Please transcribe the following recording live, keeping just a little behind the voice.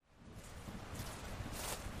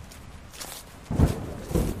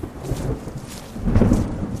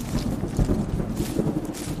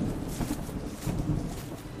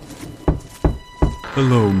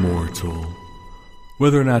Hello, mortal.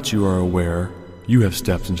 Whether or not you are aware, you have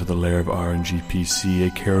stepped into the lair of RNGPC, a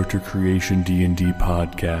character creation D&D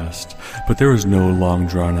podcast. But there is no long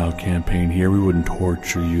drawn-out campaign here. We wouldn't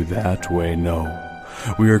torture you that way, no.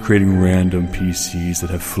 We are creating random PCs that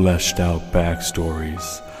have fleshed out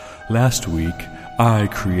backstories. Last week, I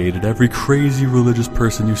created every crazy religious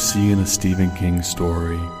person you see in a Stephen King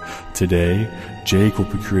story. Today, Jake will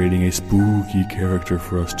be creating a spooky character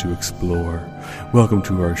for us to explore. Welcome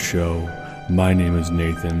to our show. My name is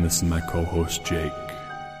Nathan. This is my co-host, Jake.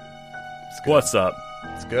 What's up?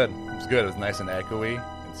 It's good. It's good. It was nice and echoey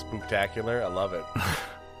and spooktacular. I love it.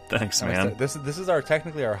 Thanks, man. This is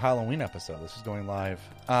technically our Halloween episode. This is going live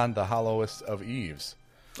on the Hallowest of Eves.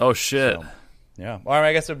 Oh, shit. So, yeah. Well,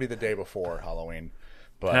 I guess it would be the day before Halloween.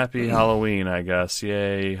 But Happy Halloween, I guess.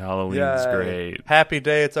 Yay, Halloween's great. Happy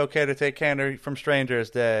day. It's okay to take candy from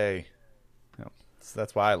strangers day. So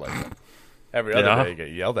that's why I like it. Every other day you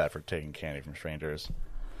get yelled at for taking candy from strangers.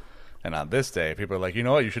 And on this day, people are like, you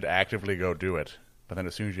know what? You should actively go do it. But then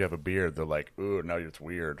as soon as you have a beard, they're like, ooh, no, it's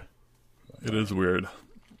weird. It is weird.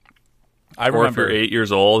 I or remember, if you're 8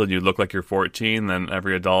 years old and you look like you're 14, then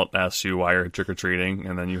every adult asks you why you're trick-or-treating,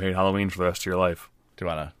 and then you hate Halloween for the rest of your life. Do you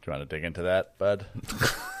want to dig into that, bud?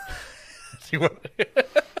 It feels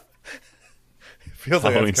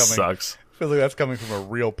like Halloween that's coming, sucks. Feels like that's coming from a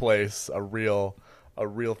real place, a real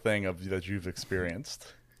thing that you've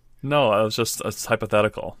experienced. No, it's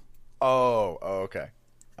hypothetical. Oh, okay.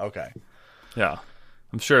 Yeah.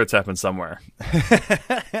 I'm sure it's happened somewhere.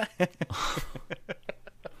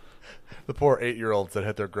 The poor 8-year-olds that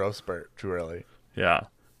hit their growth spurt too early. Yeah.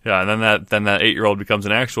 Yeah, and then that 8-year-old becomes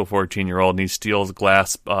an actual 14-year-old, and he steals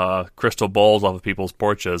glass crystal bowls off of people's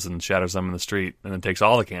porches and shatters them in the street, and then takes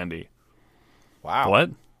all the candy. Wow. What?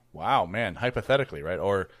 Wow, man. Hypothetically, right?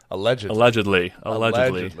 Or allegedly.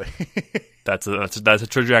 Allegedly. That's a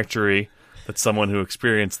trajectory that someone who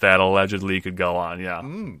experienced that allegedly could go on. Yeah.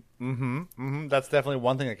 That's definitely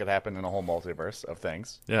one thing that could happen in a whole multiverse of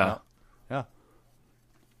things. Yeah. Yeah.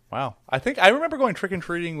 Wow. I remember going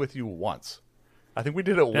trick-and-treating with you once. I think we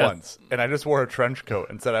did it once, and I just wore a trench coat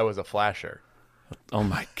and said I was a flasher. Oh,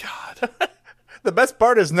 my God. The best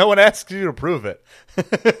part is no one asks you to prove it.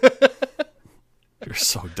 You're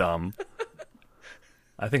so dumb.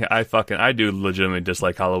 I think I do legitimately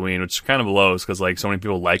dislike Halloween, which kind of blows because like so many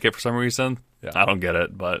people like it for some reason. Yeah. I don't get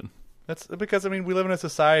it, but That's because, we live in a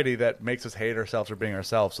society that makes us hate ourselves for being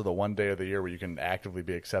ourselves, so the one day of the year where you can actively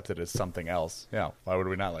be accepted as something else. Yeah, why would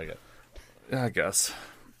we not like it? yeah, I guess.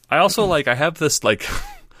 I also I have this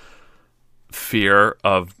fear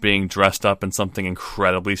of being dressed up in something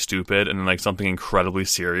incredibly stupid and then something incredibly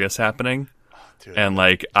serious happening. Dude. And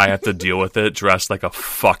I have to deal with it dressed like a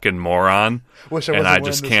fucking moron. Wish I wasn't wearing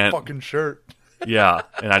this fucking shirt. Yeah,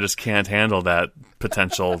 and I just can't handle that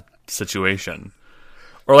potential situation.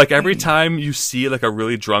 Or every time you see a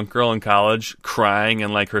really drunk girl in college crying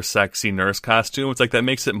in her sexy nurse costume, it's that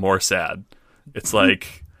makes it more sad. It's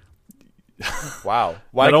wow.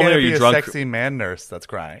 Why not can't only it are be you a drunk, sexy man nurse that's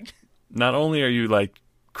crying? Not only are you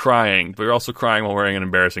crying, but you're also crying while wearing an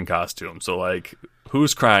embarrassing costume. So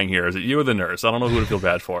who's crying here? Is it you or the nurse? I don't know who to feel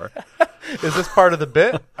bad for. Is this part of the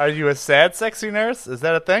bit? Are you a sad sexy nurse? Is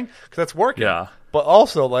that a thing? Because that's working. Yeah. But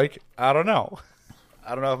also I don't know.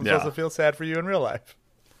 I don't know if I'm supposed to feel sad for you in real life.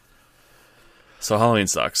 So Halloween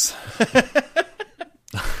sucks.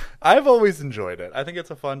 I've always enjoyed it. I think it's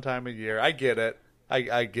a fun time of year. I get it.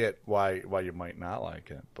 I get why you might not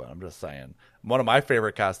like it, but I'm just saying. One of my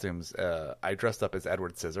favorite costumes, I dressed up as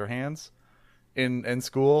Edward Scissorhands in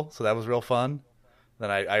school, so that was real fun. Then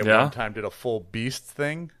I one time did a full Beast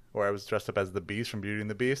thing where I was dressed up as the Beast from Beauty and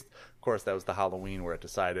the Beast. Of course, that was the Halloween where it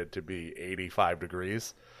decided to be 85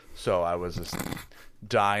 degrees, so I was just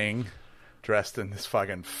dying dressed in this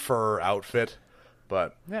fucking fur outfit.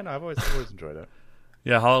 But yeah, no, I've always enjoyed it.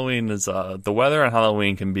 Yeah, Halloween is the weather on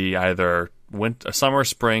Halloween can be either summer,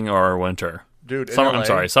 spring, or winter. Dude, in summer, LA, I'm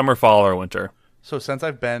sorry, summer, fall, or winter. So since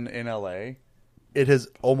I've been in LA, it has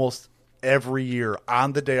almost every year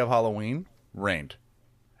on the day of Halloween rained.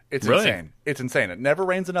 It's really? insane. It's insane. It never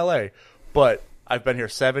rains in LA, but I've been here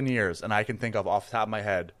 7 years, and I can think of off the top of my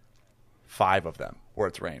head 5 of them where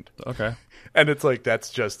it's rained. Okay. And it's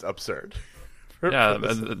that's just absurd. Yeah,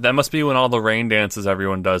 that must be when all the rain dances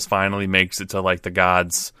everyone does finally makes it to the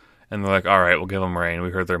gods, and they're all right, we'll give them rain. We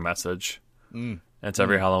heard their message. And it's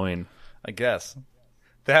every Halloween. I guess.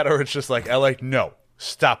 That or it's just LA, no.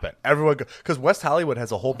 Stop it. Everyone go, because West Hollywood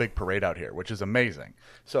has a whole big parade out here, which is amazing.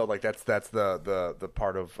 So like that's the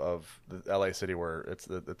part of the LA city where it's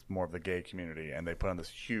more of the gay community, and they put on this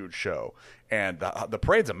huge show, and the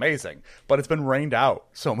parade's amazing, but it's been rained out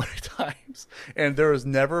so many times, and there has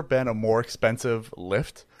never been a more expensive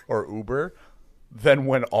Lyft or Uber than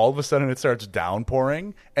when all of a sudden it starts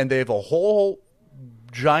downpouring, and they have a whole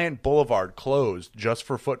giant boulevard closed just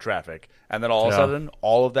for foot traffic, and then all of a sudden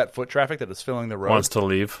all of that foot traffic that is filling the road Wants to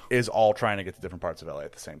leave. is all trying to get to different parts of LA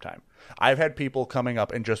at the same time. I've had people coming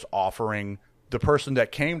up and just offering the person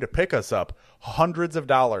that came to pick us up hundreds of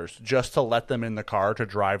dollars just to let them in the car to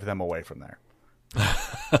drive them away from there.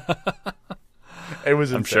 It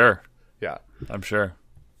was insane. I'm sure. Yeah. I'm sure.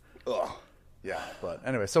 Ugh. Yeah, but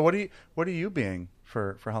anyway, so what are you being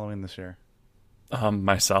for Halloween this year?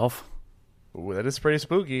 Myself. Ooh, that is pretty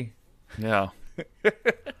spooky. Yeah.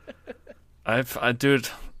 Dude,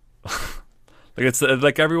 like it's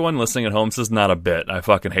like everyone listening at home. This is not a bit. I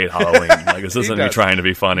fucking hate Halloween. Like this isn't me trying to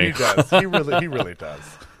be funny. He does. He really does.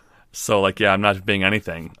 So like, yeah, I'm not being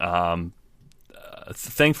anything.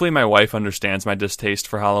 Thankfully, my wife understands my distaste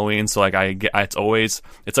for Halloween. So like,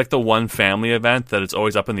 it's like the one family event that it's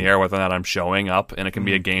always up in the air whether or not I'm showing up, and it can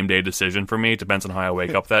be a game day decision for me. It depends on how I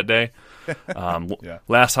wake up that day.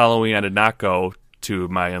 Last Halloween, I did not go to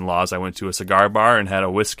my in-laws. I went to a cigar bar and had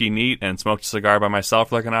a whiskey neat and smoked a cigar by myself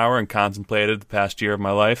for like an hour and contemplated the past year of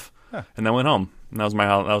my life, and then went home. And that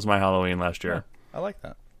was my Halloween last year. I like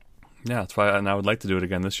that. Yeah, that's why, and I would like to do it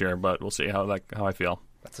again this year, but we'll see how I feel.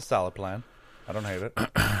 That's a solid plan. I don't hate it.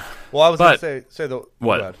 Well, I was going to say the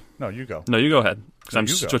what? Go ahead. No, you go. No, you go ahead because I'm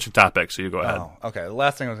switching topics. So you go ahead. Oh, okay. The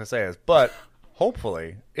last thing I was going to say is, but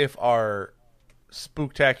hopefully, if our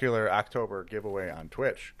spooktacular October giveaway on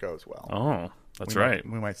Twitch goes well, that's right.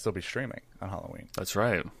 We might still be streaming on Halloween. That's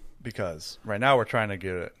right. Because right now we're trying to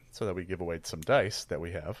get it so that we give away some dice that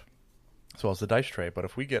we have, as well as the dice tray. But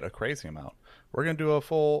if we get a crazy amount, we're going to do a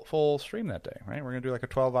full stream that day, right? We're going to do like a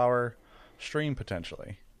 12-hour stream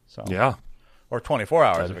potentially. So yeah. Or 24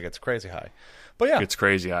 hours if it gets crazy high. But yeah. It's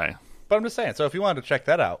crazy high. But I'm just saying, so if you wanted to check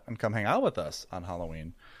that out and come hang out with us on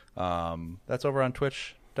Halloween, that's over on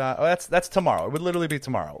Twitch. That's tomorrow. It would literally be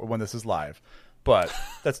tomorrow when this is live. But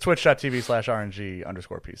that's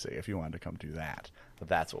twitch.tv/RNG_PC if you wanted to come do that. But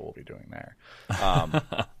that's what we'll be doing there.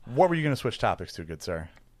 What were you going to switch topics to, good sir?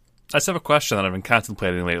 I just have a question that I've been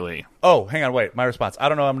contemplating lately. Oh, hang on, wait. My response. I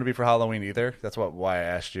don't know what I'm going to be for Halloween either. That's why I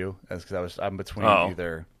asked you. Because I'm between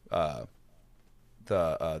either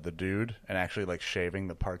the dude and actually like shaving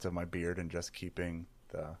the parts of my beard and just keeping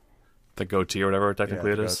the goatee or whatever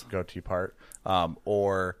technically it is. Goatee part.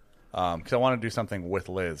 Or because I want to do something with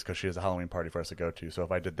Liz because she has a Halloween party for us to go to. So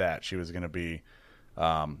if I did that, she was going to be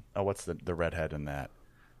what's the redhead in that?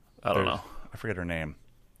 I don't know. I forget her name.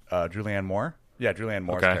 Julianne Moore. Yeah, Julianne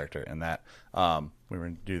Moore's character in that. We were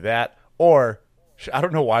going to do that. Or I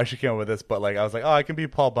don't know why she came up with this, but like I was like, I can be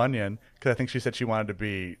Paul Bunyan because I think she said she wanted to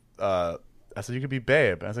be. I said you could be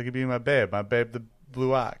Babe. I was like, you could be my babe the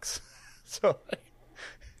blue ox. So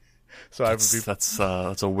I would be. That's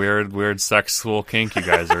a weird sexual kink you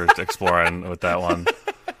guys are exploring with that one.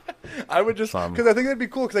 I would just because I think that'd be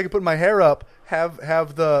cool because I could put my hair up, have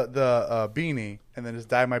the beanie, and then just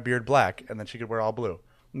dye my beard black, and then she could wear all blue.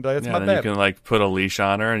 And be like, that's my babe. You can like put a leash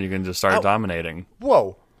on her, and you can just start dominating.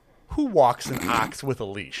 Whoa, who walks an ox with a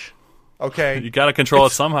leash? Okay, you got to control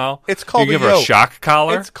it somehow. It's called you give her a shock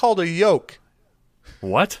collar. It's called a yoke.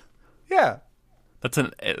 What? Yeah. That's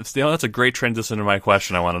a great transition to my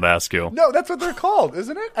question I wanted to ask you. No, that's what they're called,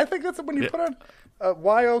 isn't it? I think that's when you put on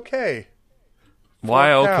YOK.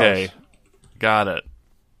 YOK. Got it.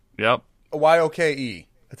 Yep. A YOKE.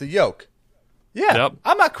 It's a yoke. Yeah. Yep.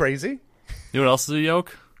 I'm not crazy. You know what else is a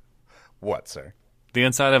yolk? What, sir? The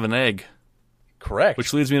inside of an egg. Correct.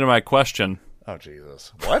 Which leads me to my question. Oh,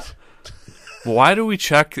 Jesus. What? Why do we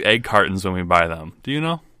check egg cartons when we buy them? Do you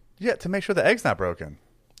know? Yeah, to make sure the egg's not broken.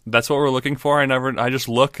 That's what we're looking for. I just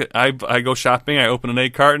look. I go shopping. I open an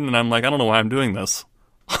egg carton, and I'm like, I don't know why I'm doing this.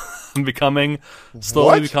 I'm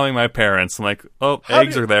slowly becoming my parents. I'm like,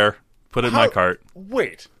 eggs are there. Put it in my cart.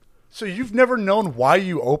 Wait. So you've never known why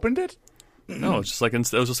you opened it? No, it was just like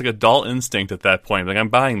adult instinct at that point. Like, I'm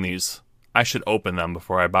buying these. I should open them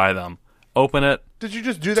before I buy them. Open it. Did you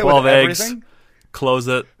just do that 12 with eggs, everything? Close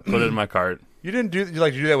it. Put it in my cart. You didn't do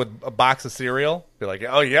that with a box of cereal? Be like,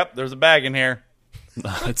 oh, yep, there's a bag in here.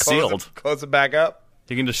 It's sealed. Close it back up.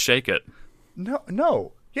 You can just shake it.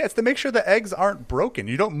 No. Yeah, it's to make sure the eggs aren't broken.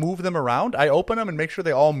 You don't move them around. I open them and make sure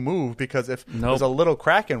they all move because if there's a little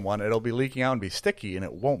crack in one, it'll be leaking out and be sticky and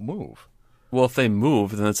it won't move. Well, if they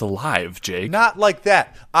move, then it's alive, Jake. Not like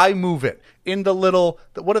that. I move it in the little.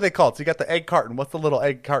 What are they called? So you got the egg carton. What's the little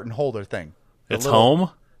egg carton holder thing? It's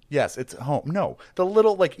home? Yes, it's home. No, the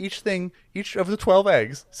little each of the 12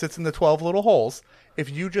 eggs sits in the 12 little holes. If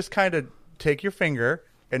you just kind of take your finger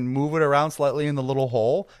and move it around slightly in the little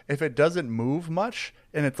hole, if it doesn't move much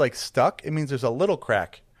and it's stuck, it means there's a little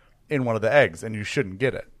crack in one of the eggs, and you shouldn't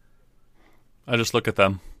get it. I just look at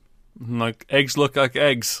them. I'm like, eggs look like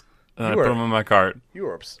eggs. And I put them in my cart.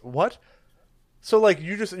 What? So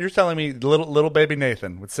you're telling me little baby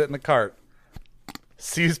Nathan would sit in the cart,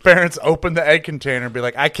 see his parents open the egg container and be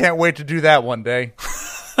like, I can't wait to do that one day.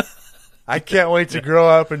 I can't wait to grow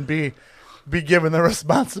up and be given the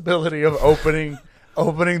responsibility of opening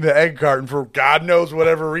the egg carton for God knows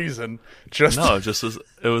whatever reason. It's just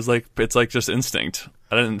instinct.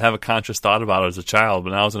 I didn't have a conscious thought about it as a child, but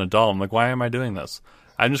now as an adult, I'm like, why am I doing this?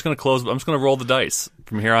 I'm just going to roll the dice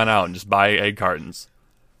from here on out and just buy egg cartons.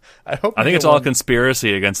 I think it's all a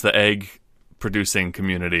conspiracy against the egg producing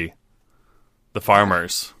community. The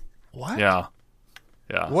farmers. What? Yeah.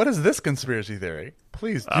 What is this conspiracy theory?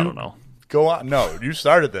 Please I don't know. Go on. No, you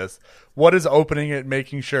started this. What is opening it,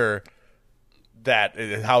 making sure that,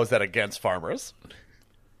 how is that against farmers?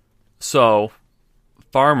 So,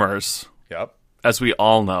 farmers, yep, as we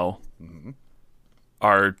all know,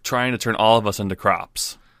 are trying to turn all of us into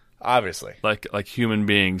crops. Obviously. Like human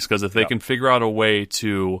beings, because if they can figure out a way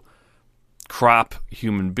to crop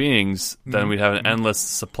human beings, then we'd have an endless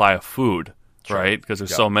supply of food, right? Because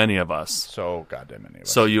there's so many of us. So goddamn many of us.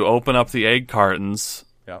 So you open up the egg cartons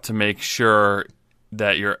to make sure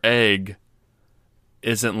that your egg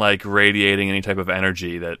isn't radiating any type of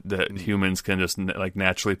energy that humans can just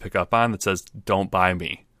naturally pick up on that says, don't buy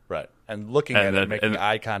me. Right. And looking at it, making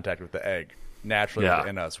eye contact with the egg, naturally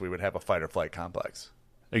within us, we would have a fight or flight complex.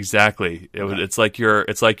 Exactly. It's like your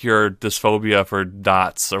dysphobia for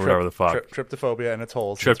dots or whatever the fuck. Tryptophobia and its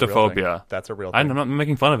holes. Tryptophobia. That's a real thing. I'm not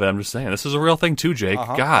making fun of it. I'm just saying this is a real thing too, Jake.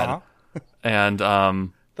 God. And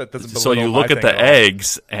that doesn't so you look at the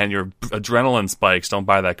eggs and your adrenaline spikes. Don't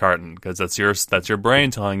buy that carton because that's your brain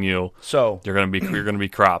telling you. So you're gonna be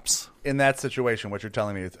crops. In that situation, what you're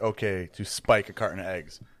telling me is okay to spike a carton of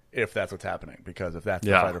eggs if that's what's happening, because if that's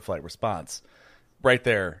the fight or flight response, right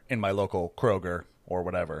there in my local Kroger or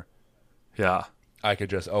whatever, I could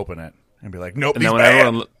just open it and be like, nope, and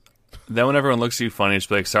then when everyone looks at you funny, it's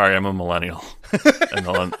like, sorry, I'm a millennial, and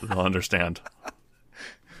they'll understand.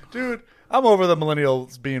 Dude, I'm over the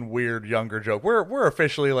millennials being weird younger joke. We're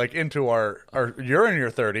officially into our you're in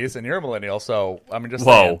your 30s and you're a millennial, so I mean just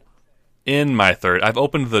saying. In my third, I've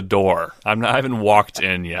opened the door. I haven't walked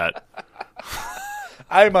in yet.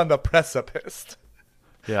 I'm on the precipice.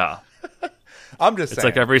 Yeah. I'm just saying. It's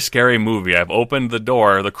like every scary movie. I've opened the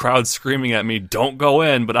door, the crowd's screaming at me, don't go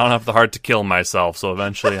in, but I don't have the heart to kill myself, so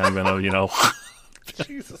eventually I'm going to,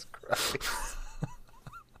 Jesus Christ.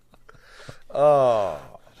 Oh,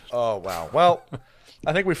 wow. Well,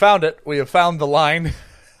 I think we found it. We have found the line,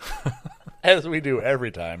 as we do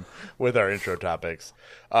every time with our intro topics.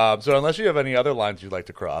 So unless you have any other lines you'd like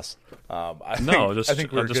to cross, I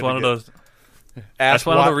just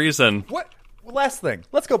wanted a reason. What? Last thing.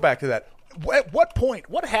 Let's go back to that. At what point,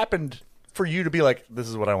 what happened for you to be like, this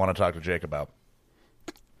is what I want to talk to Jake about?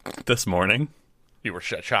 This morning. You were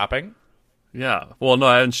shopping? Yeah. Well, no,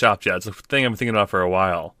 I haven't shopped yet. It's a thing I've been thinking about for a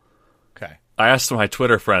while. Okay. I asked my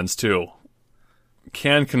Twitter friends, too.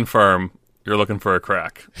 Can confirm you're looking for a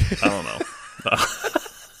crack. I don't know.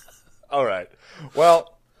 All right.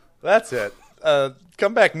 Well, that's it.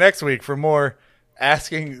 Come back next week for more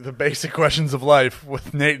asking the basic questions of life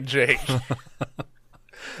with Nate and Jake.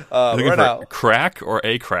 Looking for crack or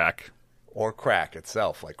a crack? Or crack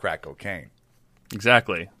itself, like crack cocaine.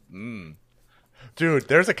 Exactly. Dude,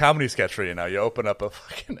 there's a comedy sketch for you now. You open up a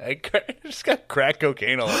fucking egg crack. You just got crack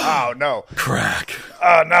cocaine all over. Oh, no. Crack.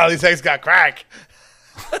 Oh, no, these eggs got crack.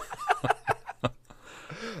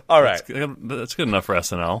 All right. That's good enough for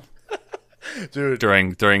SNL. Dude.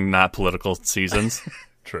 During not political seasons.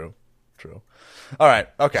 True. All right.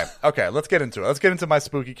 Okay. Let's get into it. Let's get into my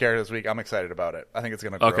spooky character this week. I'm excited about it. I think it's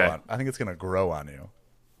going to grow on. I think it's going to grow on you.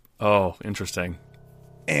 Oh, interesting.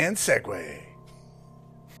 And segue.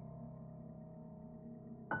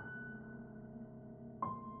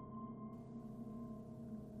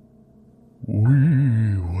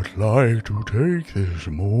 We would like to take this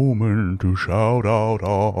moment to shout out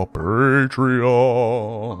our Patreons.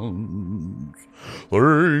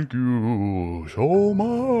 Thank you so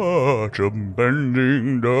much,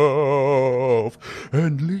 Bending Dove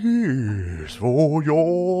and Liz, for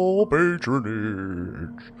your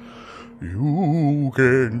patronage. You You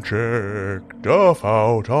can check Duff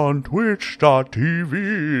out on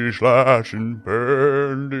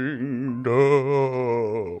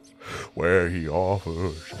twitch.tv/impendingduff, where he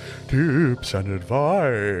offers tips and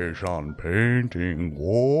advice on painting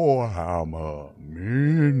Warhammer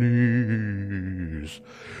minis.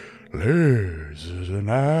 Liz is an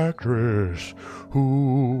actress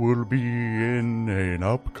who will be in an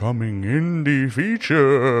upcoming indie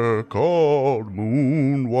feature called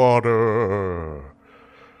Moonwater.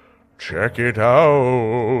 Check it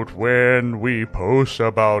out when we post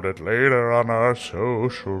about it later on our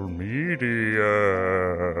social medias.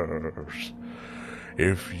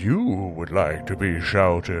 If you would like to be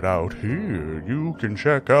shouted out here, you can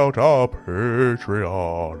check out our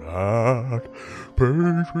Patreon at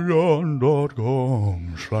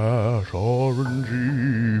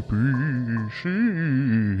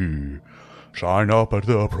patreon.com/RNGPC. Sign up at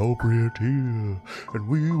the appropriate tier, and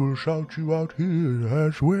we will shout you out here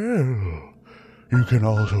as well. You can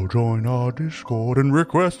also join our Discord and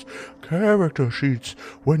request character sheets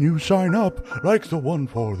when you sign up, like the one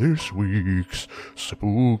for this week's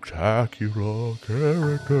Spooktacular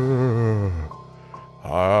character.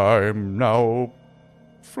 I'm now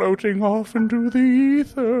floating off into the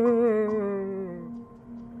ether.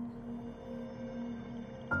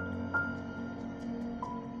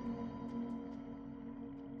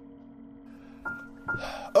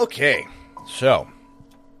 Okay, so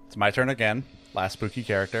it's my turn again. Last spooky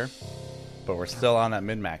character, but we're still on that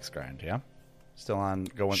min-max grind, yeah? Still on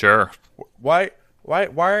going. Sure. Why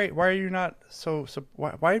are you not so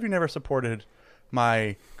why have you never supported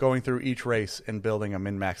my going through each race and building a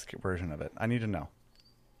min-max version of it? I need to know.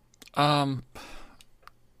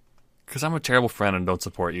 Because I'm a terrible friend and don't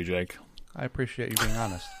support you, Jake. I appreciate you being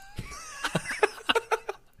honest.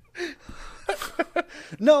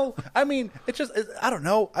 No, I mean, it's just, I don't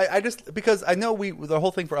know. I just, because I know the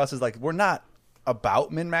whole thing for us is like, we're not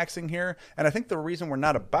about min-maxing here. And I think the reason we're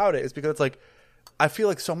not about it is because it's like, I feel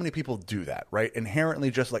like so many people do that, right?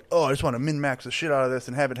 Inherently just like, oh, I just want to min-max the shit out of this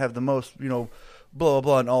and have it have the most, blah, blah,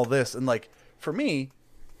 blah, and all this. And like, for me,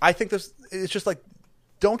 I think it's just like,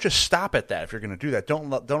 don't just stop at that if you're going to do that.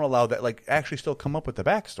 Don't allow that, like, actually still come up with the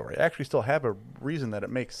backstory. Actually still have a reason that it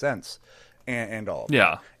makes sense. And all of that.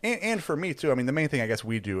 Yeah. And for me, too, I mean, the main thing I guess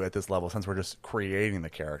we do at this level, since we're just creating the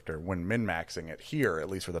character, when min-maxing it here, at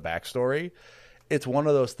least for the backstory, it's one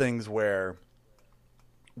of those things where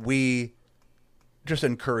we just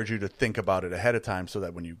encourage you to think about it ahead of time so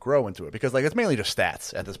that when you grow into it, because like it's mainly just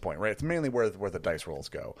stats at this point, right? It's mainly where the dice rolls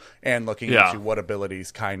go and looking into what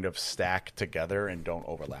abilities kind of stack together and don't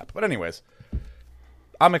overlap. But anyways,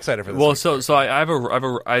 I'm excited for this. Well, so I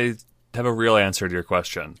have a real answer to your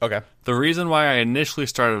question. Okay. The reason why I initially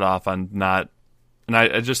started off on not, and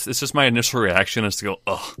it's just my initial reaction is to go,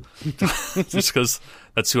 ugh, just because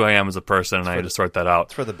that's who I am as a person, and I had to sort that out.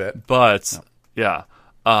 It's for the bit. But yeah,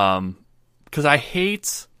 because I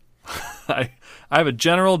hate, I have a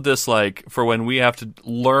general dislike for when we have to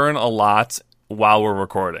learn a lot while we're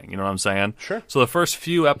recording. You know what I'm saying? Sure. So the first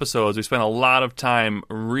few episodes, we spent a lot of time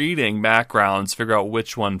reading backgrounds, figure out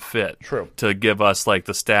which one fit. True. To give us like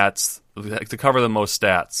the stats, to cover the most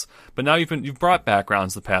stats. But now you've brought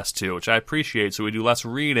backgrounds the past two, which I appreciate. So we do less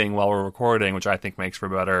reading while we're recording, which I think makes for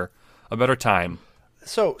a better time.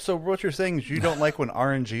 So what you're saying is you don't like when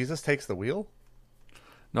RNGesus takes the wheel?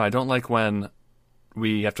 No, I don't like when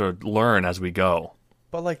we have to learn as we go.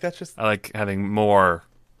 But like that's just. I like having more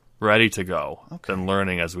ready to go than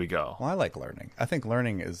learning as we go. Well, I like learning. I think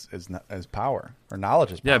learning is power, or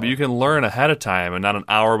knowledge is power. Yeah, but you can learn ahead of time and not an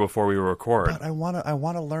hour before we record. But I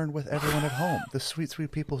wanna learn with everyone at home. The sweet,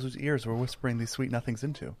 sweet people whose ears we're whispering these sweet nothings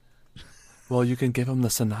into. Well, you can give them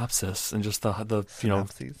the synopsis and just the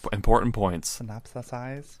Synopses. Important points.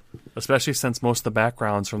 Synopsize. Especially since most of the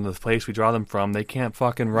backgrounds from the place we draw them from, they can't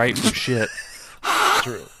fucking write for shit.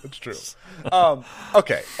 It's true.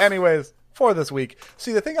 Okay. Anyways, for this week,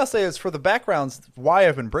 see, the thing I'll say is for the backgrounds, why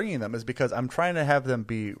I've been bringing them is because I'm trying to have them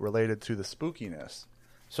be related to the spookiness.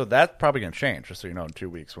 So that's probably going to change, just so you know, in 2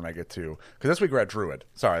 weeks when I get to... Because this week we're at Druid.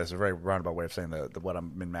 Sorry, this is a very roundabout way of saying what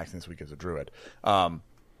I'm min-maxing this week is a Druid.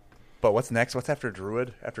 But what's next? What's after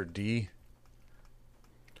Druid? After D?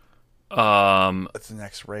 What's the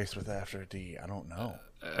next race with after D? I don't know.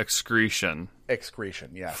 Excretion,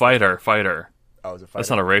 yeah. Fighter. Oh, is it fighter? That's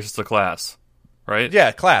not a race, it's a class. Right?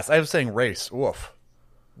 Yeah, class. I was saying race. Woof.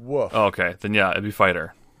 Oh, okay. Then yeah, it'd be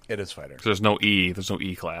fighter. It is fighter. There's no E. There's no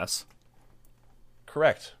E class.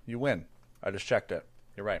 Correct. You win. I just checked it.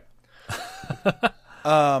 You're right.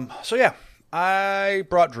 So yeah, I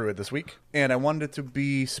brought Druid this week, and I wanted it to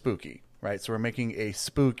be spooky. right? So we're making a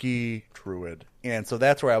spooky druid. And so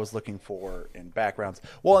that's where I was looking for in backgrounds.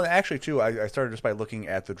 Well, and actually, too, I started just by looking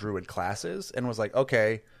at the druid classes and was like,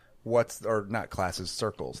 okay, or not classes,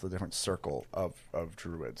 circles, the different circle of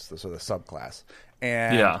druids, so the subclass.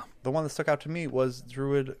 And the one that stuck out to me was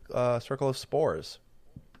Druid Circle of Spores,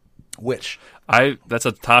 which... That's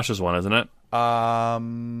a Tasha's one, isn't it?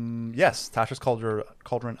 Yes, Tasha's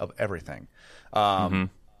Cauldron of Everything.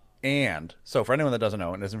 And so for anyone that doesn't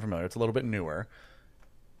know and isn't familiar, it's a little bit newer.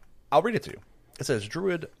 I'll read it to you. It says,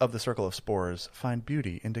 Druid of the Circle of Spores find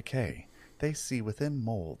beauty in decay. They see within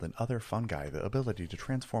mold and other fungi the ability to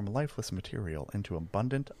transform lifeless material into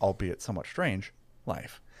abundant, albeit somewhat strange,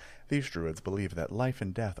 life. These druids believe that life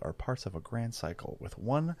and death are parts of a grand cycle, with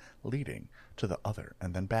one leading to the other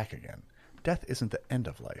and then back again. Death isn't the end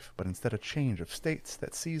of life, but instead a change of states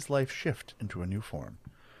that sees life shift into a new form.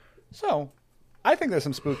 So, I think there's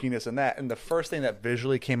some spookiness in that, and the first thing that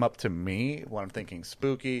visually came up to me when I'm thinking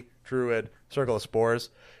spooky, druid, Circle of Spores,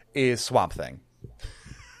 is Swamp Thing.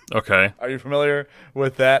 Okay. Are you familiar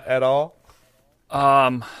with that at all?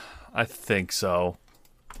 I think so.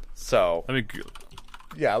 So, I mean,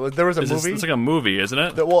 yeah, there was a movie. It's like a movie, isn't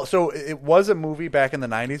it? So it was a movie back in the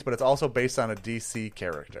 90s, but it's also based on a DC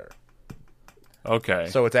character. Okay.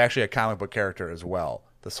 So it's actually a comic book character as well,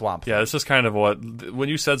 the Swamp Thing. Yeah, this is kind of when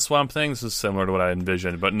you said Swamp Thing, this is similar to what I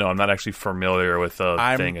envisioned, but no, I'm not actually familiar with the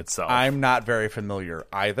thing itself. I'm not very familiar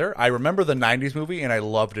either. I remember the 90s movie, and I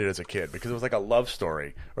loved it as a kid because it was like a love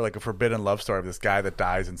story, or like a forbidden love story of this guy that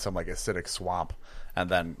dies in some like acidic swamp and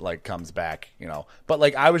then like comes back, you know. But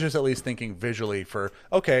like I was just at least thinking visually for,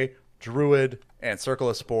 okay, druid and Circle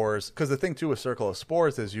of Spores, because the thing too with Circle of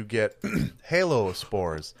Spores is you get halo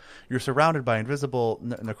spores. You're surrounded by invisible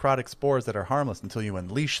necrotic spores that are harmless until you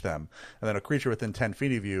unleash them, and then a creature within 10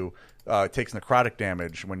 feet of you takes necrotic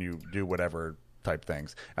damage when you do whatever type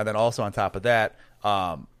things. And then also on top of that,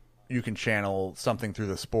 you can channel something through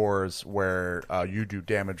the spores where you do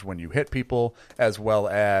damage when you hit people, as well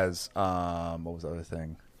as what was the other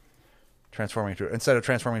thing? Instead of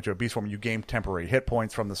transforming into a beast form, you gain temporary hit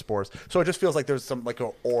points from the spores. So it just feels like there's some like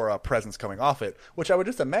an aura presence coming off it, which I would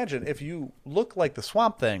just imagine if you look like the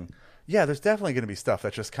Swamp Thing, yeah, there's definitely going to be stuff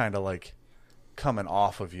that's just kind of like coming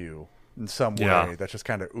off of you in some way that's just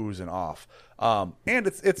kind of oozing off. And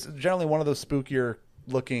it's generally one of those spookier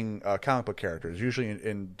looking comic book characters. Usually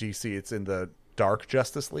in DC, it's in the Dark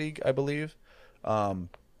Justice League, I believe, or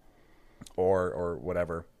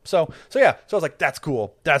whatever. So I was like, that's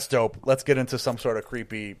cool, that's dope. Let's get into some sort of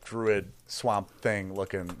creepy druid swamp thing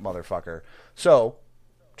looking motherfucker. So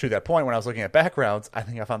to that point, when I was looking at backgrounds, I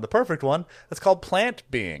think I found the perfect one. It's called Plant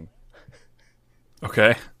Being.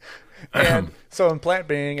 Okay. And so in Plant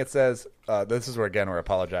Being, it says, this is where I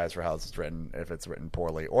apologize for how this is written, if it's written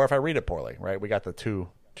poorly, or if I read it poorly, right? We got the two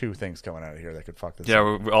things coming out of here that could fuck this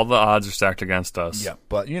up. Yeah, all the odds are stacked against us. Yeah,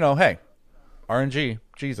 but, you know, hey, RNG,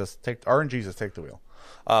 Jesus, take the wheel.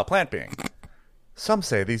 Plant Being. Some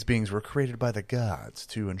say these beings were created by the gods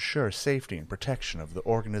to ensure safety and protection of the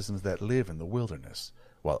organisms that live in the wilderness,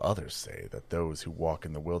 while others say that those who walk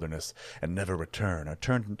in the wilderness and never return are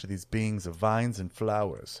turned into these beings of vines and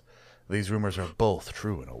flowers. These rumors are both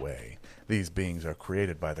true in a way. These beings are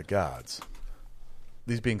created by the gods.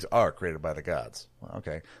 These beings are created by the gods. Well,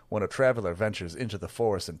 okay. When a traveler ventures into the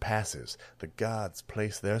forest and passes, the gods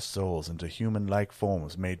place their souls into human-like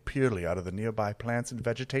forms made purely out of the nearby plants and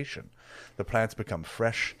vegetation. The plants become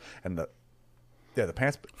fresh, and the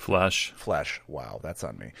plants... Flesh. Wow, that's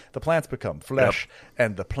on me. The plants become flesh,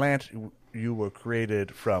 and the plant you were created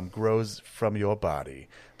from grows from your body.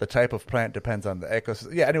 The type of plant depends on the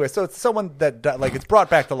ecosystem. Yeah, anyway, so it's someone that, like, it's brought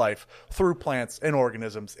back to life through plants and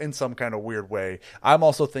organisms in some kind of weird way. I'm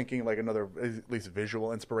also thinking, like, another, at least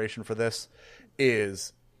visual inspiration for this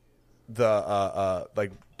is the,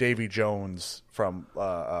 like, Davy Jones from,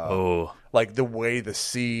 like, the way the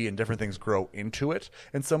sea and different things grow into it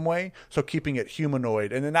in some way. So keeping it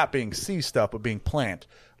humanoid, and then not being sea stuff, but being plant,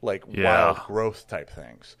 like wild growth type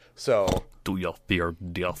things. So do you fear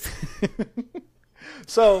death?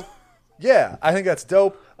 So yeah, I think that's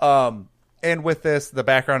dope. And with this, the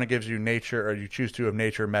background, it gives you nature, or you choose to have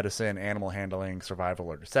nature, medicine, animal handling, survival,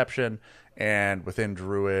 or deception. And within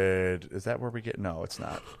druid, is that where we get? No, it's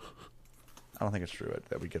not. I don't think it's druid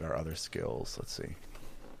that we get our other skills. Let's see.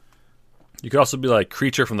 You could also be like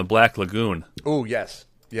creature from the Black Lagoon. Oh, yes.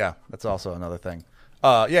 Yeah, that's also another thing.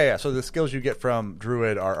 Yeah. So the skills you get from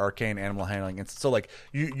druid are arcane, animal handling, and so like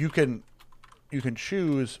you can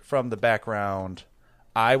choose from the background.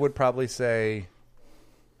 I would probably say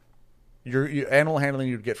your animal handling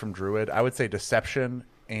you'd get from druid. I would say deception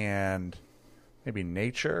and maybe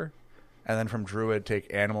nature, And then from Druid,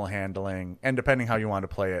 take Animal Handling, and depending how you want to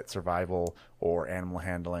play it, Survival or Animal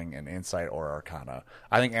Handling and Insight or Arcana.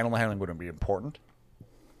 I think Animal Handling wouldn't be important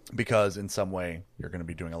because in some way you're going to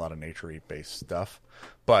be doing a lot of nature-y based stuff.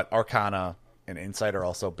 But Arcana and Insight are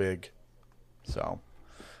also big. So,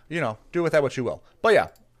 do with that what you will. But yeah,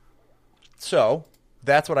 so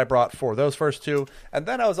that's what I brought for those first two. And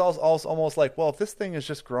then I was also almost like, well, if this thing is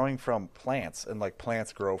just growing from plants and like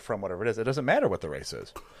plants grow from whatever it is, it doesn't matter what the race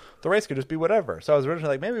is. The race could just be whatever. So I was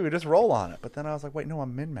originally like, maybe we just roll on it. But then I was like, wait, no,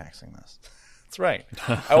 I'm min-maxing this. That's right.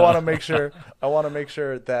 I want to make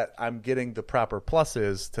sure that I'm getting the proper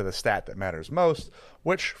pluses to the stat that matters most,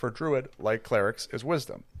 which for Druid, like clerics, is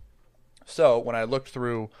wisdom. So when I looked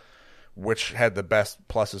through which had the best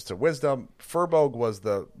pluses to wisdom, Firbolg was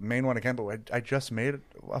the main one again, but I just made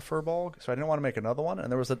a Firbolg, so I didn't want to make another one.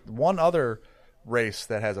 And there was one other race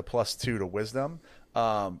that has a +2 to wisdom,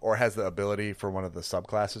 or has the ability for one of the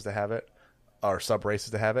subclasses to have it, or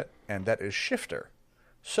sub-races to have it, and that is Shifter.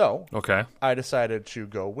 So Okay. I decided to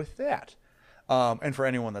go with that. And for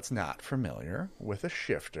anyone that's not familiar with a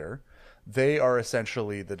Shifter, they are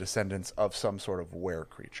essentially the descendants of some sort of were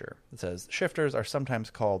creature. It says, shifters are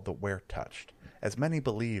sometimes called the were-touched, as many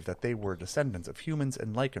believe that they were descendants of humans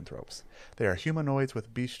and lycanthropes. They are humanoids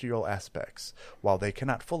with bestial aspects. While they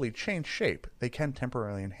cannot fully change shape, they can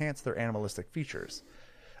temporarily enhance their animalistic features.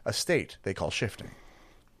 A state they call shifting.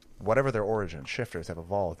 Whatever their origin, shifters have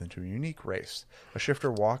evolved into a unique race. A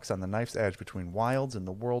shifter walks on the knife's edge between wilds and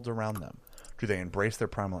the worlds around them. Do they embrace their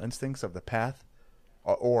primal instincts of the path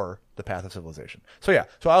or the path of civilization? So yeah,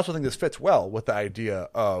 so I also think this fits well with the idea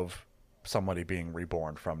of somebody being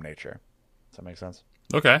reborn from nature. Does that make sense?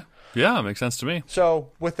 Okay. Yeah, it makes sense to me.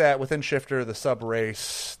 So with that, within Shifter, the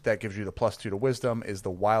sub-race that gives you the +2 to wisdom is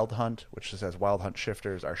the Wild Hunt, which says Wild Hunt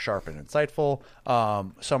shifters are sharp and insightful.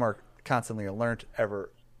 Some are constantly alert, ever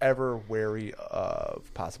wary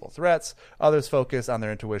of possible threats. Others focus on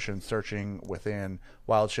their intuition, searching within.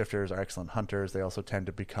 Wild shifters are excellent hunters. They also tend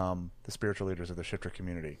to become the spiritual leaders of the shifter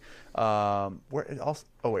community. Where it also,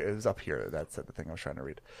 it was up here. That's the thing I was trying to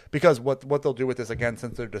read. Because what they'll do with this, again,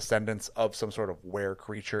 since they're descendants of some sort of were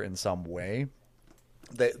creature in some way,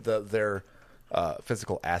 their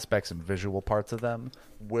physical aspects and visual parts of them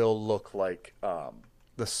will look like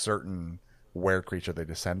the certain were creature they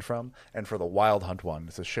descend from. And for the Wild Hunt one,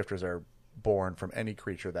 it says shifters are born from any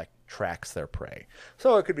creature that tracks their prey.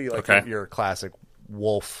 So it could be like your classic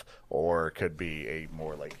wolf, or it could be a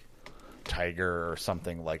more like tiger or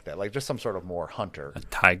something like that, like just some sort of more hunter. A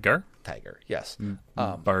tiger, yes.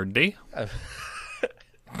 Birdie.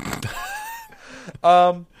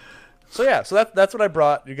 So yeah, so that's what I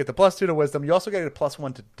brought. You get the +2 to wisdom. You also get a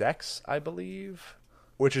 +1 to dex, I believe,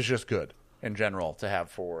 which is just good in general to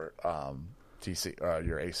have for TC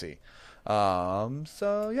your AC.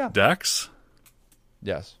 So yeah, Dex.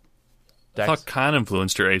 Yes. I thought con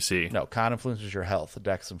influenced your AC. No, con influences your health.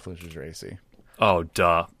 Dex influences your AC. Oh,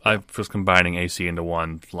 duh. I was combining AC into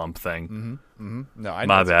one lump thing. No, I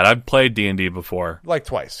My bad. I've played D&D before. Like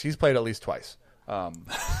twice. He's played at least twice. But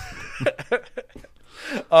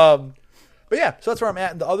yeah, so that's where I'm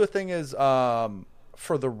at. And the other thing is,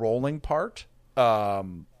 for the rolling part,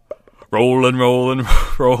 Rolling.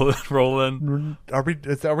 are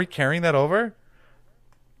we carrying that over?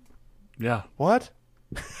 Yeah. What?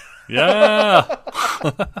 Yeah.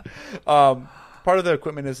 Part of the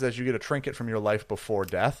equipment is that you get a trinket from your life before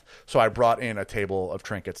death. So I brought in a table of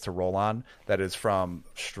trinkets to roll on that is from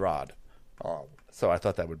Strahd. So I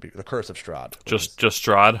thought that would be the Curse of Strahd. Just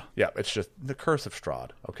Strahd? Yeah, it's just the Curse of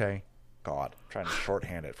Strahd, okay? God, I'm trying to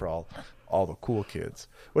shorthand it for all the cool kids.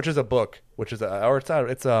 Which is a book, what's it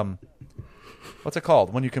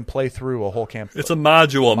called? When you can play through a whole camp. It's a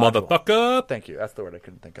module, motherfucker. Thank you. That's the word I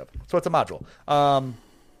couldn't think of. So it's a module.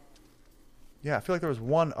 Yeah, I feel like there was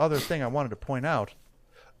one other thing I wanted to point out.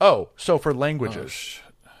 Oh, so for languages.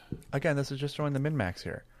 Again, this is just showing the min-max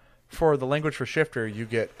here. For the language for Shifter, you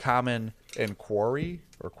get Common and Quarry,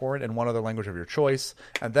 or Quarren, and one other language of your choice.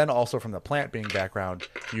 And then also from the plant being background,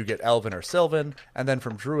 you get Elven or Sylvan. And then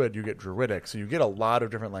from Druid, you get Druidic. So you get a lot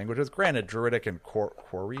of different languages. Granted, Druidic and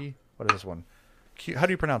Quarry. What is this one? How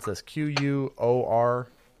do you pronounce this? Quori?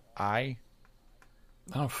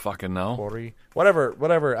 I don't fucking know. Quarry.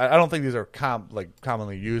 Whatever. I don't think these are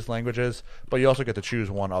commonly used languages, but you also get to choose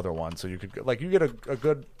one other one. So you could you get a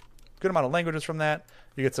good amount of languages from that.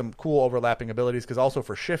 You get some cool overlapping abilities, because also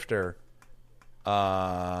for Shifter,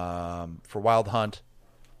 for Wild Hunt,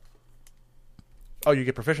 Oh, you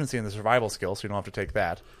get proficiency in the survival skill, so you don't have to take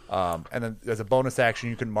that. And then as a bonus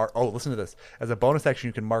action, you can mark... Oh, listen to this. As a bonus action,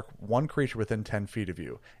 you can mark one creature within 10 feet of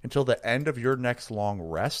you. Until the end of your next long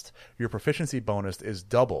rest, your proficiency bonus is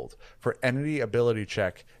doubled for any ability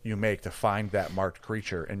check you make to find that marked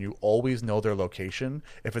creature, and you always know their location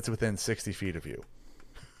if it's within 60 feet of you.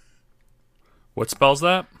 What spell's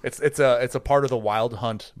that? It's a part of the Wild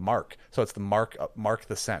Hunt mark. So it's the mark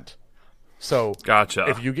the scent. So Gotcha.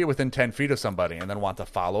 if you get within 10 feet of somebody and then want to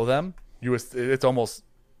follow them, it's almost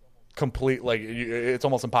complete. Like it's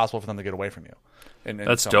almost impossible for them to get away from you.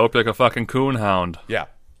 That's dope, like a fucking coon hound. Yeah,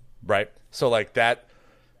 right. So like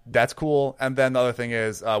that's cool. And then the other thing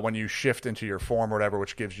is when you shift into your form or whatever,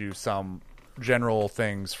 which gives you some general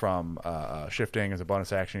things from shifting as a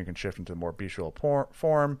bonus action. You can shift into more bestial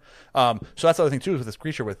form. So that's the other thing too is with this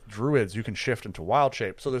creature. With druids, you can shift into wild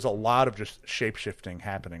shape. So there's a lot of just shape shifting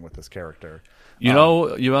happening with this character. You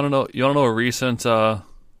want to know a recent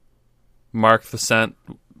Mark the Scent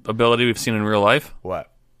ability we've seen in real life?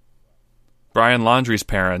 What? Brian Laundrie's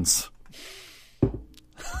parents. I'm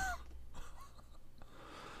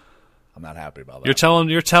not happy about that.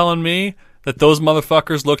 You're telling me that those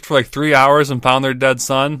motherfuckers looked for like 3 hours and found their dead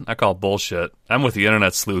son? I call bullshit. I'm with the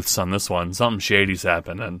internet sleuths on this one. Something shady's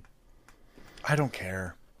happening. I don't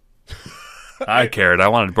care. I cared. I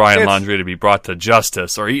wanted Brian Laundrie to be brought to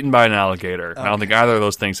justice or eaten by an alligator. Okay. I don't think either of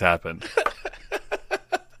those things happened.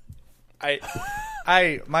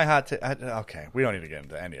 My hot okay, we don't need to get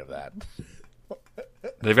into any of that.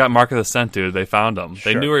 They've got Mark of the Scent, dude. They found him.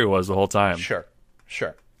 Sure. They knew where he was the whole time. Sure.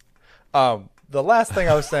 The last thing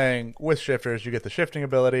I was saying with shifters, you get the shifting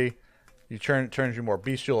ability. You turns you more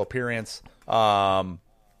bestial appearance. And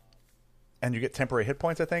you get temporary hit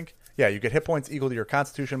points, I think. Yeah, you get hit points equal to your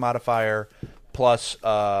Constitution modifier plus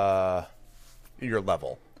your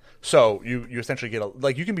level. So you essentially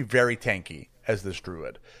get you can be very tanky as this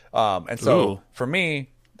druid. And so for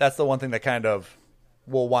me, that's the one thing that kind of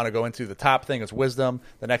we'll want to go into. The top thing is wisdom.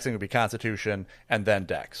 The next thing would be Constitution, and then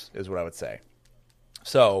Dex is what I would say.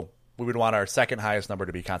 So we would want our second highest number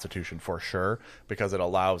to be Constitution for sure, because it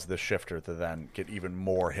allows the shifter to then get even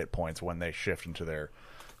more hit points when they shift into their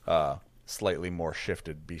slightly more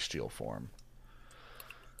shifted bestial form.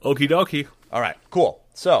 Okie dokie. All right, cool.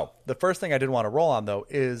 So the first thing I did want to roll on, though,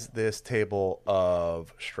 is this table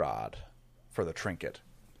of Strahd for the trinket.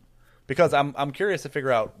 Because I'm curious to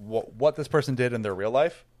figure out what this person did in their real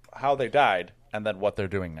life, how they died, and then what they're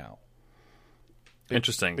doing now.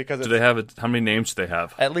 Interesting. Because do they have how many names do they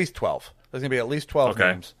have? At least 12. There's gonna be at least 12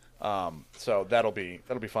 okay. names. So that'll be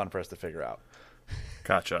fun for us to figure out.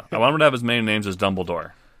 Gotcha. I want him to have as many names as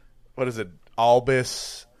Dumbledore. What is it?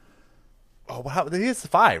 Albus. Oh, wow. He has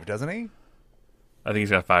 5, doesn't he? I think he's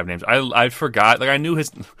got 5 names. I forgot. Like I knew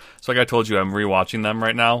his. So like I told you, I'm rewatching them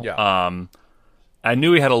right now. Yeah. I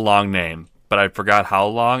knew he had a long name, but I forgot how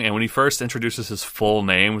long. And when he first introduces his full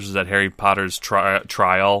name, which is at Harry Potter's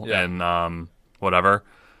trial and whatever,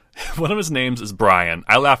 one of his names is Brian.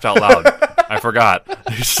 I laughed out loud. I forgot.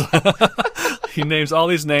 He names all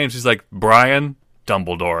these names. He's like, Brian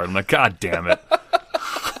Dumbledore. I'm like, God damn it.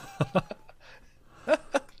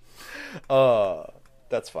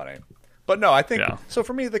 That's funny. But no, I think so.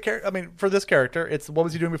 For me, for this character, it's what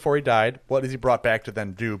was he doing before he died? What is he brought back to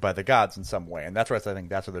then do by the gods in some way? And that's where I think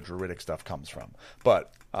that's where the druidic stuff comes from.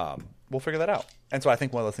 But we'll figure that out. And so I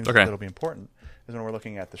think one of those things that'll be important is when we're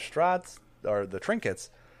looking at the Strahds or the trinkets,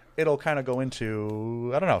 it'll kind of go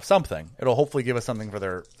into something. It'll hopefully give us something for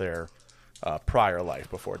their prior life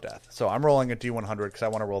before death. So I'm rolling a D100 because I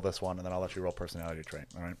want to roll this one, and then I'll let you roll personality trait.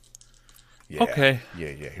 All right. Yeah. Okay.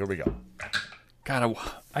 Yeah. Here we go. God,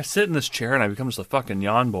 I sit in this chair and I become just a fucking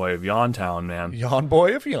yawn boy of Yawntown, man. Yawn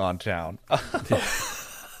boy of Yawntown.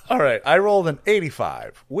 All right, I rolled an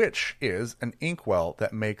 85, which is an inkwell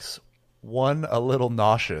that makes one a little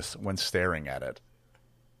nauseous when staring at it.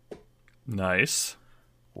 Nice.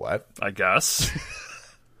 What? I guess.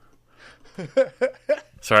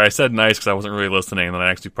 Sorry, I said nice because I wasn't really listening, and then I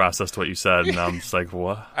actually processed what you said, and I'm just like,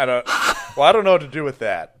 what? I don't know what to do with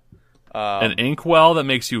that. An inkwell that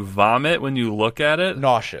makes you vomit when you look at it?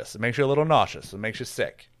 Nauseous. It makes you a little nauseous. It makes you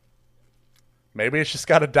sick. Maybe it's just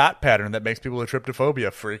got a dot pattern that makes people with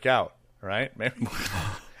tryptophobia freak out, right? Maybe.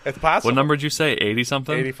 It's possible. What number did you say?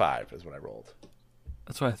 80-something? 85 is what I rolled.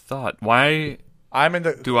 That's what I thought. Why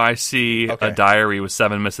do I see a diary with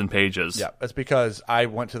 7 missing pages? Yeah, it's because I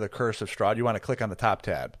went to the Curse of Strahd. You want to click on the top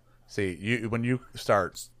tab. See, when you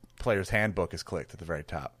start, Player's Handbook is clicked at the very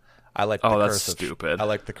top. I like. That's stupid. I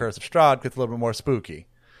like the Curse of Strahd because it's a little bit more spooky.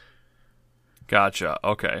 Gotcha.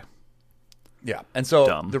 Okay. Yeah, and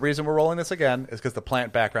so the reason we're rolling this again is because the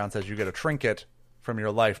plant background says you get a trinket from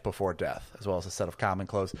your life before death, as well as a set of common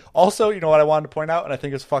clothes. Also, you know what I wanted to point out, and I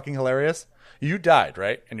think is fucking hilarious? You died,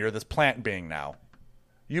 right? And you're this plant being now.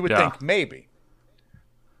 You would think maybe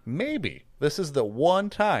this is the one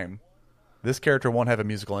time this character won't have a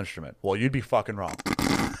musical instrument. Well, you'd be fucking wrong.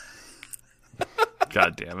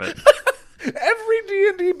 God damn it. Every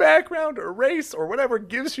D&D background or race or whatever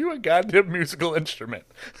gives you a goddamn musical instrument.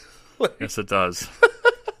 Yes, it does.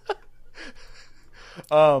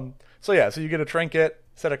 So you get a trinket,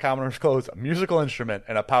 set of commoner's clothes, a musical instrument,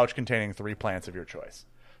 and a pouch containing 3 plants of your choice.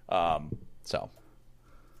 All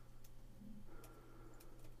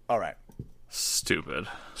right. Stupid.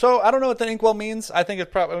 So I don't know what the inkwell means. I think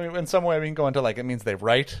it probably, in some way, we can go into like it means they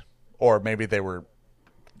write, or maybe they were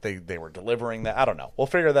delivering that. I don't know. We'll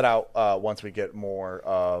figure that out once we get more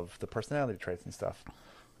of the personality traits and stuff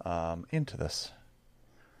into this.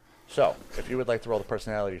 So, if you would like to roll the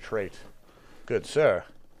personality trait, good sir.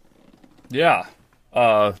 Yeah.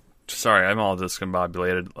 Sorry, I'm all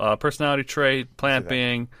discombobulated. Personality trait, plant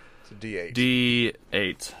being. It's a D8.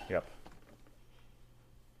 D8. Yep.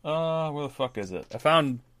 Where the fuck is it? I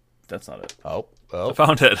found. That's not it. Oh. I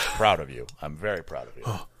found it. Proud of you. I'm very proud of you.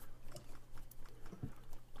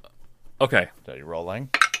 Okay. So you're rolling.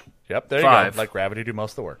 Yep, there 5. you go. Let gravity do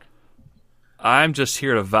most of the work. I'm just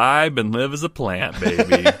here to vibe and live as a plant,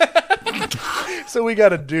 baby. So we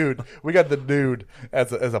got a dude. We got the dude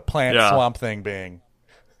as a plant swamp thing being.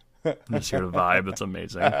 I'm just here to vibe. It's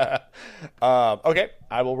amazing. Okay,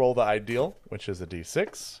 I will roll the ideal, which is a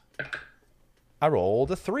D6. I rolled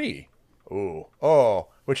a 3. Ooh. Oh,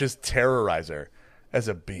 which is Terrorizer. As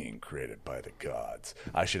a being created by the gods,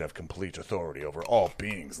 I should have complete authority over all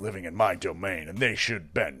beings living in my domain, and they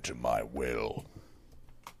should bend to my will.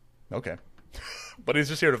 Okay. But he's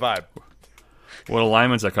just here to vibe. What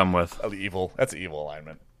alignments that come with? Oh, evil. That's an evil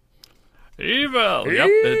alignment. Evil. Yep.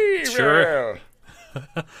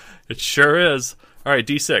 It sure is. All right,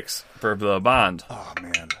 D6 for the bond. Oh,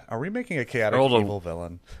 man. Are we making a chaotic evil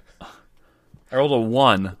villain? I rolled a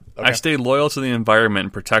 1. Okay. I stay loyal to the environment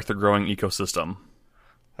and protect the growing ecosystem.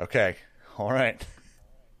 Okay. All right.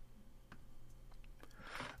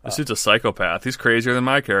 This dude's a psychopath. He's crazier than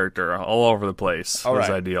my character, all over the place with his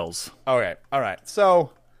ideals. Okay. All right.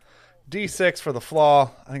 So, D6 for the flaw.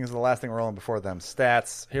 I think is the last thing we're rolling before them.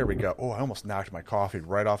 Stats. Here we go. Oh, I almost knocked my coffee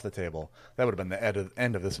right off the table. That would have been the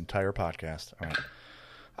end of this entire podcast. All right.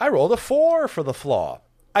 I rolled a 4 for the flaw.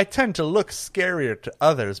 I tend to look scarier to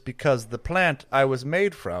others because the plant I was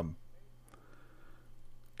made from.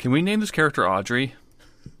 Can we name this character Audrey?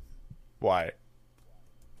 Why?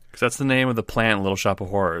 Because that's the name of the plant in Little Shop of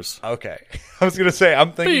Horrors. Okay. I was going to say,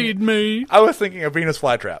 I'm thinking... Feed me! I was thinking of Venus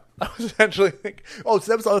Flytrap. I was actually thinking... Oh,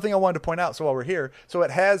 so that was the other thing I wanted to point out, so while we're here. So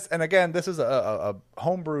it has... And again, this is a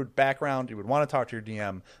homebrewed background. You would want to talk to your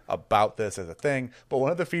DM about this as a thing. But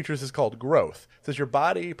one of the features is called growth. It says your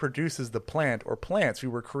body produces the plant or plants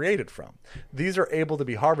you were created from. These are able to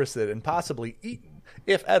be harvested and possibly eaten.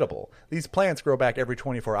 If edible, these plants grow back every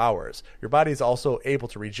 24 hours. Your body is also able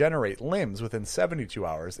to regenerate limbs within 72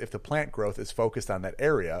 hours if the plant growth is focused on that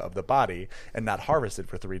area of the body and not harvested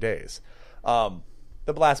for 3 days. The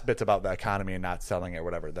last bit's about the economy and not selling it or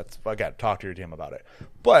whatever. That's, again, talk to your team about it.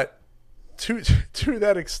 But to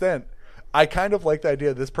that extent, I kind of like the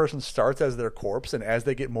idea this person starts as their corpse, and as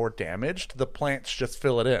they get more damaged, the plants just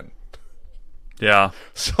fill it in. Yeah.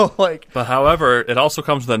 So but however, it also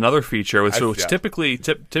comes with another feature. Which typically,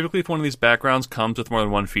 if one of these backgrounds comes with more than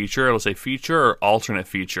one feature, it'll say feature or alternate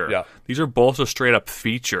feature. Yeah. These are both just straight up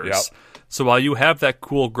features. Yep. So while you have that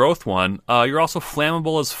cool growth one, you're also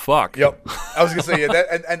flammable as fuck. Yep. I was gonna say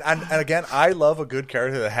and again, I love a good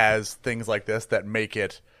character that has things like this that make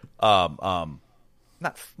it not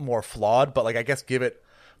more flawed, but I guess give it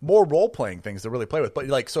more role playing things to really play with.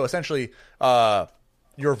 But so essentially,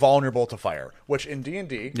 you're vulnerable to fire, which in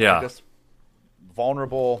D&D, just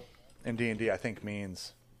vulnerable in D&D, I think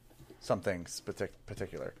means something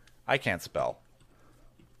particular. I can't spell.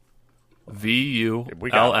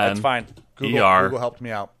 VULN. It's fine. ER. Google helped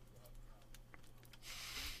me out.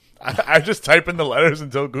 I just type in the letters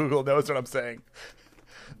until Google knows what I'm saying.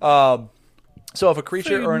 So if a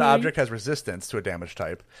creature or an object has resistance to a damage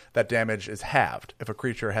type, that damage is halved. If a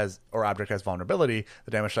creature or object has vulnerability,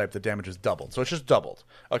 the damage is doubled. So it's just doubled.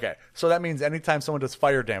 Okay, so that means anytime someone does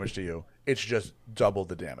fire damage to you, it's just double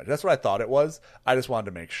the damage. That's what I thought it was. I just wanted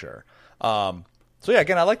to make sure. So yeah,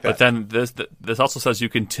 again, I like that. But then this also says you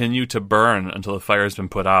continue to burn until the fire has been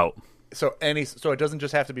put out. So it doesn't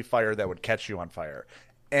just have to be fire that would catch you on fire.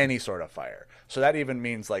 Any sort of fire. So that even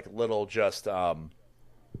means little just...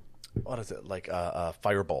 what is it,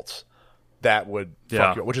 fire bolts that would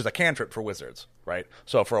fuck you up, which is a cantrip for wizards, right?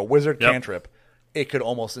 So for a wizard cantrip, it could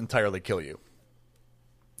almost entirely kill you.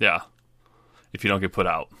 Yeah. If you don't get put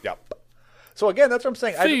out. Yep. So again, that's what I'm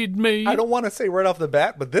saying. Feed me. I don't want to say right off the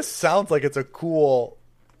bat, but this sounds like it's a cool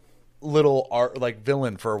little arc, like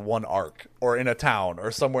villain for one arc, or in a town,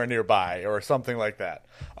 or somewhere nearby, or something like that.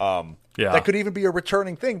 Yeah. That could even be a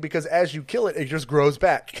returning thing because as you kill it, it just grows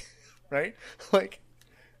back, right? Like,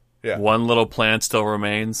 yeah, One little plant still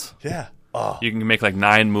remains. yeah. Oh, You can make like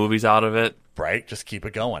 9 movies out of it. right. Just keep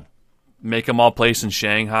it going. Make them all placed in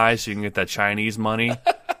Shanghai so you can get that Chinese money.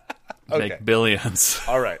 Okay. Make billions.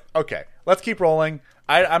 All right. Okay. Let's keep rolling.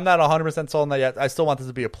 I'm not 100% sold on that yet. I still want this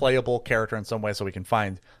to be a playable character in some way so we can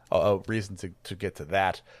find a reason to get to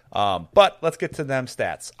that. But let's get to them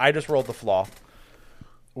stats. I just rolled the flaw.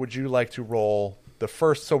 Would you like to roll the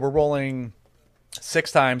first? So we're rolling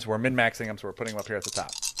 6 times. We're min-maxing them, so we're putting them up here at the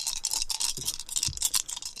top.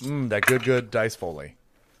 That good dice Foley.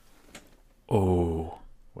 Oh.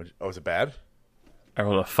 Oh, is it bad? I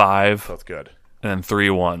rolled a 5 So it's good. and then 3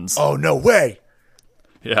 1s. Oh, no way.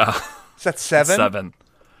 Yeah. Is that 7? 7.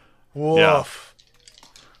 Woof.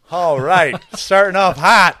 All right. Starting off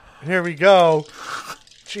hot. Here we go.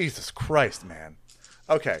 Jesus Christ, man.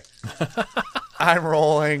 Okay. I'm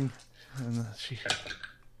rolling.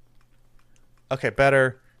 Okay,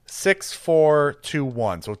 better. 6, 4, 2,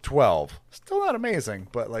 1. So 12. Still not amazing,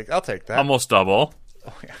 but like I'll take that. Almost double.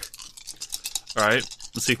 Oh, yeah. All right.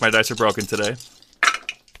 Let's see if my dice are broken today.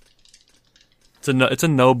 It's a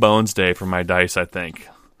no bones day for my dice, I think.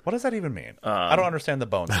 What does that even mean? I don't understand the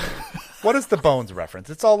bones thing. What is the bones reference?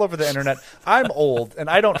 It's all over the internet. I'm old, and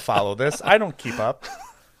I don't follow this. I don't keep up.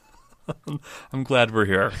 I'm glad we're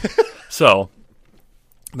here. So,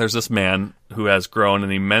 there's this man who has grown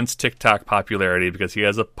an immense TikTok popularity because he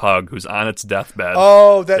has a pug who's on its deathbed.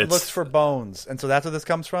 Oh, that It's- looks for bones. And so that's where this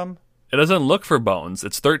comes from? It doesn't look for bones.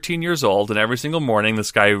 It's 13 years old, and every single morning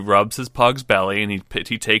this guy rubs his pug's belly, and he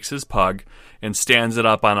takes his pug and stands it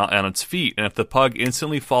up on its feet. And if the pug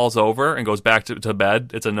instantly falls over and goes back to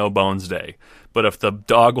bed, it's a no bones day. But if the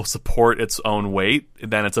dog will support its own weight,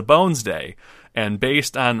 then it's a bones day. And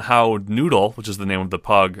based on how Noodle, which is the name of the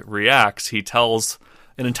pug, reacts, he tells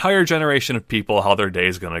an entire generation of people how their day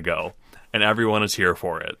is going to go. And everyone is here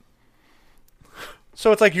for it.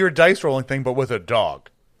 So it's like your dice rolling thing, but with a dog.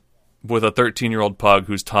 With a 13-year-old pug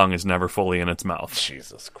whose tongue is never fully in its mouth.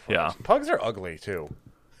 Jesus Christ. Yeah. Pugs are ugly, too.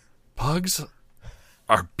 Pugs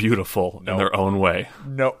are beautiful in their own way.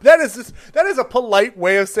 No. That is a polite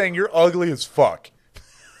way of saying you're ugly as fuck.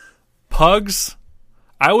 Pugs,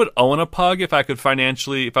 I would own a pug if I could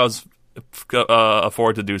financially, if I was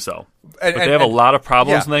afford to do so. But they have a lot of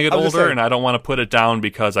problems when they get older, and I don't want to put it down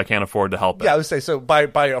because I can't afford to help it. Yeah, I would say, so by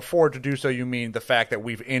afford to do so, you mean the fact that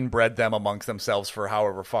we've inbred them amongst themselves for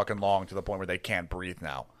however fucking long to the point where they can't breathe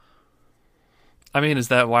now. I mean, is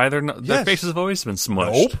that why their Yes. faces have always been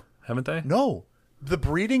smushed? Nope. Haven't they? No. The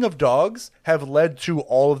breeding of dogs have led to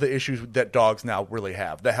all of the issues that dogs now really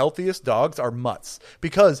have. The healthiest dogs are mutts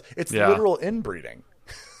because it's literal inbreeding.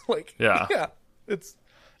 Yeah. It's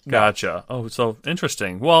Gotcha. Oh, so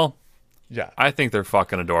interesting. Well, yeah. I think they're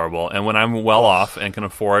fucking adorable. And when I'm well off and can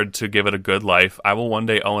afford to give it a good life, I will one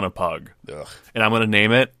day own a pug. Ugh, And I'm going to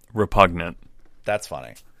name it Repugnant. that's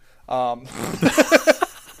funny. Call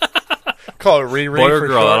it Riri Boy or for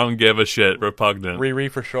girl, short. I don't give a shit. Repugnant. Riri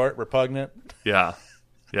for short. Repugnant. Yeah.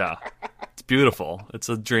 Yeah. It's beautiful. It's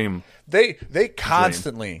a dream. They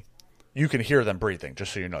constantly. You can hear them breathing.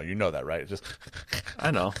 Just so you know. You know that, right? Just I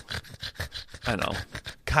know.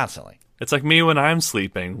 constantly. It's like me when I'm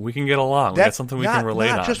sleeping. We can get along. That's something we can relate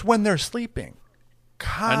not on. just when they're sleeping.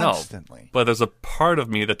 I know. Constantly. But there's a part of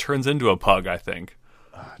me that turns into a pug, I think.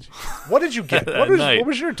 What did you get? At What night.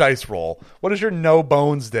 was your dice roll? What is your no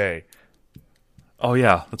bones day? Oh,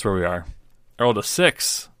 yeah. That's where we are. I rolled a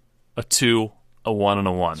 6, a 2, a 1, and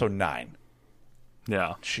a 1. So 9.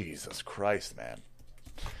 Yeah. Jesus Christ, man.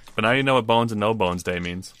 But now you know what bones and no bones day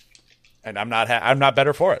means. And I'm not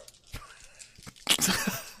better for it.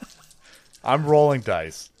 I'm rolling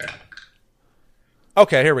dice.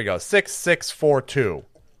 Okay, here we go. 6, 6, 4, 2.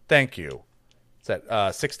 Thank you. Is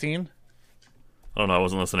that 16? I don't know. I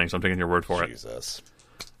wasn't listening, so I'm taking your word for it. Jesus.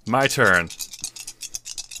 My turn.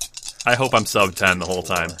 I hope I'm sub 10 the whole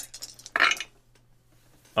time.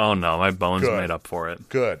 Oh, no. My bones Good. made up for it.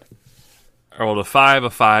 Good. I rolled a 5, a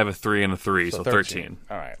 5, a 3, and a 3, so 13.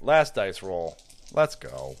 All right, last dice roll. Let's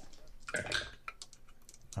go.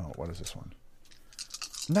 Oh, what is this one?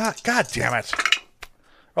 God damn it.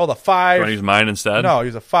 Rolled a 5. You want to use mine instead? No,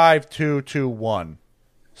 use a 5, 2, 2, 1.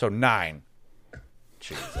 So 9.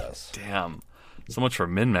 Jesus. Damn. So much for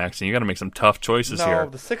min-maxing. You got to make some tough choices No, here.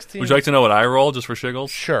 the 16. Would you like to know what I roll just for shiggles?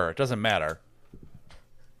 Sure, it doesn't matter.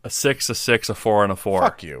 A 6, a 6, a 4, and a 4.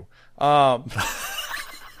 Fuck you.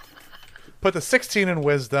 Put the 16 in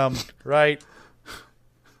wisdom, right?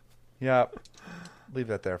 Yep. Leave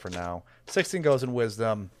that there for now. 16 goes in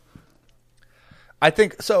wisdom. I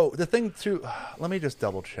think so. The thing too. Let me just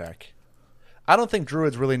double check. I don't think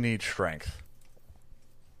druids really need strength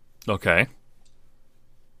Okay.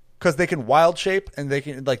 because they can wild shape and they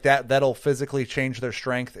can like that. That'll physically change their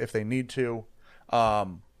strength if they need to.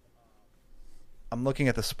 I'm looking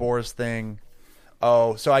at the spores thing.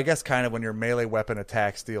 Oh, so I guess kind of when your melee weapon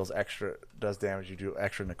attacks does damage, you do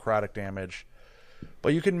extra necrotic damage.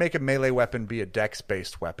 But you can make a melee weapon be a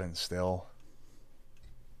dex-based weapon still.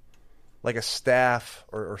 Like a staff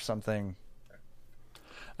or something.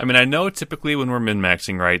 I mean, I know typically when we're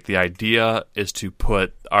min-maxing, right, the idea is to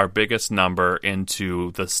put our biggest number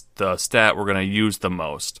into the stat we're going to use the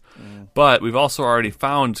most. But we've also already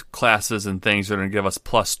found classes and things that are going to give us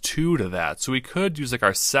 +2 to that. So we could use like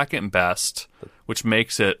our second best, which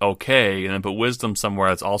makes it okay, and then put wisdom somewhere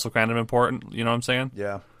that's also kind of important. You know what I'm saying?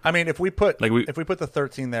 Yeah. I mean, if we put if we put the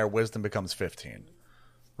 13 there, wisdom becomes 15.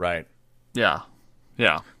 Right? Yeah.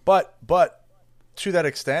 Yeah. But to that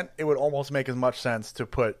extent, it would almost make as much sense to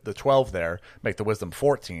put the 12 there, make the wisdom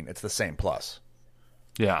 14. It's the same plus.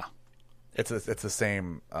 Yeah. It's the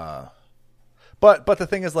same. But the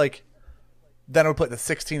thing is, like, then I would put the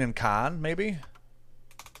 16 in con, maybe.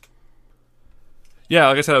 Yeah,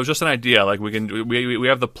 like I said, it was just an idea. Like we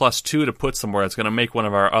have the +2 to put somewhere. It's going to make one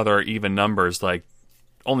of our other even numbers like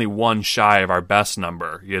only one shy of our best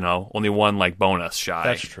number. You know, only one like bonus shy.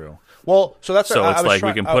 That's true. Well, so that's so it's like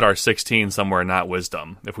we can put our 16 somewhere, not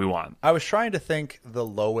wisdom, if we want. I was trying to think the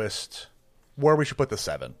lowest where we should put the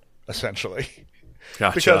 7, essentially.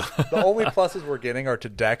 Gotcha. Because the only pluses we're getting are to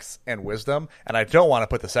dex and wisdom, and I don't want to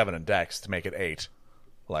put the 7 in dex to make it 8.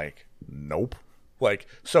 Like, nope. Like,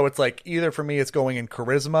 so it's like either for me it's going in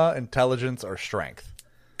charisma, intelligence, or strength.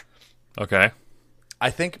 Okay. I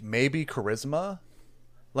think maybe charisma.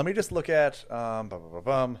 Let me just look at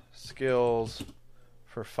skills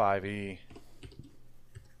for 5e.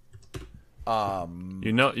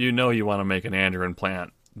 You want to make an Android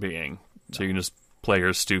plant being, so you can just play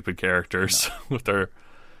your stupid characters with their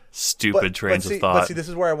stupid trains of thought. But see, this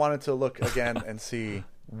is where I wanted to look again and see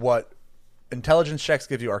what intelligence checks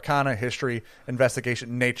give you: Arcana, History,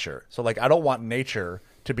 Investigation, Nature. So, like, I don't want Nature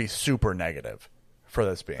to be super negative for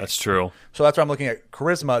this being. That's true. So that's why I'm looking at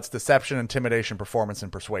Charisma. It's Deception, Intimidation, Performance,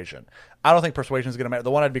 and Persuasion. I don't think Persuasion is going to matter.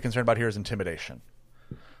 The one I'd be concerned about here is Intimidation.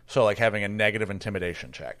 So, like, having a negative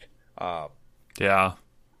Intimidation check. Yeah.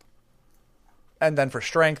 And then for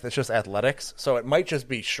Strength, it's just Athletics. So it might just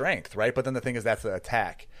be Strength, right? But then the thing is that's the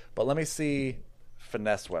attack. But let me see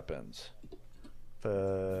Finesse weapons.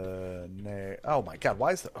 Oh my god,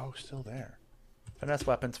 why is still there? Finesse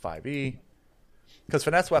weapons 5e. Because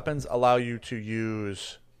finesse weapons allow you to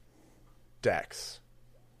use dex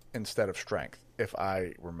instead of strength, if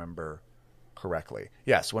I remember correctly.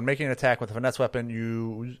 Yes, when making an attack with a finesse weapon,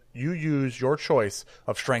 you use your choice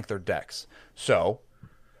of strength or dex. So,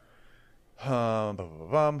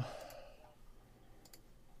 weapon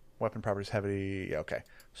properties heavy. Yeah, okay.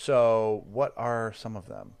 So, what are some of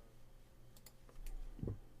them?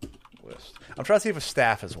 List. I'm trying to see if a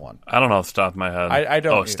staff is one. I don't know off the top of my head. I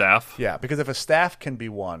don't. Oh, staff? Yeah, because if a staff can be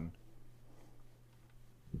one,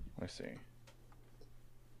 let me see.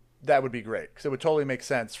 That would be great because it would totally make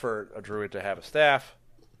sense for a druid to have a staff.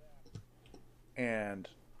 And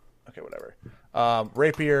okay, whatever.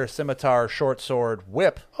 Rapier, scimitar, short sword,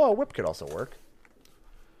 whip. Oh, whip could also work.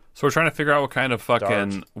 So we're trying to figure out what kind of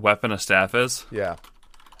fucking weapon a staff is. Yeah,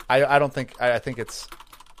 I don't think. I think it's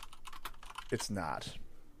not.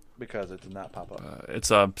 Because it did not pop up.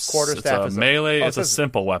 It's a quarterstaff. It's a melee. It's a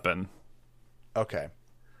simple weapon. Okay.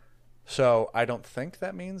 So I don't think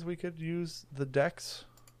that means we could use the dex.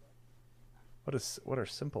 What are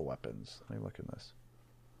simple weapons? Let me look at this.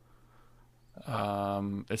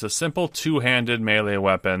 It's a simple two-handed melee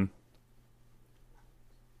weapon.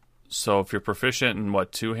 So if you're proficient in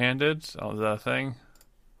two-handed? Oh, is that a thing?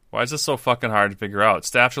 Why is this so fucking hard to figure out?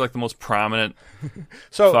 Staffs are like the most prominent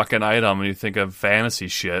fucking item when you think of fantasy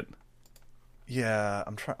shit. Yeah,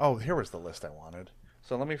 I'm trying. Oh, here was the list I wanted.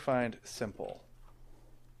 So let me find simple.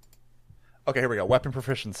 Okay, here we go. Weapon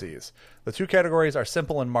proficiencies. The two categories are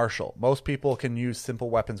simple and martial. Most people can use simple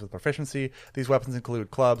weapons with proficiency. These weapons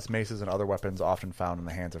include clubs, maces, and other weapons often found in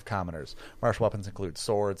the hands of commoners. Martial weapons include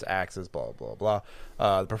swords, axes, blah, blah, blah.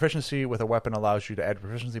 The proficiency with a weapon allows you to add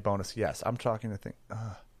proficiency bonus. Yes, I'm talking to think.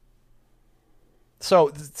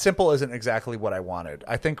 So simple isn't exactly what I wanted.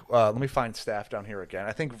 I think, let me find staff down here again.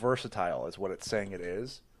 I think versatile is what it's saying it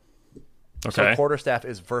is. So Okay. quarterstaff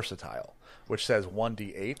is versatile, which says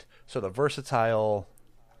 1d8. So the versatile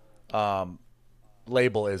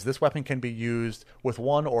label is this weapon can be used with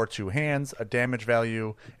one or two hands. A damage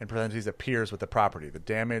value in parentheses appears with the property. The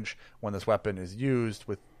damage when this weapon is used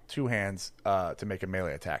with two hands to make a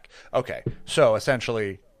melee attack. Okay, so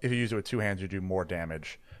essentially, if you use it with two hands, you do more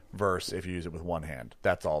damage versus if you use it with one hand.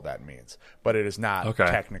 That's all that means. But it is not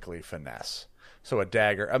technically finesse. So a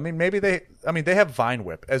dagger. I mean, they have Vine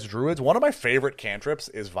Whip as druids. One of my favorite cantrips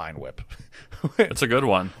is Vine Whip. It's a good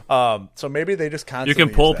one. So maybe they just constantly You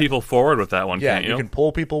can pull use that. people forward with that one, Yeah, can't you? you can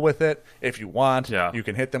pull people with it if you want. Yeah. You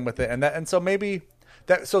can hit them with it, and so maybe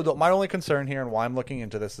that. So my only concern here, and why I'm looking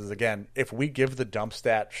into this, is again, if we give the dump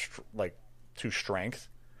stat to strength,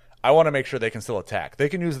 I want to make sure they can still attack. They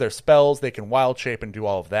can use their spells, they can wild shape and do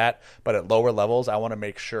all of that, but at lower levels, I want to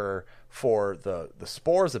make sure for the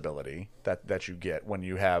spores ability that you get when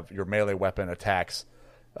you have your melee weapon attacks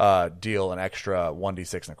deal an extra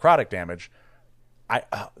 1d6 necrotic damage. I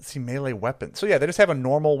see melee weapon. So yeah, they just have a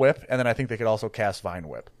normal whip, and then I think they could also cast Vine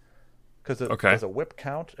Whip. Because does a whip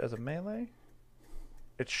count as a melee?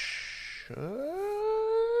 It should.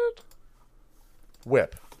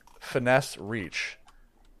 Whip, finesse, reach.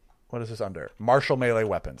 What is this under? Martial melee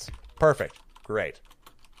weapons. Perfect. Great.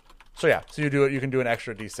 So yeah, so you can do an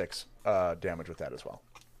extra d6 damage with that as well.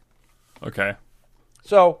 Okay.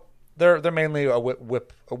 So they're mainly a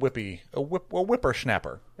whipper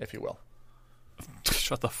snapper, if you will.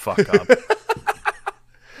 Shut the fuck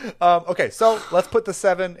up. Okay, so let's put the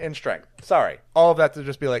 7 in strength. Sorry, all of that to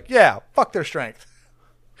just be like, yeah, fuck their strength.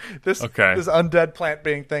 This undead plant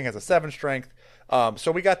being thing has a 7 strength.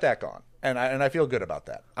 So we got that gone, and I feel good about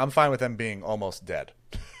that. I'm fine with them being almost dead,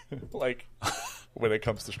 like when it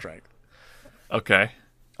comes to strength. Okay.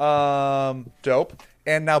 Dope.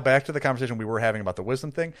 And now back to the conversation we were having about the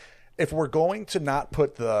wisdom thing. If we're going to not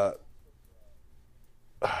put the,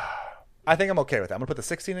 I think I'm okay with that. I'm gonna put the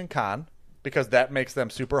 16 in con because that makes them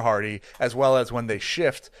super hardy, as well as when they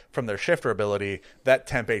shift from their shifter ability, that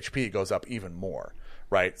temp HP goes up even more.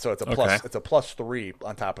 Right, so it's a plus. Okay. It's a +3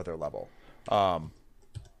 on top of their level. And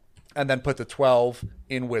then put the 12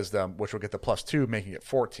 in wisdom, which will get the +2, making it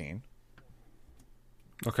 14.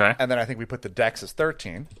 Okay. And then I think we put the dex as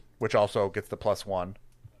 13, which also gets the +1,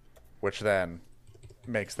 which then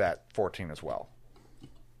makes that 14 as well.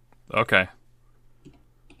 Okay.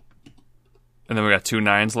 And then we got 2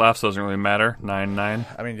 9s left, so it doesn't really matter. 9, 9.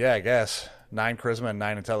 I mean, yeah, I guess 9 charisma and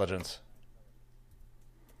 9 intelligence.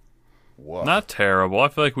 Woof. Not terrible. I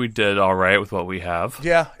feel like we did all right with what we have.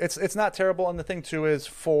 Yeah, it's not terrible. And the thing too is,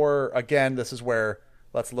 again, this is where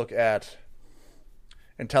let's look at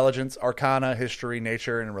intelligence, arcana, history,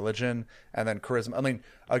 nature, and religion, and then charisma. I mean,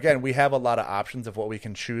 again, we have a lot of options of what we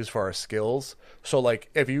can choose for our skills. So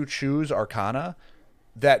like if you choose arcana,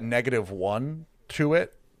 that -1 to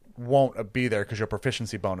it won't be there because your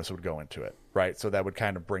proficiency bonus would go into it, right? So that would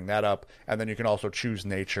kind of bring that up. And then you can also choose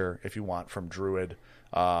nature if you want from druid.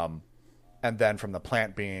 And then from the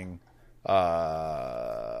plant being,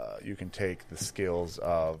 you can take the skills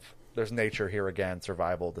of, there's nature here again,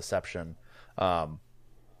 survival, deception.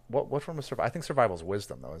 What from a survival? I think survival's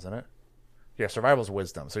wisdom though, isn't it? Yeah, survival's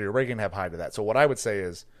wisdom. So you're already going to have high to that. So what I would say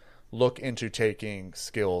is look into taking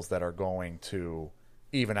skills that are going to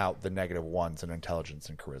even out the -1s in intelligence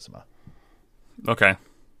and charisma. Okay.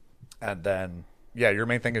 And then, yeah, your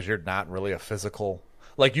main thing is you're not really a physical.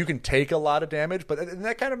 Like, you can take a lot of damage, but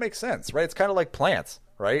that kind of makes sense, right? It's kind of like plants,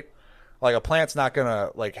 right? Like, a plant's not going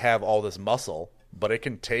to, like, have all this muscle, but it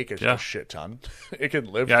can take a shit ton. It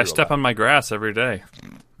can live through I step on my grass every day,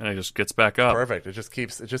 and it just gets back up. Perfect. It just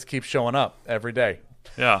keeps showing up every day.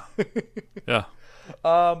 Yeah. Yeah.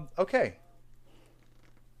 Okay.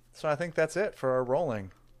 So I think that's it for our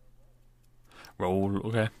rolling. Roll.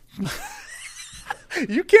 Okay.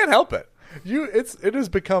 You can't help it. It has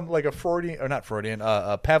become like a Freudian, or not Freudian,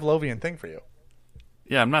 a Pavlovian thing for you.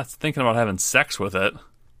 Yeah, I'm not thinking about having sex with it.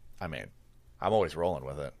 I mean, I'm always rolling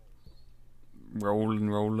with it. Rolling.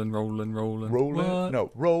 Rolling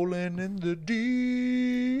in the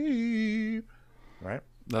deep. Right?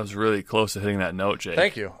 That was really close to hitting that note, Jake.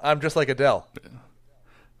 Thank you. I'm just like Adele.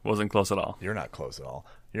 Wasn't close at all. You're not close at all.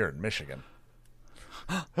 You're in Michigan.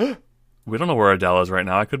 We don't know where Adele is right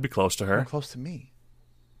now. I could be close to her. You're close to me.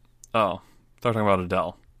 Oh, I thought we were talking about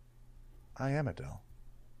Adele. I am Adele.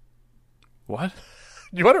 What?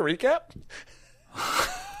 You want a recap?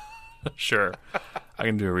 Sure. I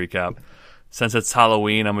can do a recap. Since it's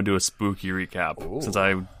Halloween, I'm going to do a spooky recap. Ooh. Since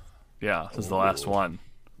the last one.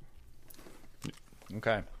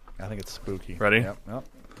 Okay. I think it's spooky. Ready? Yep.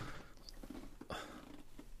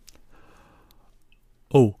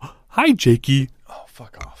 Oh, hi, Jakey. Oh,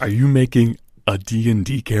 fuck off. Are you making a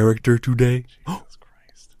D&D character today? Jesus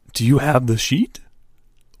Christ. Do you have the sheet?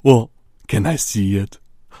 Well, can I see it?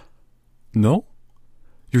 No?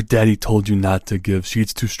 Your daddy told you not to give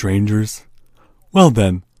sheets to strangers? Well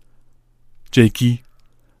then, Jakey,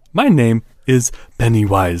 my name is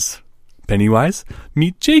Pennywise. Pennywise,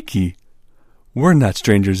 meet Jakey. We're not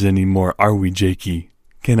strangers anymore, are we, Jakey?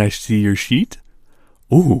 Can I see your sheet?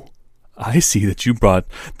 Ooh, I see that you brought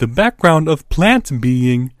the background of plant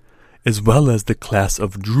being, as well as the class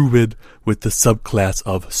of druid with the subclass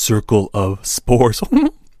of circle of spores.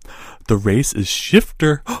 The race is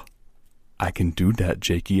shifter. I can do that,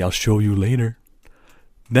 Jakey. I'll show you later.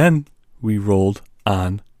 Then we rolled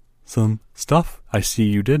on some stuff. I see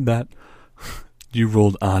you did that. You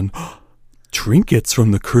rolled on trinkets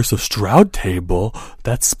from the Curse of Stroud table.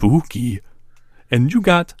 That's spooky. And you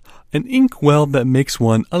got an inkwell that makes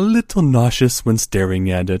one a little nauseous when staring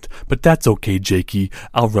at it. But that's okay, Jakey.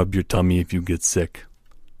 I'll rub your tummy if you get sick.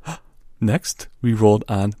 Next, we rolled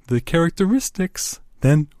on the characteristics.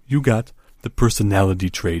 Then you got the personality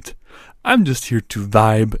trait. I'm just here to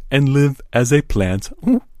vibe and live as a plant.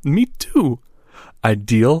 Ooh, me too.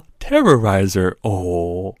 Ideal terrorizer.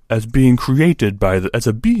 Oh, as a being created by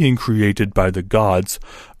the gods,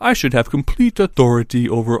 I should have complete authority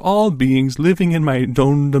over all beings living in my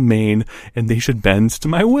own domain, and they should bend to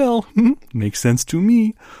my will. Makes sense to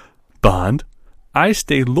me. Bond. I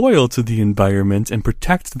stay loyal to the environment and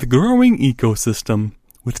protect the growing ecosystem.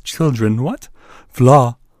 With children, what?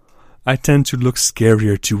 Flaw. I tend to look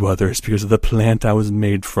scarier to others because of the plant I was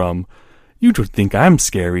made from. You don't think I'm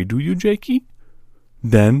scary, do you, Jakey?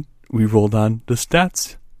 Then we rolled on the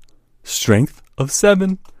stats. Strength of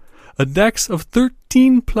 7. A dex of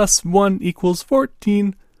 13 plus 1 equals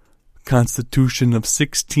 14. Constitution of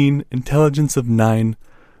 16. Intelligence of 9.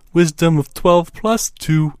 Wisdom of 12 plus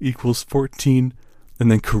 2 equals 14. And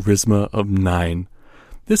then charisma of 9.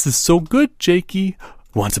 This is so good, Jakey.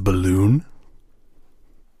 Want a balloon?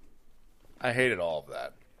 I hated all of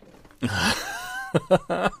that.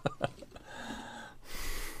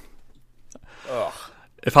 Ugh.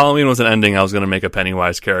 If Halloween was an ending, I was going to make a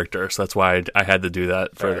Pennywise character, so that's why I had to do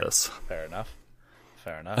that for this. Fair enough.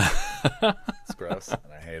 It's gross,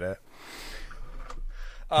 and I hate it.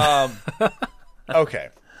 Okay.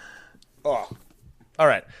 Oh. All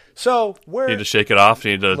right. So we're... You need to shake it off?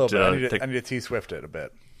 You need to, I need to T-Swift it a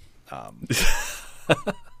bit.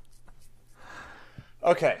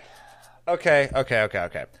 Okay.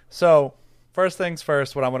 So, first things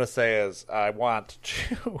first, what I'm going to say is I want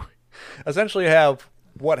to essentially have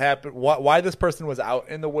what happened, why this person was out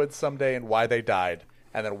in the woods someday and why they died,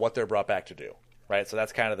 and then what they're brought back to do, right? So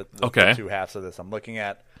that's kind of the two halves of this I'm looking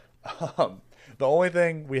at. The only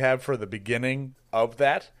thing we have for the beginning of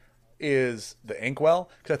that is the inkwell,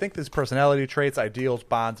 because I think these personality traits, ideals,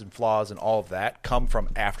 bonds, and flaws, and all of that come from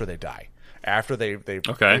after they die. After they've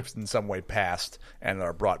in some way passed and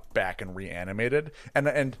are brought back and reanimated.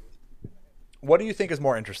 And what do you think is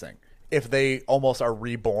more interesting? If they almost are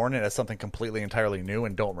reborn and as something completely entirely new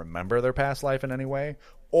and don't remember their past life in any way,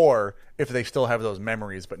 or if they still have those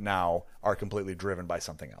memories but now are completely driven by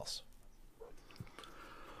something else?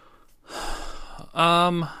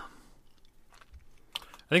 I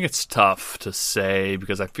think it's tough to say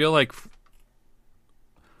because I feel like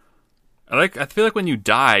when you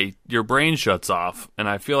die, your brain shuts off, and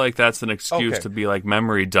I feel like that's an excuse to be like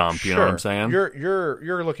memory dump. You know what I'm saying?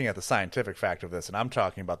 You're looking at the scientific fact of this, and I'm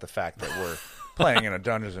talking about the fact that we're playing in a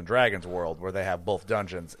Dungeons and Dragons world where they have both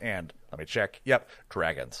dungeons and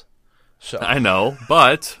dragons. So I know,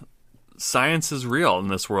 but science is real in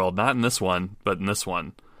this world, not in this one, but in this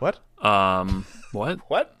one. What? What?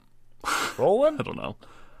 What? Rolling? I don't know.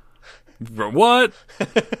 What?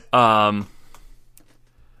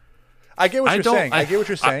 I get what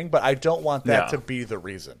you're saying, but I don't want that to be the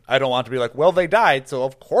reason. I don't want to be like, well, they died, so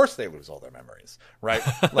of course they lose all their memories, right?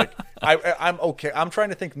 Like, I'm okay. I'm trying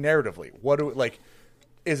to think narratively.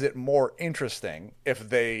 Is it more interesting if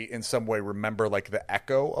they in some way remember like the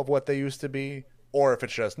echo of what they used to be, or if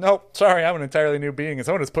it's just, nope, sorry, I'm an entirely new being, and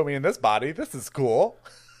someone has put me in this body. This is cool.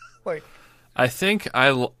 Like, I think I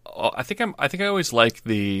always like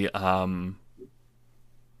the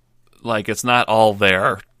like it's not all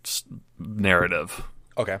there narrative.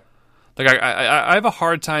 Okay. Like I have a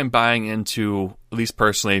hard time buying into, at least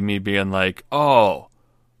personally, me being like, oh,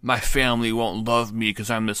 my family won't love me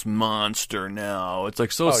because I'm this monster now. It's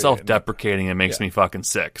like so self-deprecating. It makes me fucking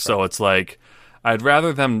sick. Right. So it's like I'd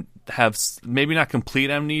rather them have maybe not complete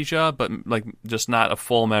amnesia, but like just not a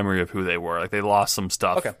full memory of who they were. Like they lost some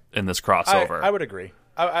stuff in this crossover. I would agree.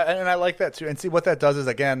 And I like that too. And see what that does is,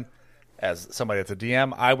 again, as somebody that's a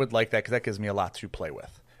DM, I would like that because that gives me a lot to play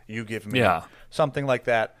with. You give me Yeah. something like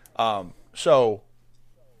that. So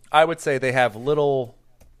I would say they have little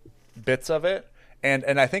bits of it,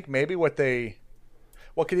 and I think maybe what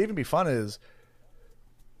could even be fun is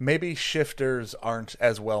maybe shifters aren't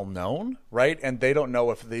as well known, right? And they don't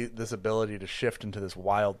know if this ability to shift into this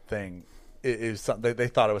wild thing is something they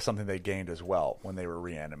thought it was something they gained as well when they were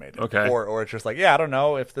reanimated. Okay. Or it's just like, yeah, I don't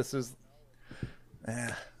know if this is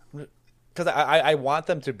because I want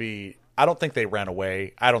them to be. I don't think they ran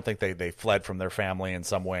away. I don't think they fled from their family in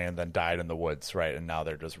some way and then died in the woods, right? And now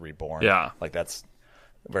they're just reborn. Yeah. Like that's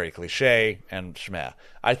very cliche and schmeh.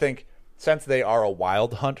 I think since they are a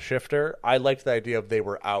wild hunt shifter, I liked the idea of they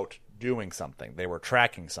were out doing something. They were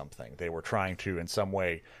tracking something. They were trying to, in some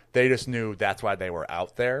way, they just knew that's why they were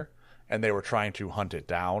out there and they were trying to hunt it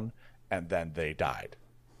down and then they died,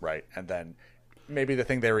 right? And then maybe the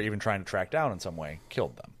thing they were even trying to track down in some way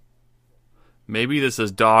killed them. Maybe this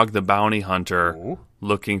is Dog the Bounty Hunter Ooh.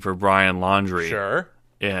 looking for Brian Laundrie Sure.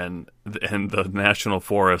 in the national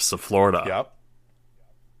forests of Florida. Yep.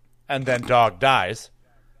 And then Dog dies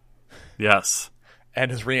Yes.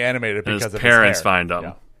 and is reanimated And because his of parents his hair. find him.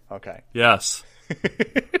 Yeah. Okay. Yes.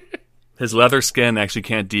 His leather skin actually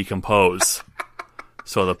can't decompose.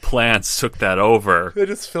 So the plants took that over They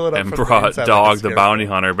just fill it up and from the brought inside Dog like a the scarecrow. Bounty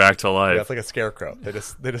Hunter back to life. Yeah, it's like a scarecrow. They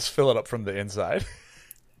just fill it up from the inside.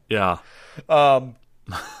 Yeah.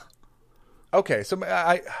 Okay, so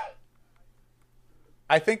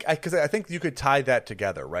I think you could tie that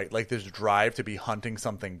together, right? Like this drive to be hunting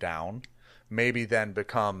something down, maybe then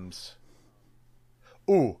becomes,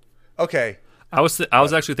 ooh, okay, I was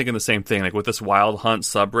actually thinking the same thing. Like with this wild hunt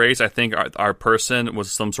sub race, I think our person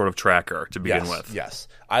was some sort of tracker to begin with. Yes,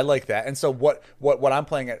 I like that. And so what I'm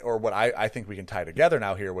playing at, or what I think we can tie together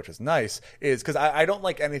now here, which is nice, is because I don't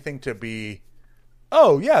like anything to be,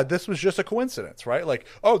 oh yeah, this was just a coincidence, right? Like,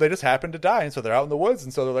 oh, they just happened to die, and so they're out in the woods,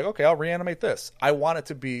 and so they're like, okay, I'll reanimate this. I want it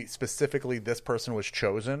to be specifically this person was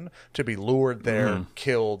chosen to be lured there,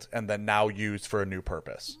 killed, and then now used for a new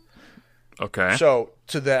purpose. Okay. So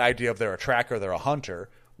to the idea of they're a tracker, they're a hunter,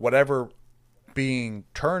 whatever being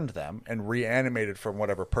turned them and reanimated from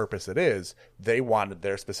whatever purpose it is, they wanted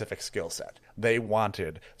their specific skill set. They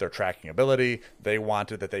wanted their tracking ability. They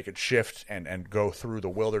wanted that they could shift and go through the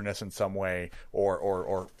wilderness in some way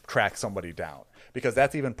or track somebody down. Because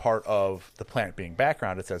that's even part of the plant being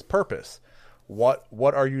background. It says purpose. What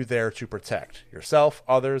are you there to protect? Yourself,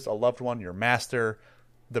 others, a loved one, your master,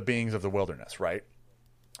 the beings of the wilderness, right?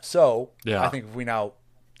 So Yeah. I think if we now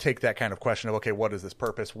take that kind of question of, okay, what is this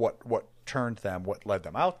purpose? What turned them? What led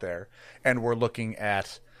them out there? And we're looking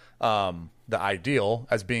at the ideal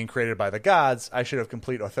as being created by the gods. I should have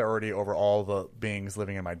complete authority over all the beings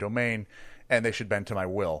living in my domain, and they should bend to my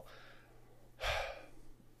will.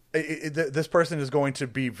 This person is going to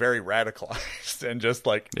be very radicalized and just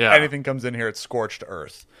like anything comes in here, it's scorched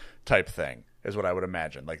earth type thing is what I would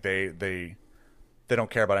imagine. Like they don't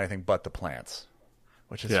care about anything but the plants,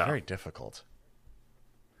 which is very difficult.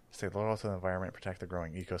 Stay loyal to the environment, protect the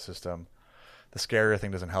growing ecosystem. The scarier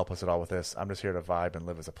thing doesn't help us at all with this. I'm just here to vibe and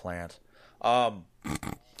live as a plant.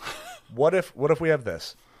 What if we have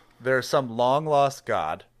this? There's some long lost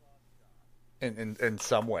god in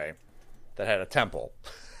some way that had a temple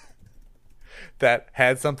that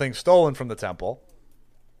had something stolen from the temple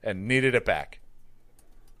and needed it back.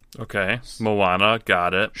 Okay. Moana,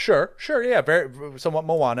 got it. Sure, yeah, very somewhat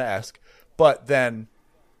Moana-esque. But then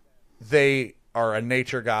they are a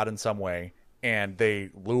nature god in some way, and they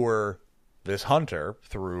lure this hunter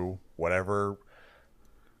through whatever,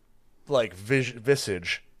 like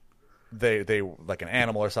visage, they like an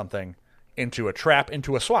animal or something, into a trap,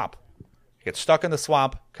 into a swamp. It gets stuck in the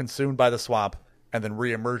swamp, consumed by the swamp, and then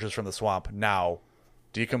reemerges from the swamp, now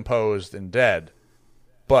decomposed and dead,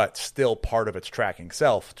 but still part of its tracking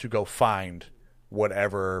self to go find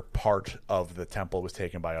whatever part of the temple was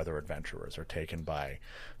taken by other adventurers or taken by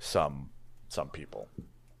some people.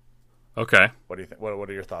 Okay. What do you think? What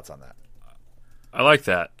are your thoughts on that? I like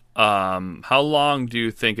that. How long do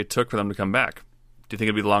you think it took for them to come back? Do you think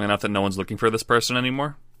it'd be long enough that no one's looking for this person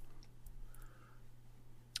anymore?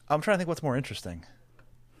 I'm trying to think what's more interesting.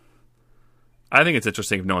 I think it's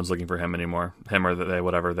interesting if no one's looking for him anymore. Him or they,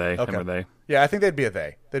 whatever they, Okay. him or they. Yeah, I think they'd be a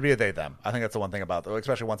they. They'd be a they them. I think that's the one thing about them,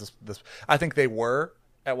 especially once this. I think they were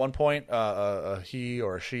at one point a he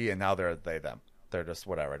or a she, and now they're a they them. They're just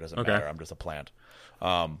whatever. It doesn't matter. I'm just a plant.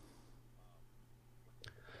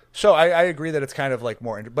 So I agree that it's kind of like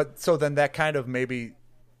more, but so then that kind of maybe,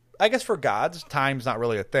 I guess for gods, time's not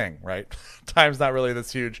really a thing, right? Time's not really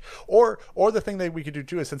this huge. Or the thing that we could do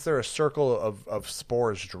too is, since they're a circle of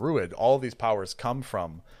spores druid, all of these powers come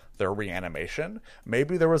from their reanimation.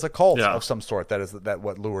 Maybe there was a cult Yeah. of some sort that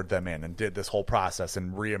what lured them in and did this whole process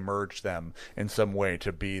and reemerged them in some way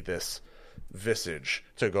to be this visage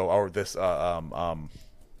to go, or this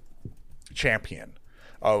champion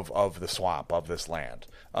of the swamp, of this land.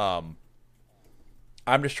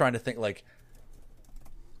 I'm just trying to think, like,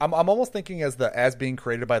 I'm almost thinking as being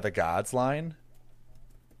created by the gods line.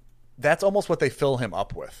 That's almost what they fill him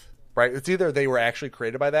up with, right? It's either they were actually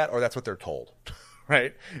created by that, or that's what they're told,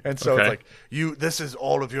 right? And so Okay. it's like, this is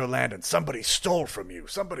all of your land, and somebody stole from you.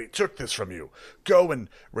 Somebody took this from you. Go and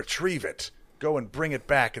retrieve it. Go and bring it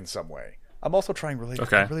back in some way. I'm also trying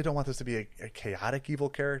Okay. I really don't want this to be a chaotic evil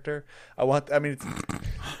character.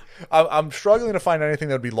 I'm struggling to find anything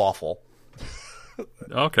that would be lawful in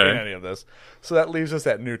Okay. any of this. So that leaves us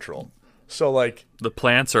at neutral. So, like, The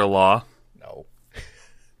plants are law. no.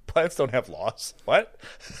 Plants don't have laws. What?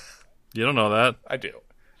 You don't know that. I do.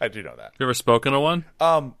 I do know that. You ever spoken to one?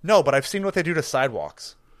 No, but I've seen what they do to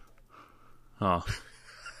sidewalks. Oh.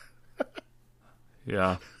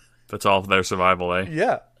 Yeah. That's all for their survival, eh?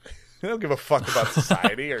 Yeah. They don't give a fuck about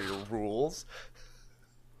society or your rules.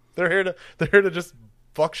 They're here to just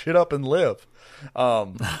fuck shit up and live.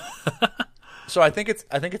 So I think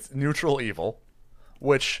it's neutral evil,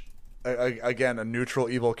 which again, a neutral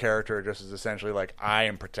evil character just is essentially like, I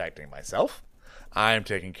am protecting myself. I am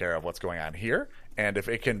taking care of what's going on here, and if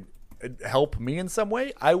it can help me in some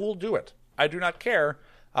way, I will do it. I do not care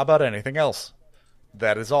about anything else.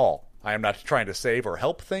 That is all. I am not trying to save or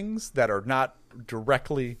help things that are not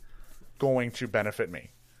directly going to benefit me.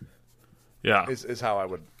 Yeah. Is how I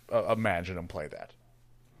would imagine him play that.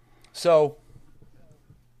 So,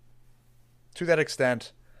 to that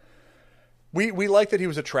extent, we like that he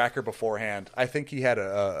was a tracker beforehand. I think he had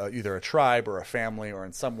either a tribe or a family or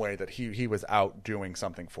in some way that he was out doing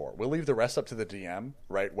something for. We'll leave the rest up to the DM,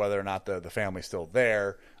 right? Whether or not the family's still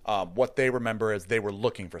there. What they remember is they were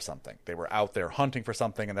looking for something. They were out there hunting for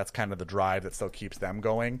something, and that's kind of the drive that still keeps them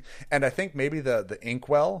going. And I think maybe the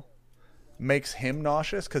inkwell makes him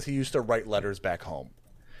nauseous because he used to write letters back home.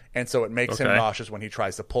 And so it makes him Okay. nauseous when he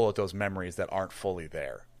tries to pull at those memories that aren't fully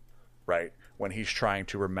there, right? When he's trying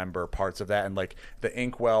to remember parts of that. And like the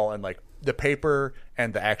inkwell and like the paper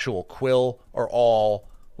and the actual quill are all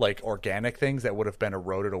like organic things that would have been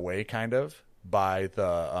eroded away kind of by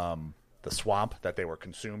the swamp that they were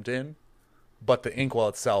consumed in. But the inkwell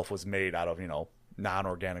itself was made out of,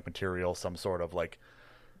 non-organic material, some sort of like,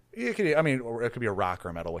 it could be a rock or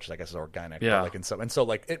a metal, which I guess is organic. Yeah. But so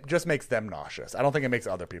it just makes them nauseous. I don't think it makes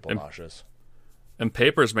other people nauseous. And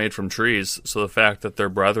paper's made from trees, so the fact that their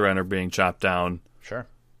brethren are being chopped down Sure.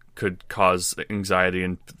 could cause anxiety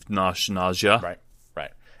and nausea.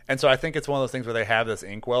 Right. And so I think it's one of those things where they have this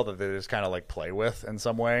inkwell that they just kind of like play with in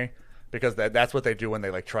some way, because that's what they do when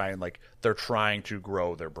they like try and like they're trying to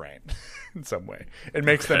grow their brain in some way. It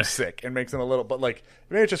makes them sick. It makes them a little, but like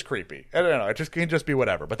maybe it's just creepy. I don't know. It just can just be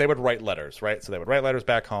whatever. But they would write letters, right? So they would write letters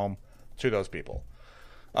back home to those people.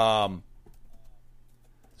 Just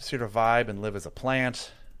here to vibe and live as a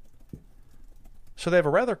plant. So they have a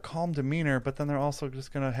rather calm demeanor, but then they're also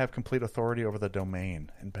just going to have complete authority over the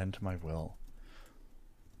domain and bend to my will.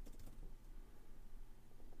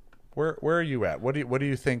 Where are you at? What do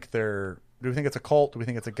you think they're? Do we think it's a cult? Do we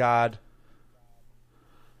think it's a god?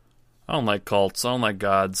 I don't like cults. I don't like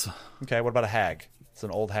gods. Okay, what about a hag? It's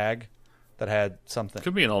an old hag that had something.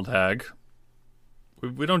 Could be an old hag.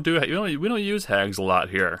 We don't use hags a lot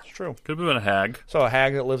here. It's true. Could have been a hag. So a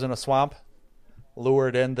hag that lives in a swamp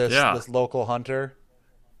lured in this Yeah. this local hunter,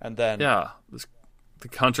 and then Yeah. The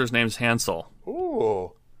hunter's name's Hansel.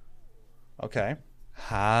 Ooh. Okay.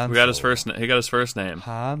 Hansel. He got his first name.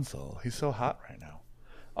 Hansel. He's so hot right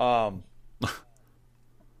now.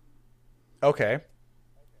 Okay.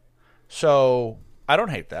 So I don't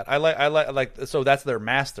hate that. I like so that's their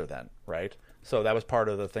master then, right? So that was part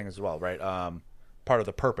of the thing as well, right? Part of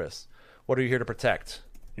the purpose. What are you here to protect?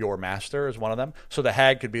 Your master is one of them. So the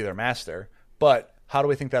hag could be their master, but how do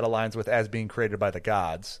we think that aligns with as being created by the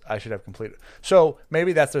gods? I should have completed. So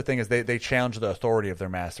maybe that's their thing, is they challenge the authority of their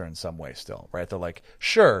master in some way still, right? They're like,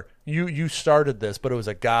 sure, you started this, but it was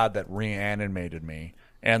a god that reanimated me.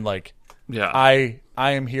 And like, Yeah. I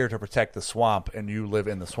am here to protect the swamp, and you live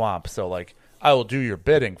in the swamp. So like, I will do your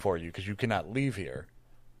bidding for you because you cannot leave here.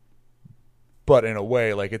 But in a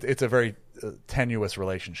way, like it's a very tenuous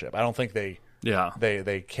relationship. I don't think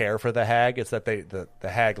they care for the hag. It's that the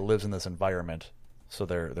hag lives in this environment, so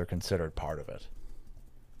they're considered part of it.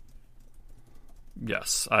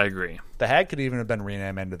 Yes, I agree. The hag could even have been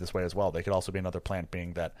reanimated this way as well. They could also be another plant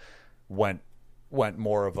being that went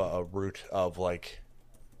more of a route of like,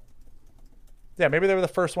 yeah, maybe they were the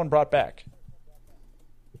first one brought back.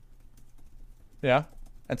 Yeah,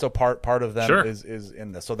 and so part of them Sure. is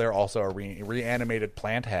in this. So they're also a reanimated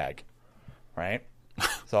plant hag, right?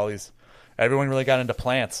 So all these, everyone really got into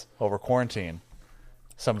plants over quarantine.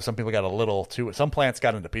 Some people got a little too. Some plants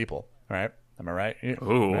got into people, right? Am I right?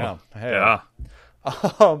 Ooh. Yeah. Hey. Yeah.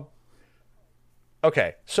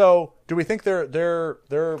 Okay, so do we think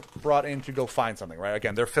they're brought in to go find something, right?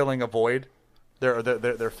 Again, they're filling a void.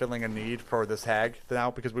 They're filling a need for this hag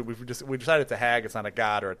now because we decided it's a hag. It's not a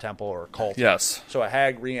god or a temple or a cult. Yes. So a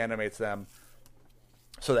hag reanimates them.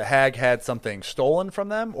 So the hag had something stolen from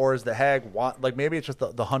them, or is the hag like maybe it's just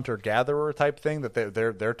the hunter gatherer type thing that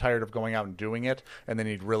they're tired of going out and doing it, and they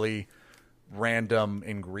need really random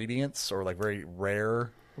ingredients or like very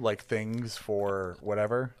rare like things for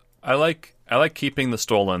whatever. I like keeping the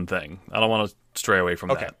stolen thing. I don't want to stray away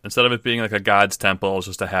from Okay. that. Instead of it being like a god's temple, it's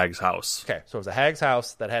just a hag's house. Okay, so it was a hag's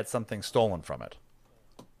house that had something stolen from it.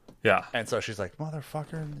 Yeah. And so she's like,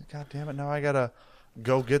 motherfucker, god damn it, now I gotta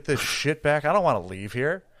go get this shit back. I don't want to leave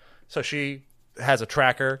here. So she has a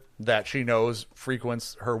tracker that she knows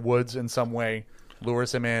frequents her woods in some way,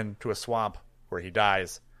 lures him in to a swamp where he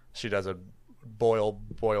dies. She does a boil,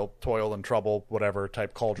 toil and trouble, whatever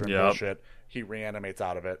type cauldron Yep. bullshit. He reanimates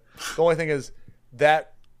out of it. The only thing is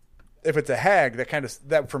that if it's a hag,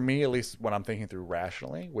 that for me, at least when I'm thinking through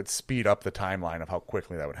rationally, would speed up the timeline of how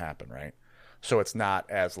quickly that would happen, right? So it's not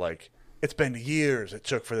as like, it's been years it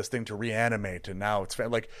took for this thing to reanimate, and now it's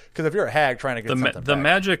like, because if you're a hag trying to get something back, the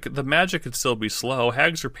magic could still be slow.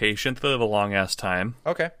 Hags are patient; they live a long ass time.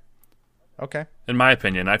 okay, In my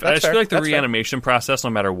opinion, I just fair. feel like the That's fair. reanimation process, no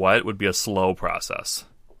matter what, would be a slow process.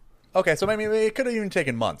 okay. So maybe it could have even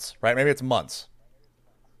taken months, right? Maybe it's months,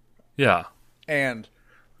 Yeah, and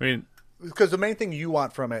I mean, because the main thing you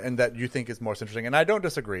want from it, and that you think is most interesting, and I don't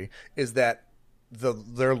disagree, is that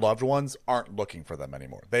their loved ones aren't looking for them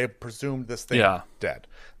anymore. They have presumed this thing Yeah. dead.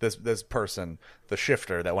 This person, the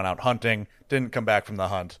shifter that went out hunting, didn't come back from the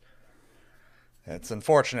hunt. It's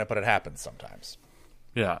unfortunate, but it happens sometimes.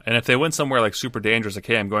 yeah. And if they went somewhere like super dangerous,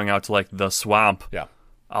 okay, I'm going out to like the swamp. Yeah.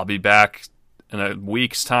 I'll be back in a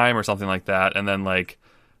week's time or something like that, and then like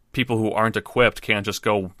people who aren't equipped can't just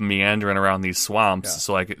go meandering around these swamps. Yeah.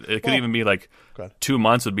 So like it could even be like Go ahead. 2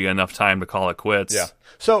 months would be enough time to call it quits. Yeah.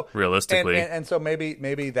 So Realistically. and so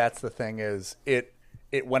maybe that's the thing is it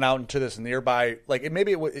went out into this nearby like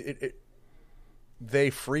they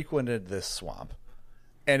frequented this swamp,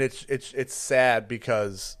 and it's sad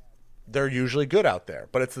because they're usually good out there,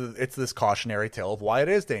 but it's this cautionary tale of why it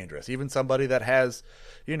is dangerous. Even somebody that has,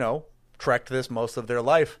 trekked this most of their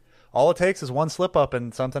life, all it takes is one slip up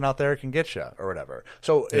and something out there can get you or whatever.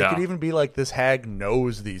 So it Yeah. could even be like this hag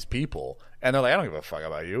knows these people, and they're like, I don't give a fuck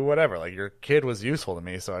about you, whatever. Like, your kid was useful to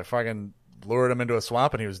me, so I fucking lured him into a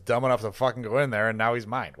swamp, and he was dumb enough to fucking go in there, and now he's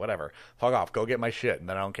mine. Whatever. Fuck off. Go get my shit, and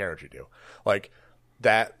then I don't care what you do. Like,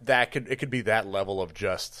 it could be that level of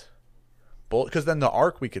just bull. Because then the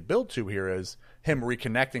arc we could build to here is him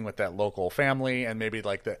reconnecting with that local family, and maybe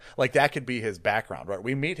that could be his background, right?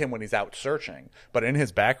 We meet him when he's out searching, but in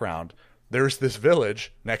his background, there's this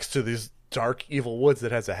village next to these dark, evil woods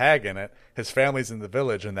that has a hag in it. His family's in the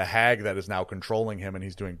village, and the hag that is now controlling him and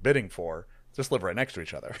he's doing bidding for just live right next to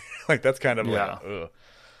each other. Like, that's kind of Yeah. like,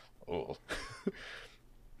 ugh.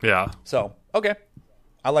 Yeah. So, okay.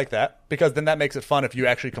 I like that, because then that makes it fun if you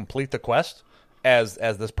actually complete the quest as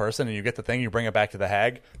this person and you get the thing, you bring it back to the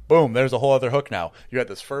hag. Boom, there's a whole other hook now. You had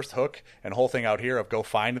this first hook and whole thing out here of go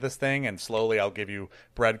find this thing, and slowly I'll give you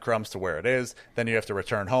breadcrumbs to where it is. Then you have to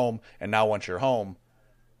return home, and now once you're home,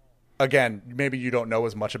 again, maybe you don't know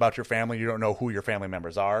as much about your family, you don't know who your family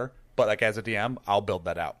members are, but like as a DM, I'll build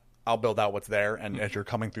that out. I'll build out what's there, and as you're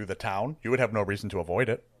coming through the town, you would have no reason to avoid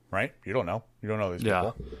it, right? You don't know these Yeah.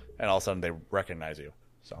 people, and all of a sudden they recognize you.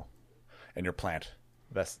 So, and your plant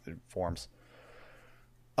forms.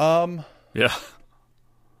 Yeah.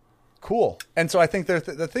 Cool. And so I think the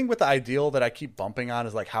thing with the ideal that I keep bumping on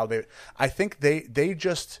is like how I think they're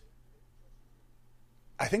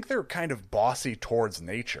kind of bossy towards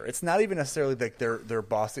nature. It's not even necessarily like they're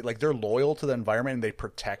bossy, like they're loyal to the environment and they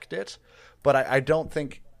protect it. But I don't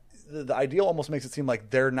think the ideal almost makes it seem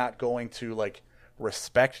like they're not going to like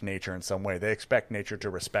respect nature in some way. They expect nature to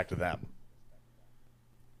respect them.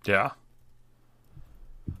 Yeah.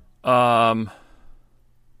 I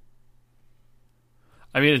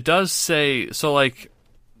mean, it does say, so like,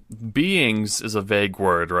 beings is a vague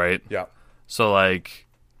word, right? Yeah. So like,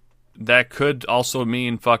 that could also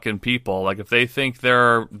mean fucking people. Like, if they think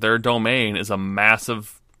their domain is a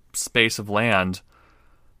massive space of land,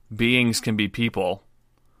 beings can be people.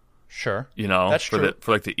 Sure. That's true.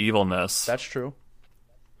 For like the evilness. That's true.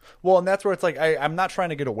 Well, and that's where it's like I'm not trying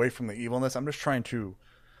to get away from the evilness. I'm just trying to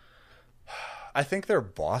I think they're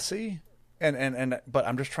bossy, but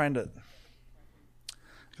I'm just trying to.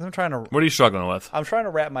 What are you struggling with? I'm trying to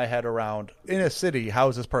wrap my head around in a city. How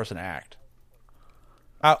does this person act?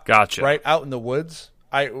 Gotcha. Right out in the woods.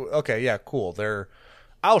 Okay, yeah, cool.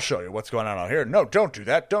 I'll show you what's going on out here. No, don't do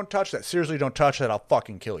that. Don't touch that. Seriously, don't touch that. I'll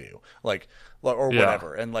fucking kill you. Or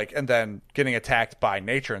whatever. And then getting attacked by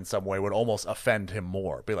nature in some way would almost offend him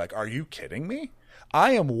more. Be like, are you kidding me?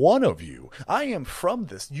 I am one of you. I am from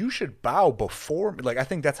this. You should bow before me. I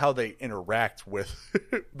think that's how they interact with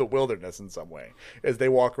the wilderness in some way, is they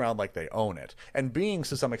walk around like they own it. And beings,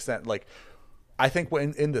 to some extent, I think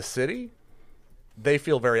when in the city, they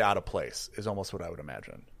feel very out of place, is almost what I would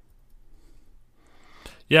imagine.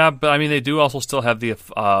 Yeah, but I mean, they do also still have the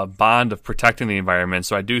bond of protecting the environment,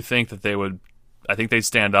 so I do think that they'd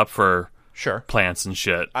stand up for plants and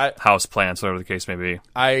shit, house plants, whatever the case may be.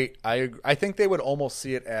 I think they would almost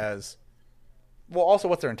see it as, well, also,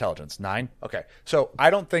 what's their intelligence? 9? Okay, so I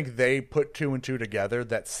don't think they put 2 and 2 together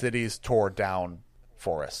that cities tore down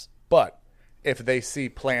forests. But if they see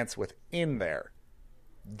plants within there,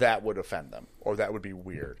 that would offend them, or that would be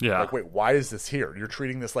weird. Yeah. Wait, why is this here? You're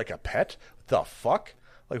treating this like a pet? The fuck?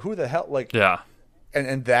 Who the hell? Yeah.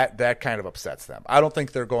 And that kind of upsets them. I don't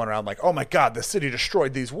think they're going around like, oh my god, the city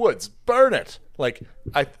destroyed these woods, burn it. Plus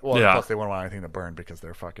they wouldn't want anything to burn because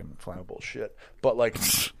they're fucking flammable shit. But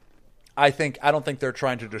I don't think they're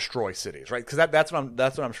trying to destroy cities, right? Because that's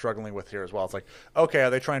what I'm struggling with here as well. It's okay, are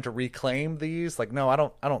they trying to reclaim these? No, I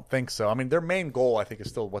don't think so. I mean, their main goal, I think, is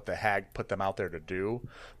still what the Hag put them out there to do.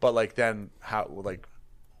 But then how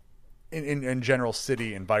in general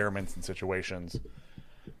city environments and situations,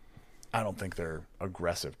 I don't think they're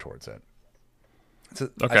aggressive towards it.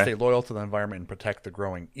 Okay. I stay loyal to the environment and protect the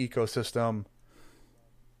growing ecosystem.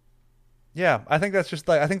 Yeah, I think that's just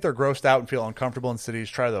I think they're grossed out and feel uncomfortable in cities,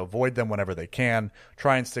 try to avoid them whenever they can,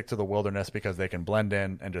 try and stick to the wilderness because they can blend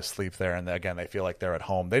in and just sleep there. And again, they feel like they're at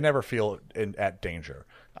home. They never feel at danger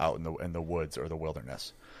out in the woods or the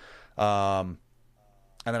wilderness.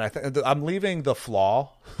 And then I'm leaving the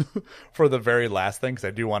flaw for the very last thing because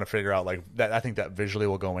I do want to figure out that. I think that visually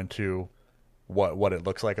will go into what it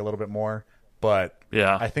looks like a little bit more. But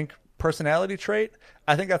yeah, I think personality trait.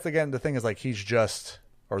 I think that's again the thing is he's just,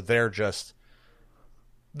 or they're just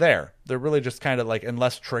there. They're really just kind of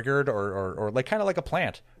unless triggered or kind of like a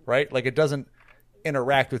plant, right? It doesn't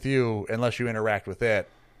interact with you unless you interact with it.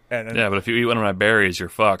 And yeah, but if you eat one of my berries, you're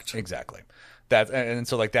fucked. Exactly. So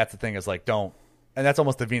that's the thing is don't. And that's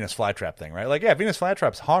almost the Venus flytrap thing, right? Venus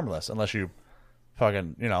flytrap's harmless unless you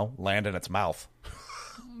fucking, land in its mouth.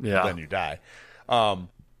 Yeah. Then you die. And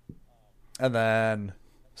then,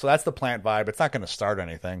 so that's the plant vibe. It's not going to start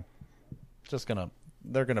anything.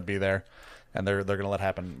 They're going to be there. And they're going to let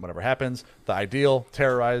happen whatever happens. The ideal,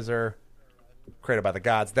 terrorizer, created by the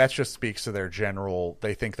gods. That just speaks to their general,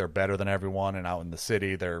 they think they're better than everyone, and out in the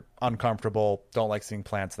city they're uncomfortable, don't like seeing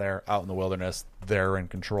plants there. Out in the wilderness they're in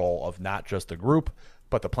control of not just the group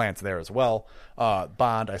but the plants there as well.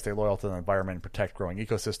 Bond, I stay loyal to the environment and protect growing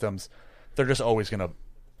ecosystems. They're just always going to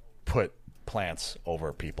put plants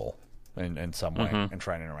over people in some way and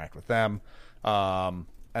try and interact with them. And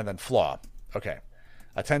then flaw, okay,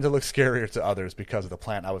 I tend to look scarier to others because of the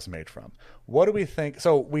plant I was made from. What do we think?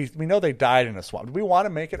 So we know they died in a swamp. Do we want to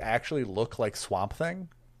make it actually look like Swamp Thing?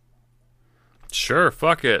 Sure,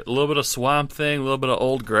 fuck it. A little bit of Swamp Thing, a little bit of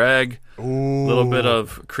Old Greg, a little bit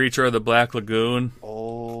of Creature of the Black Lagoon.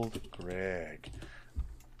 Old Greg.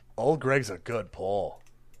 Old Greg's a good pull.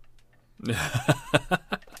 So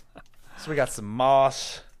we got some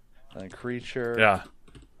moss and Creature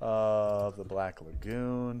of the Black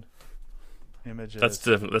Lagoon. Images. That's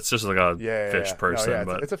different. That's just like a fish person. No,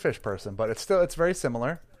 but it's a fish person, but it's very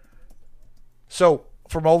similar. So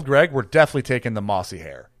from Old Greg, we're definitely taking the mossy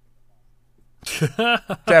hair.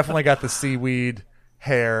 Definitely got the seaweed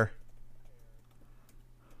hair.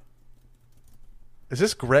 Is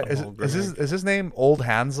this Greg? Is his name Old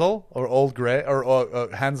Hansel or Old Greg or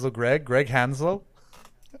Hansel Greg? Greg Hansel?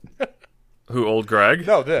 Who, Old Greg?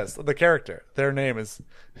 No, the character. Their name is.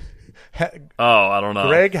 I don't know.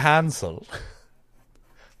 Greg Hansel.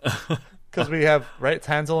 Because we have, right, it's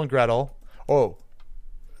Hansel and Gretel. Oh.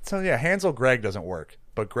 So, yeah, Hansel Greg doesn't work.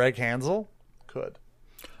 But Greg Hansel could.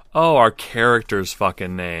 Oh, our character's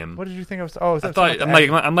fucking name. What did you think I was... Oh, is that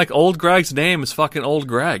I'm like, Old Greg's name is fucking Old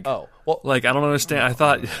Greg. Oh. Well, I don't understand. I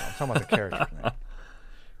thought... I'm talking about the character's name.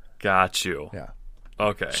 Got you. Yeah.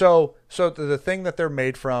 Okay. So the thing that they're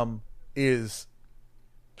made from is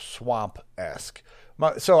swamp-esque.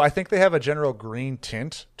 So I think they have a general green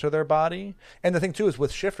tint to their body. And the thing, too, is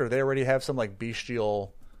with Shifter, they already have some,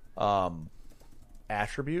 bestial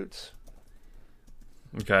attributes.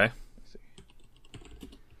 Okay.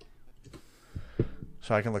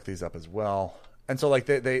 So I can look these up as well. And so like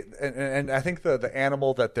and I think the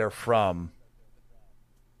animal that they're from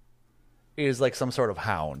is like some sort of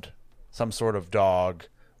hound, some sort of dog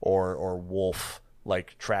or wolf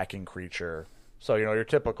like tracking creature. So your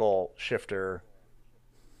typical shifter,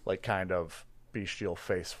 like kind of bestial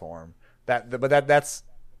face form. That's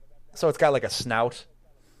so it's got like a snout.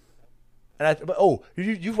 And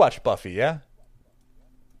you've watched Buffy, yeah?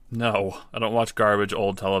 No, I don't watch garbage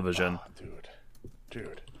old television. Oh,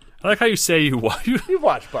 dude. I like how you say you've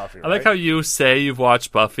watched Buffy, right? I like how you say you've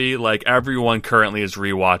watched Buffy. Like everyone currently is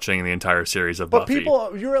rewatching the entire series of Buffy.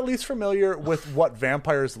 But you're at least familiar with what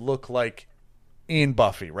vampires look like in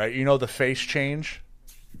Buffy, right? You know the face change?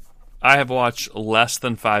 I have watched less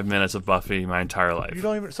than 5 minutes of Buffy my entire life.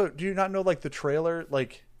 Do you not know like the trailer?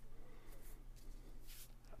 Like,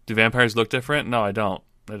 do vampires look different? No, I don't.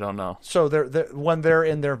 I don't know. So when they're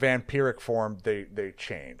in their vampiric form, they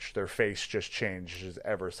change. Their face just changes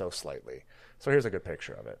ever so slightly. So here's a good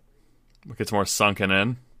picture of it. It gets more sunken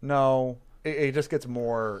in? No, it just gets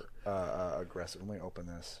more aggressive. Let me open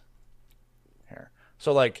this here.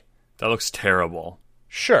 So like that looks terrible.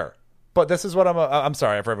 Sure, but this is what I'm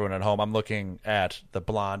sorry for everyone at home. I'm looking at the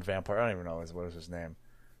blonde vampire. I don't even know what is his name.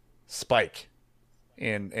 Spike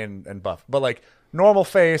in Buff, but like normal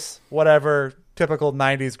face, whatever. Typical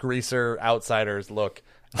 90s greaser outsiders look,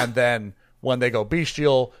 and then when they go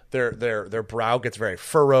bestial, their brow gets very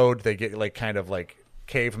furrowed. They get like kind of like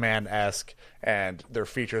caveman-esque, and their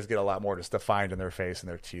features get a lot more just defined in their face, and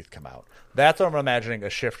their teeth come out. That's what I'm imagining a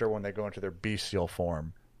shifter when they go into their bestial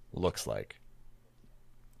form looks like.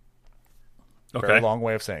 Okay. Very long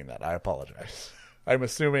way of saying that. I apologize. I'm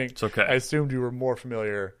assuming it's okay. I assumed you were more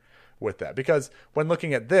familiar with that because when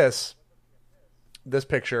looking at this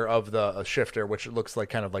picture of the shifter, which looks like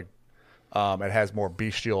kind of like it has more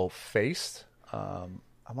bestial face. I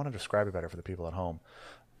want to describe it better for the people at home,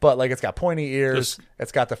 but like it's got pointy ears,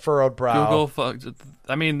 it's got the furrowed brow.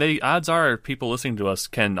 I mean, the odds are people listening to us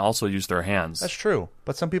can also use their hands. That's true,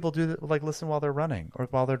 but some people do like listen while they're running or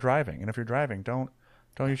while they're driving, and if you're driving, don't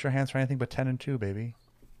use your hands for anything but 10 and 2, baby.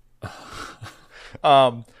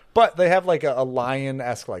 But they have like a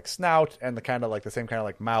lion-esque like snout and the kind of like the same kind of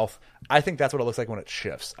like mouth. I think that's what it looks like when it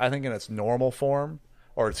shifts. I think in its normal form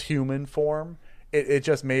or its human form, it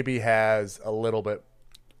just maybe has a little bit.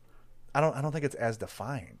 I don't think it's as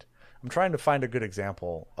defined. I'm trying to find a good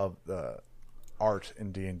example of the art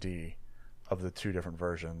in D&D of the two different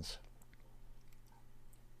versions.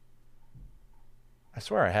 I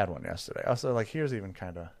swear I had one yesterday. Also, like here's even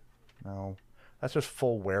kind of no, that's just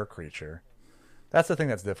full were creature. That's the thing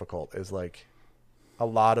that's difficult is like a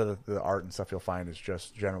lot of the art and stuff you'll find is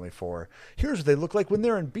just generally for here's what they look like when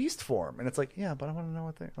they're in beast form. And it's like, yeah, but I want to know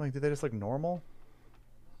what they like. Do they just look normal?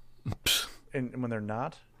 And when they're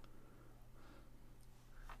not?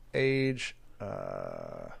 Age.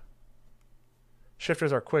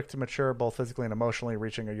 Shifters are quick to mature both physically and emotionally,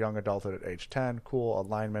 reaching a young adulthood at age 10. Cool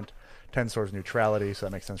alignment. 10 towards neutrality, so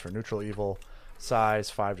that makes sense for neutral evil. Size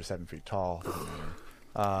 5 to 7 feet tall.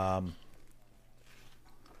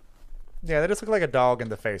 Yeah, they just look like a dog in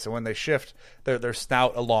the face. And when they shift, their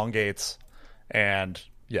snout elongates. And,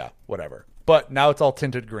 yeah, whatever. But now it's all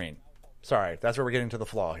tinted green. Sorry, that's where we're getting to the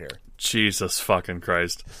flaw here. Jesus fucking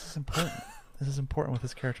Christ. This is important. This is important what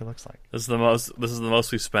this character looks like. This is the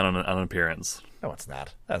most we've spent on an appearance. No, it's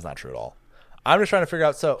not. That's not true at all. I'm just trying to figure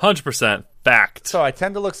out. 100% fact. So I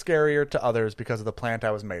tend to look scarier to others because of the plant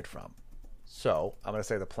I was made from. So I'm going to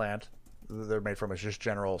say the plant they're made from is just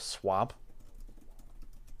general swamp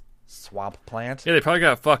plant. Yeah, they probably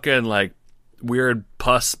got fucking like weird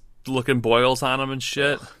pus looking boils on them and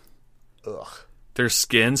shit. Ugh. Their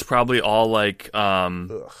skin's probably all like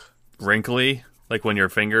wrinkly, like when your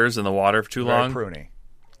fingers in the water for too long. Pruny.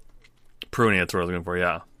 Pruny, that's what I was looking for.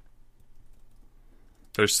 Yeah.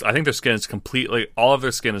 I think their skin is completely. All of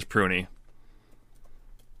their skin is pruny.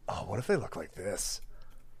 Oh, what if they look like this?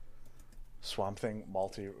 Swamp Thing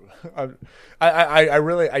multi. I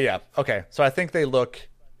really yeah. Okay, so I think they look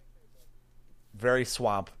very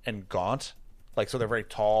swamp and gaunt, like so they're very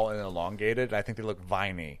tall and elongated. I think they look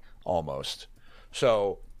viney almost.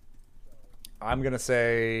 So I'm gonna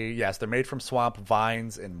say yes. They're made from swamp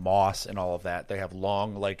vines and moss and all of that. They have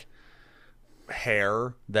long like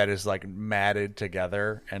hair that is like matted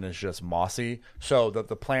together and is just mossy. So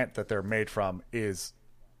the plant that they're made from is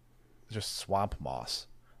just swamp moss.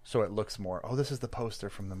 So it looks more. Oh, this is the poster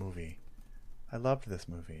from the movie. I loved this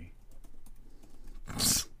movie.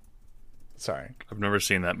 Sorry, I've never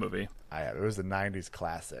seen that movie. I have. It was the '90s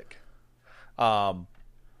classic. Ooh,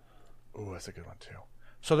 that's a good one too.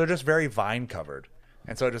 So they're just very vine covered,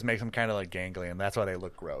 and so it just makes them kind of like gangly, and that's why they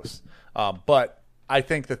look gross. But I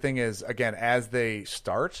think the thing is, again, as they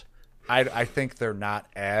start, I think they're not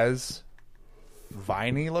as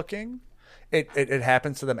viney looking. It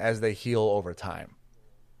happens to them as they heal over time.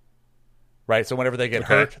 Right? So whenever they get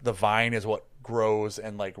hurt, the vine is what grows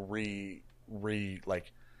and like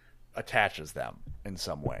attaches them in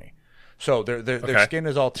some way. So their skin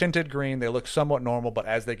is all tinted green. They look somewhat normal, but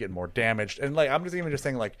as they get more damaged, and like I'm just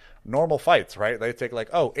saying like normal fights, right? They take like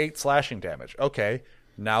 8 slashing damage. Okay,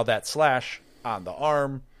 now that slash on the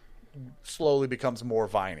arm slowly becomes more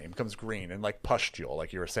viney, becomes green and like pustule,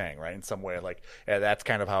 like you were saying, right? In some way, like that's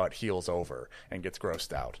kind of how it heals over and gets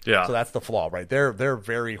grossed out. Yeah. So that's the flaw, right? They're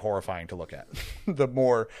very horrifying to look at. The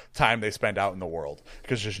more time they spend out in the world,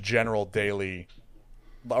 because just general daily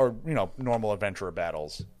or normal adventurer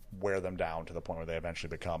battles wear them down to the point where they eventually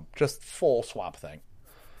become just full Swamp Thing.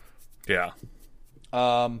 Yeah.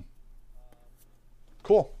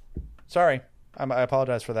 Cool. Sorry. I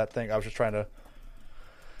apologize for that thing. I was just trying to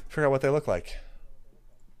figure out what they look like.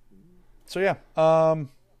 So yeah.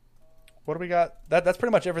 What do we got? That's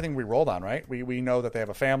pretty much everything we rolled on, right? We know that they have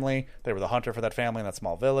a family. They were the hunter for that family in that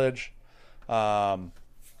small village.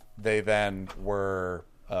 They then were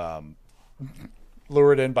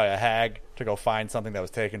lured in by a hag to go find something that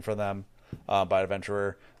was taken from them by an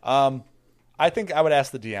adventurer. I think I would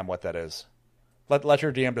ask the DM what that is. Let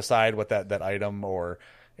your DM decide what that item or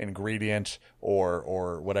ingredient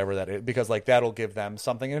or whatever that is, because like that'll give them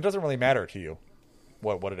something, and it doesn't really matter to you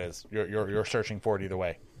what it is. You're searching for it either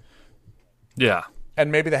way. Yeah.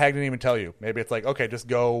 And maybe the hag didn't even tell you. Maybe it's like, okay, just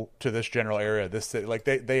go to this general area. This like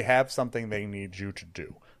they have something they need you to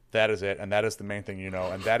do. That is it, and that is the main thing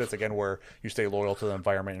and that is, again, where you stay loyal to the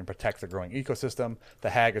environment and protect the growing ecosystem. The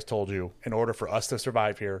hag has told you, in order for us to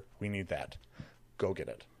survive here, we need that. Go get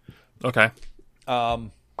it. Okay.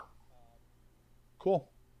 Cool.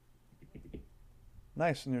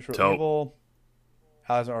 Nice. And you're So, evil.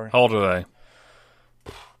 how old are they?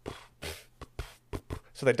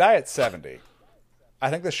 So they die at 70. I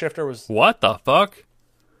think the shifter was... What the fuck?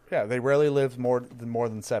 Yeah, they rarely live more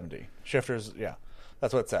than 70. Shifters, yeah.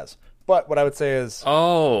 That's what it says. But what I would say is...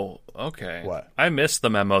 Oh, okay. What? I missed the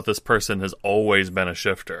memo. This person has always been a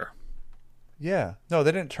shifter. Yeah. No,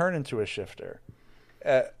 they didn't turn into a shifter.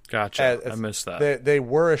 Gotcha. I missed that. They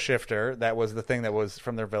were a shifter. That was the thing that was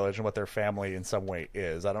from their village and what their family in some way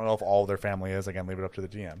is. I don't know if all of their family is. Again, leave it up to the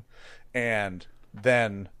DM. And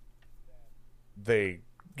then they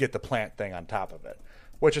get the plant thing on top of it,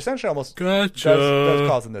 which essentially almost does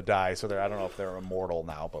cause them to die. So I don't know if they're immortal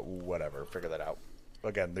now, but whatever. Figure that out.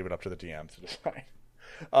 Again, leave it up to the DM to decide.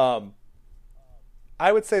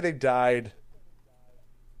 I would say they died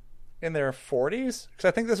in their 40s, because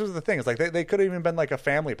I think this was the thing. It's like they could have even been like a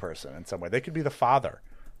family person in some way. They could be the father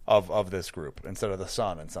of this group instead of the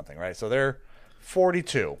son and something, right? So they're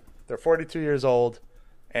 42. They're 42 years old,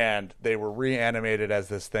 and they were reanimated as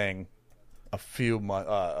this thing a few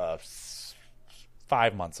 5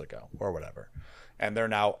 months ago or whatever. And they're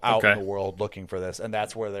now out in the world looking for this, and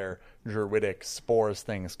that's where their druidic spores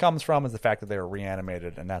things comes from, is the fact that they were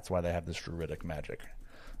reanimated, and that's why they have this druidic magic.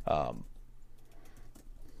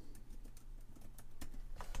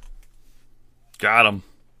 Got him.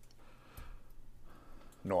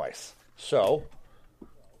 Nice. So,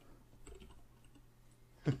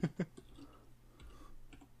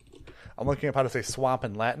 I'm looking up how to say swamp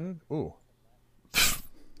in Latin. Ooh.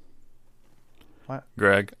 What?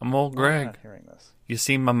 Greg. I'm old Greg. I'm not hearing this. You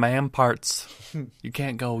see my man parts. You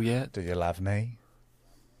can't go yet. Do you love me?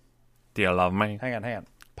 Do you love me? Hang on.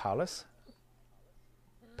 Paulus?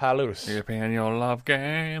 Palus. You're playing your love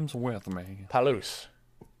games with me. Palus.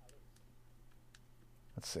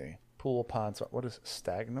 Let's see. Pool ponds. What is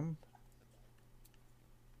stagnum?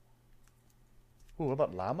 Ooh, what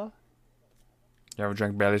about llama? You ever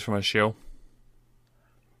drink Baileys from a shoe?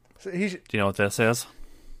 So Do you know what this is?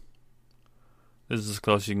 This is as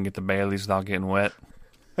close as you can get to Baileys without getting wet.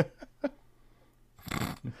 You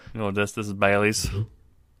know what this is Baileys.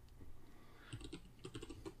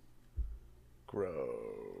 Growth.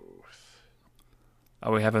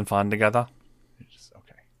 Are we having fun together?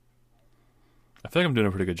 Okay. I feel like I'm doing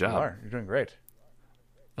a pretty good You job. are. You're doing great.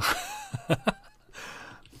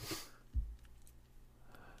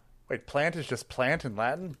 Wait, plant is just plant in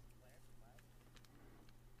Latin?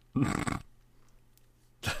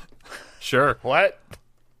 Sure. What?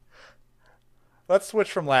 Let's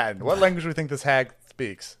switch from Latin. What language do we think this hag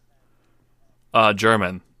speaks?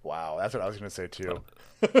 German. Wow, that's what I was going to say too.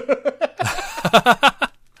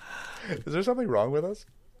 Is there something wrong with us?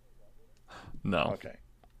 No. Okay.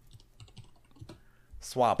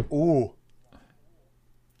 Swamp. Ooh.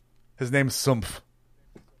 His name's Sumpf.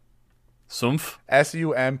 Sumpf?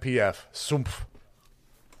 Sumpf. Sumpf.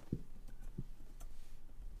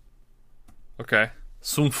 Okay.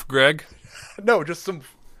 Sumph Greg? No, just Sumph.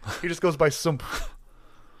 He just goes by Sumph.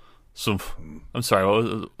 Sumph. I'm sorry.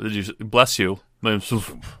 What did you? Bless you. My name's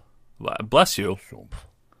Sumph. Bless you. Sumph.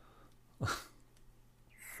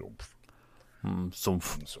 Sumph.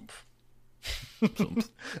 Sumph. Sumph.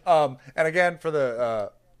 And again, for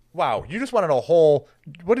the wow, you just wanted a whole.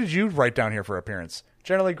 What did you write down here for appearance?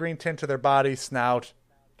 Generally green tint to their body, snout.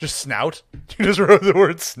 Just snout. You just wrote the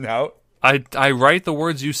word snout. I write the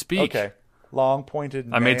words you speak. Okay. Long pointed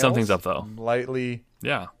nails. I made some things up though. Lightly.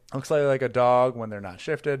 Yeah. Looks slightly like a dog when they're not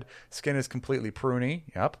shifted. Skin is completely pruny.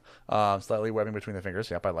 Yep. Slightly webbing between the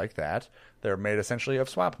fingers. Yep, I like that. They're made essentially of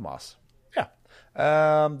swamp moss. Yeah.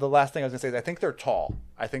 The last thing I was going to say is I think they're tall.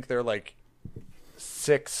 I think they're like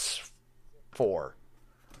 6'4".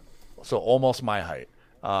 So almost my height.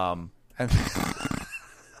 And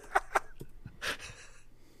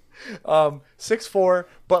 6'4",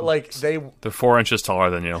 but like they're They're 4 inches taller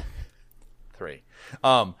than you. 3.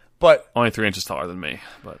 But Only 3 inches taller than me.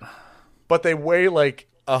 but they weigh like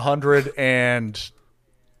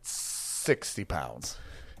 160 pounds.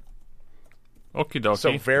 Okie dokie.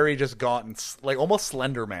 So very just gaunt and like almost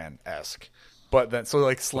Slender Man-esque. But then so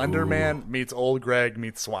like Slender Man meets Old Greg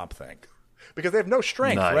meets Swamp Thing. Because they have no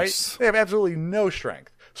strength, Nice. right? They have absolutely no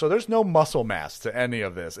strength. So there's no muscle mass to any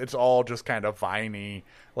of this. It's all just kind of viney,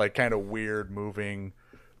 like kind of weird moving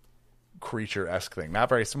creature-esque thing. Not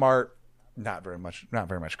very smart, not very much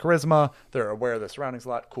charisma. They're aware of their surroundings a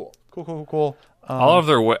lot. Cool. all of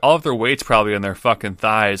their weight's probably in their fucking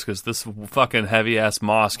thighs because this fucking heavy ass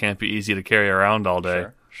moss can't be easy to carry around all day.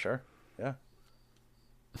 Sure. Yeah.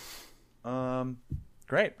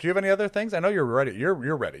 Great. Do you have any other things? I know you're ready. You're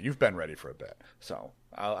ready. You've been ready for a bit. So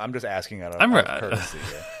I'm just asking out of courtesy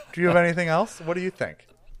here. Do you have anything else? What do you think?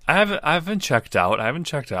 I haven't checked out. I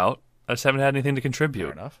just haven't had anything to contribute.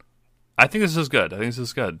 Fair enough. I think this is good.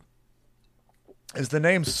 Is the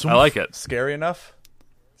name Sumph I like it. scary enough?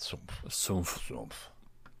 Sumph. Sumph.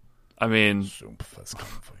 I mean, Sumph has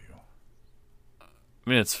come for you.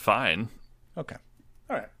 it's fine. Okay.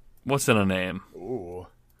 All right. What's in a name? Ooh.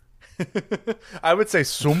 I would say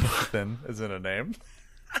Sumph then is in a name.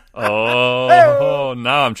 Oh,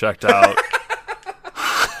 now I'm checked out.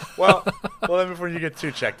 Well, then before you get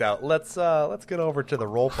too checked out, let's get over to the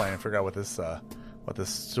role play and figure out what this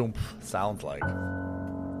Sumph sounds like.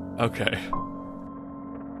 Okay.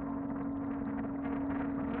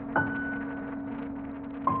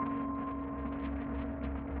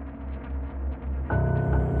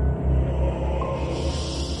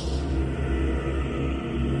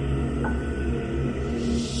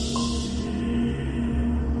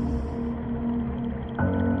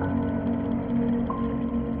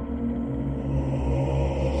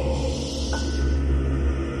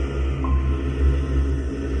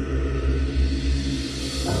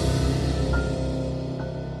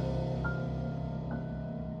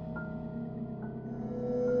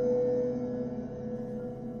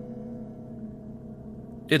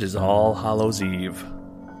 It is All Hallows Eve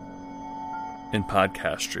in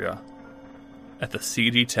Podcastria at the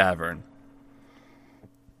Seedy Tavern.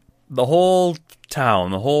 The whole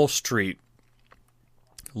town, the whole street,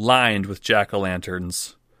 lined with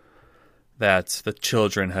jack-o'-lanterns that the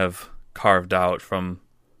children have carved out from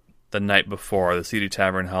the night before, the Seedy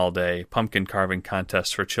Tavern holiday, pumpkin carving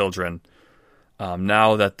contest for children.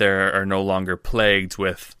 Now that they are no longer plagued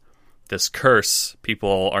with this curse,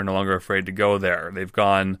 people are no longer afraid to go there. They've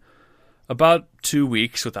gone about 2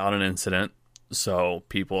 weeks without an incident, so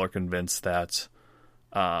people are convinced that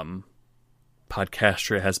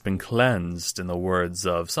Podcastria has been cleansed, in the words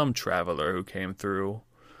of some traveler who came through.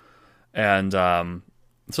 And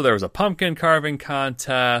so there was a pumpkin carving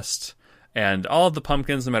contest, and all of the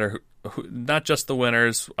pumpkins, no matter who, not just the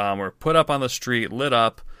winners, were put up on the street, lit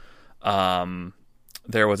up.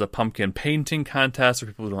 There was a pumpkin painting contest where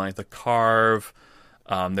people would like to carve.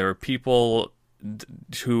 There were people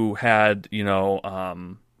who had,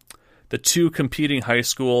 the two competing high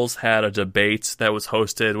schools had a debate that was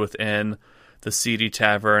hosted within the Seedy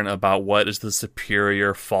Tavern about what is the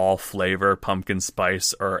superior fall flavor, pumpkin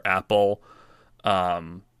spice or apple.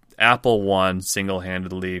 Apple won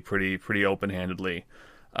single-handedly, pretty open-handedly.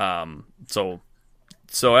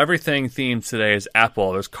 So everything themed today is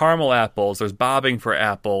apple. There's caramel apples. There's bobbing for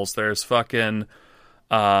apples. There's fucking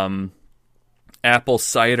apple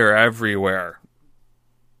cider everywhere.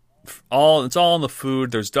 It's all in the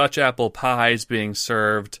food. There's Dutch apple pies being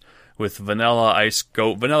served with vanilla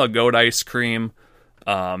goat ice cream.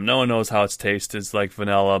 No one knows how it's tasted. It's like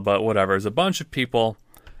vanilla, but whatever. There's a bunch of people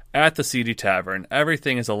at the Seedy Tavern.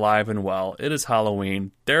 Everything is alive and well. It is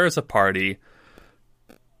Halloween. There is a party.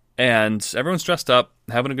 And everyone's dressed up,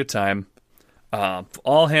 having a good time.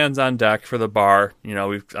 All hands on deck for the bar. You know,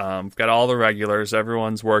 we've got all the regulars.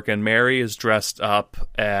 Everyone's working. Mary is dressed up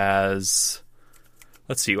as...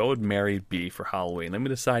 Let's see, what would Mary be for Halloween? Let me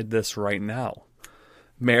decide this right now.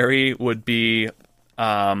 Mary would be...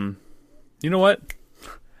 you know what?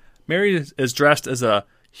 Mary is dressed as a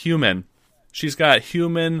human. She's got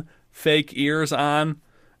human fake ears on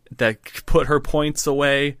that put her points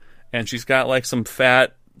away, and she's got like some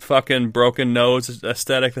fat fucking broken nose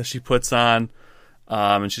aesthetic that she puts on,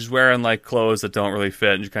 and she's wearing like clothes that don't really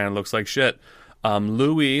fit, and she kind of looks like shit.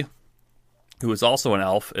 Louis, who is also an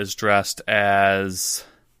elf, is dressed as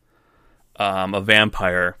a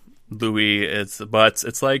vampire. Louis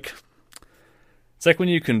it's like when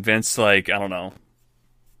you convince, like, I don't know,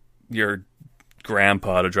 your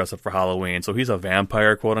grandpa to dress up for Halloween. So he's a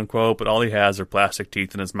vampire, quote unquote, but all he has are plastic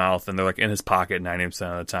teeth in his mouth, and they're like in his pocket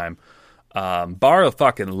 90% of the time. Bar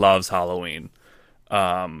fucking loves Halloween.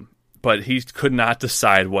 But he could not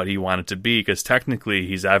decide what he wanted to be, because technically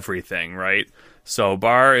he's everything, right? So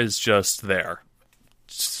Bar is just there.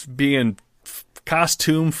 Just being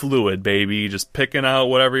costume fluid, baby. Just picking out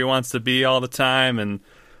whatever he wants to be all the time and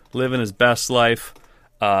living his best life.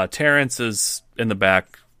 Terrence is in the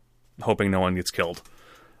back, hoping no one gets killed.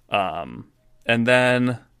 And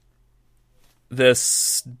then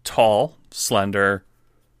this tall, slender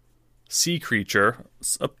sea creature,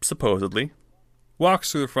 supposedly,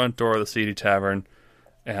 walks through the front door of the Seedy Tavern,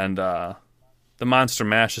 and the Monster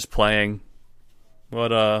Mash is playing. What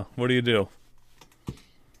do you do?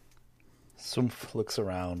 Sumph looks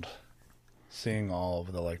around, seeing all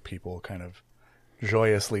of the like people kind of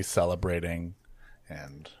joyously celebrating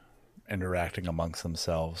and interacting amongst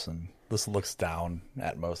themselves, and this looks down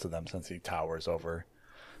at most of them since he towers over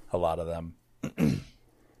a lot of them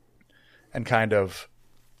and kind of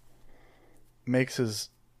makes his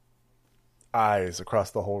eyes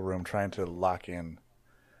across the whole room trying to lock in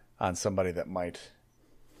on somebody that might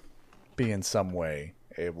be in some way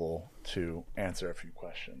able to answer a few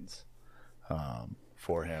questions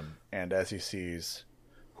for him. And as he sees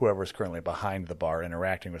whoever's currently behind the bar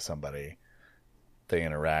interacting with somebody, they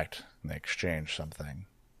interact and they exchange something.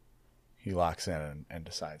 He locks in and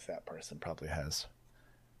decides that person probably has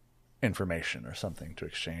information or something to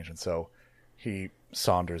exchange. And so he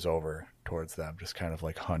saunters over towards them, just kind of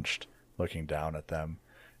like hunched, looking down at them,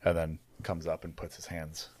 and then comes up and puts his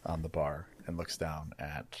hands on the bar and looks down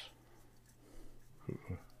at...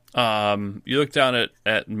 You look down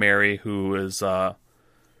at Mary, who is got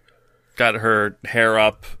her hair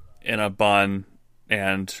up in a bun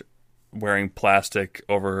and wearing plastic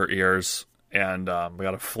over her ears, and we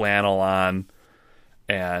got a flannel on,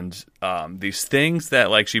 and these things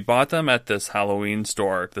that, like, she bought them at this Halloween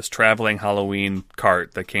store, this traveling Halloween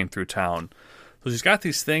cart that came through town. So she's got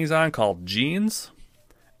these things on called jeans,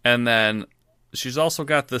 and then she's also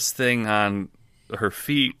got this thing on her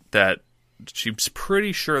feet that she's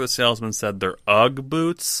pretty sure the salesman said they're Ugg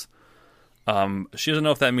boots. She doesn't know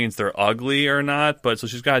if that means they're ugly or not, but so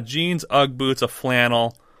she's got jeans, Ugg boots, a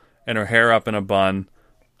flannel, and her hair up in a bun.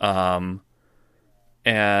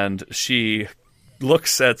 And she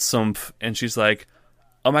looks at Sumph and she's like,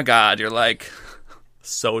 "Oh my God, you're like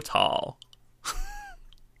so tall."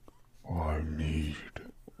 I need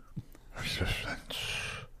assistance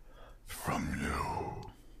from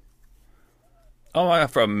you. "Oh my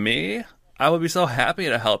God, from me? I would be so happy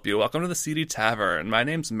to help you. Welcome to the Seedy Tavern. My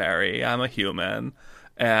name's Mary. I'm a human,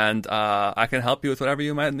 and I can help you with whatever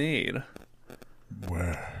you might need."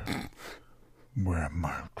 Where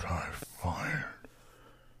might I find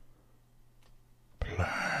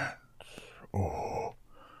plants or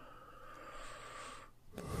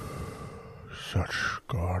such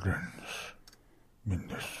gardens in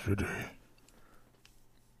the city?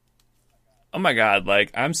 Oh my God,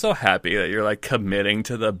 like, I'm so happy that you're, like, committing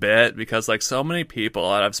to the bit, because, like, so many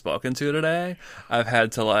people that I've spoken to today, I've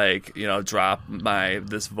had to, like, you know, drop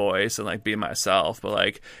this voice and, like, be myself, but,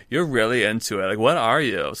 like, you're really into it. Like, what are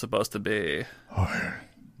you supposed to be? I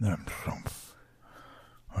am Sumph.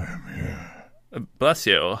 I am here. Bless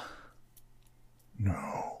you.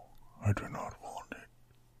 No, I do not want it.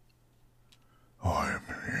 I am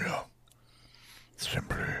here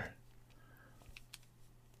simply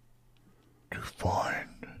to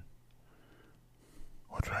find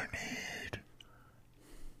what I need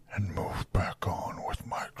and move back on with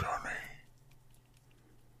my journey.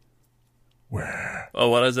 Where Oh,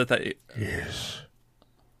 what is it that you... is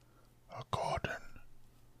a garden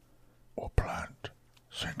or plant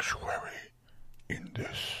sanctuary in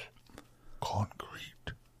this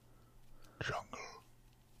concrete jungle?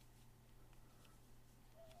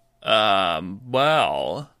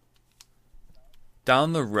 Well,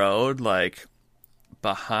 down the road, like,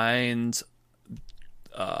 behind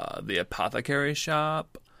the apothecary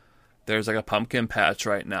shop, there's like a pumpkin patch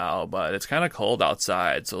right now, but it's kind of cold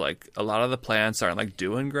outside, so like a lot of the plants aren't like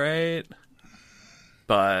doing great.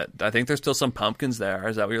 But I think there's still some pumpkins there.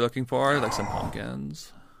 Is that what you're looking for? Like some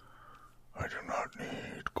pumpkins? I do not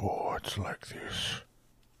need gourds like this.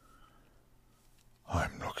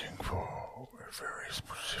 I'm looking for a very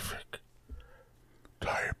specific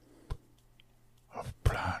type of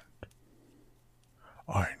plant.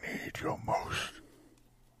 I need your most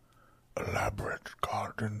elaborate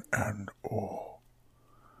garden and or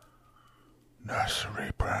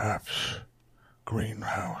nursery, perhaps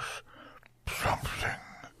greenhouse, something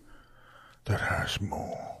that has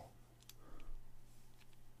more.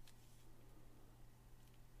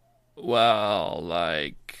 Well,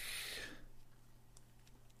 like,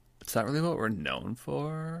 it's not really what we're known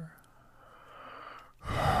for.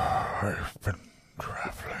 I've been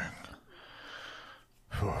traveling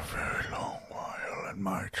for a very long while, and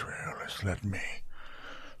my trail has led me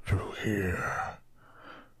through here.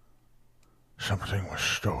 Something was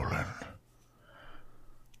stolen,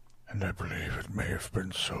 and I believe it may have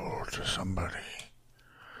been sold to somebody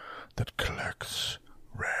that collects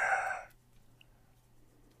rare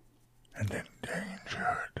and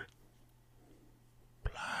endangered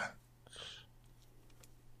plants.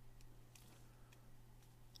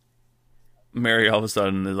 Mary all of a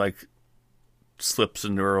sudden is like slips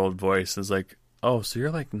into her old voice and is like, "Oh, so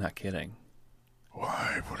you're like not kidding."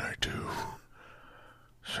 Why would I do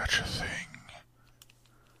such a thing?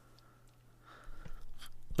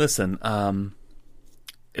 Listen,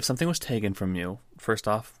 if something was taken from you, first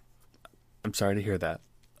off, I'm sorry to hear that.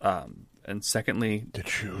 And secondly,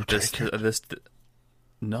 Did you take it?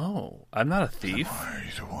 No, I'm not a thief.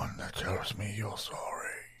 Why the one that tells me you're sorry?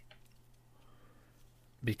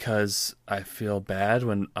 Because I feel bad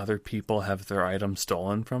when other people have their items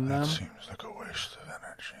stolen from them. That seems like a waste of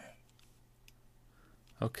energy.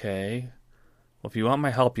 Okay. Well, if you want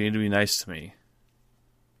my help, you need to be nice to me.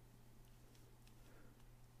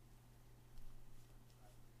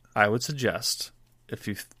 I would suggest, if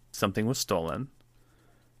something was stolen,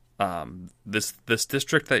 this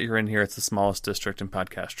district that you're in here, it's the smallest district in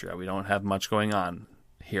Podcastria. We don't have much going on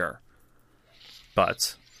here.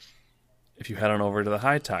 But if you head on over to the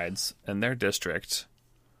High Tides and their district,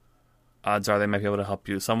 odds are they might be able to help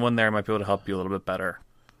you. Someone there might be able to help you a little bit better.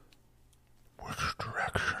 Which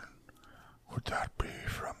direction would that be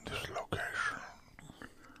from this location?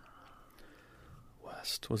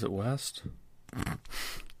 West. Was it west?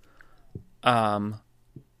 I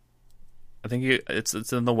think it's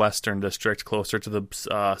in the western district, closer to the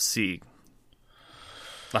sea.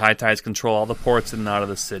 The High Tides control all the ports in and out of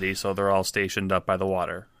the city, so they're all stationed up by the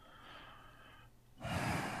water.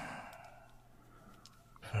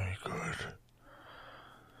 Very good.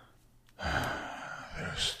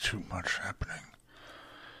 There's too much happening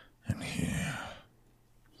in here.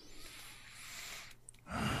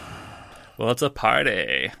 Well, it's a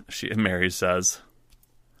party, Mary says.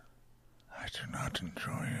 I do not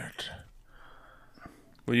enjoy it.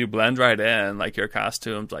 Well, you blend right in, like your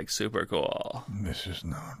costume's like super cool. This is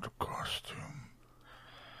not a costume.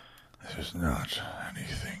 This is not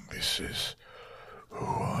anything. This is who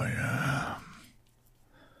I am.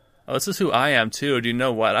 Oh, this is who I am too. Do you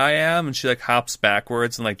know what I am? And she like hops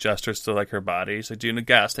backwards and like gestures to like her body. She's like, "Do you know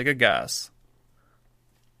guess? Take a guess."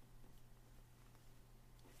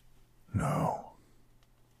 No.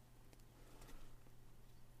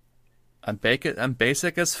 I'm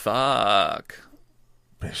basic as fuck.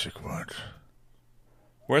 Basic what?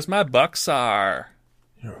 Where's my Buxar?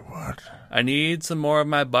 You're what? I need some more of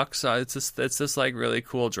my Buxar. It's this like really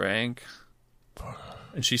cool drink.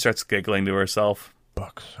 And she starts giggling to herself.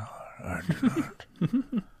 Buxar. I do not.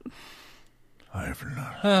 I have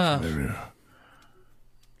not. Familiar.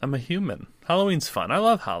 I'm a human. Halloween's fun. I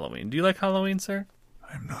love Halloween. Do you like Halloween, sir?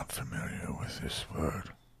 I'm not familiar with this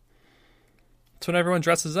word. It's when everyone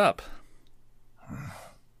dresses up.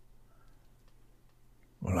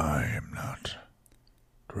 Well, I am not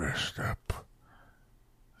dressed up.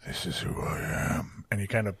 This is who I am. And he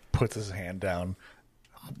kind of puts his hand down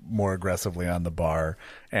more aggressively on the bar,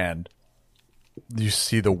 and you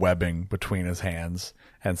see the webbing between his hands,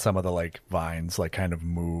 and some of the like vines like kind of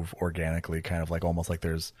move organically, kind of like almost like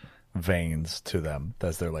there's veins to them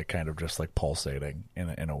as they're like kind of just like pulsating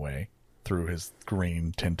in a way through his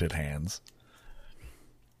green tinted hands.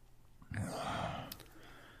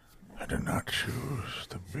 I did not choose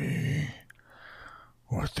to be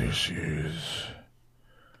what this is.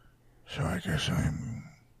 So I guess I'm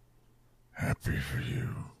happy for you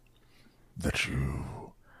that you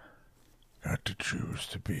got to choose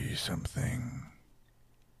to be something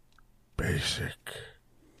basic.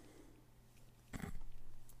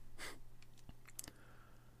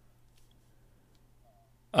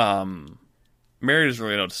 Mary doesn't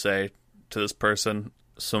really know what to say to this person,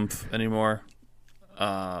 Sumph, anymore.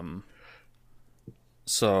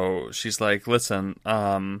 So she's like, listen,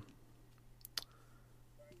 I'm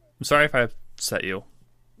sorry if I upset you.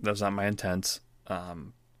 That was not my intent.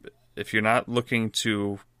 If you're not looking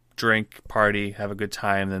to drink, party, have a good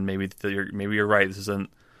time, then maybe you're right. This isn't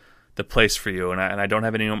the place for you. And I don't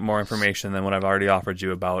have any more information than what I've already offered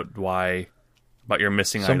you about your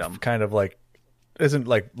missing item. Kind of like isn't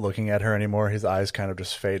like looking at her anymore. His eyes kind of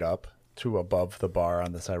just fade up to above the bar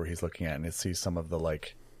on the side where he's looking at, and it sees some of the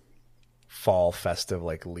like fall festive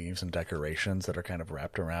like leaves and decorations that are kind of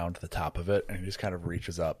wrapped around the top of it, and he just kind of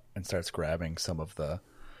reaches up and starts grabbing some of the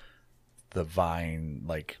vine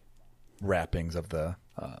like wrappings of the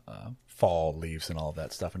fall leaves and all of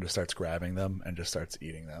that stuff, and just starts grabbing them and just starts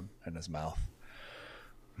eating them in his mouth.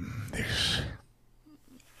 This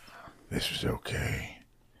is okay.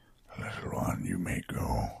 Little one, you may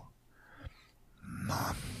go.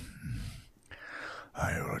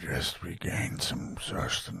 I will just regain some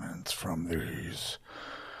sustenance from these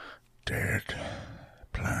dead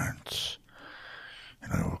plants,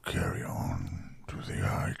 and I will carry on to the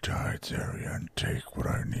high tides area and take what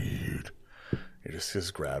I need. He just is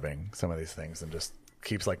grabbing some of these things and just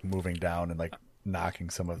keeps like moving down and like knocking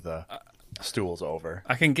some of the stools over.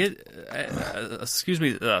 I can get, excuse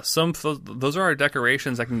me, those are our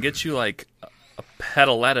decorations. I can get you like a pet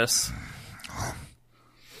of lettuce.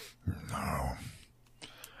 No,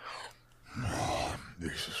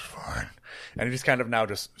 this is fine. And he's kind of now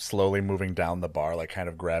just slowly moving down the bar, like kind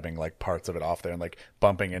of grabbing like parts of it off there and like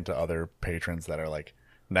bumping into other patrons that are like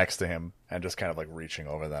next to him and just kind of like reaching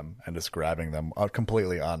over them and just grabbing them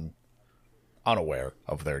completely unaware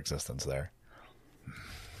of their existence there.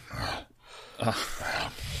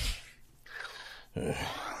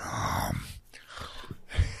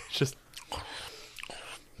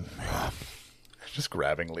 Just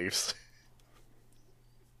grabbing leaves.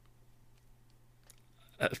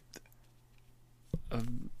 I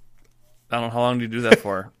don't know, how long do you do that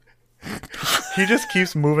for? He just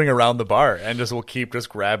keeps moving around the bar and just will keep just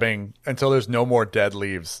grabbing until there's no more dead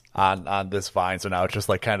leaves on this vine. So now it's just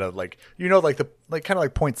like kind of like, you know, like the like kind of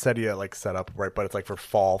like poinsettia like set up, right? But it's like for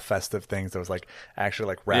fall festive things that was like actually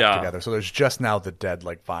like wrapped together. So there's just now the dead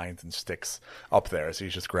like vines and sticks up there. So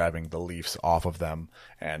he's just grabbing the leaves off of them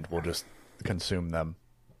and will just consume them.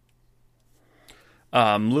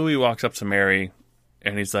 Louis walks up to Mary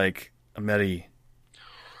and he's like, Mary,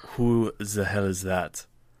 who the hell is that?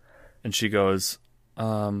 And she goes,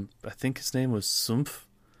 I think his name was Sumph.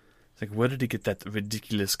 It's like, where did he get that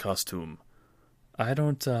ridiculous costume? I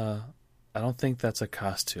don't think that's a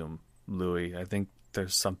costume, Louis. I think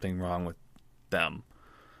there's something wrong with them.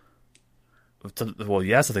 Well,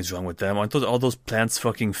 yeah, something's wrong with them. Aren't all those plants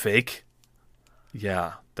fucking fake?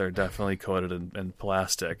 Yeah, they're definitely coated in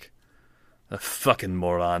plastic. A fucking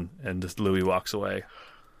moron. And just Louis walks away.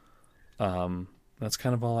 That's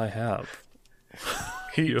kind of all I have.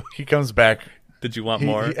 He comes back. Did you want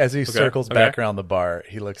more? As he circles back around the bar,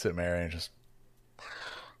 he looks at Mary and just...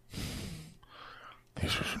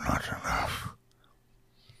 This is not enough.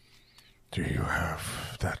 Do you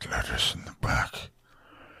have that lettuce in the back?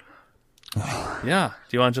 Yeah.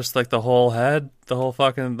 Do you want just like the whole head? The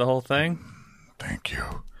whole thing? Thank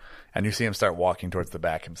you. And you see him start walking towards the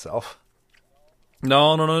back himself.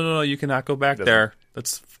 No. You cannot go back there.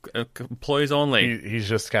 That's employees only. He's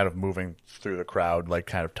just kind of moving through the crowd, like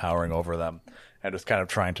kind of towering over them and just kind of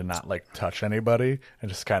trying to not like touch anybody and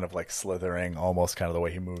just kind of like slithering almost kind of the way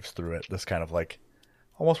he moves through it. Just kind of like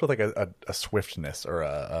almost with like a swiftness or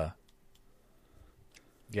a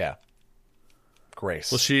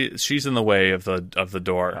grace. Well, she's in the way of the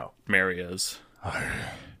door. Oh. Mary is.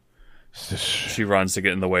 She runs to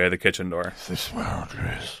get in the way of the kitchen door. Is this where it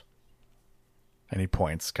is? And he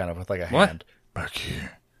points kind of with like a hand. Back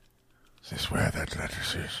here. Is this where that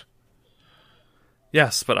lettuce is?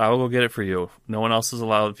 Yes, but I will go get it for you. No one else is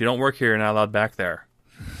allowed. If you don't work here, you're not allowed back there.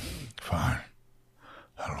 Fine.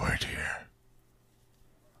 I'll wait here.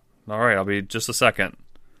 All right, I'll be just a second.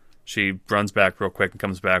 She runs back real quick and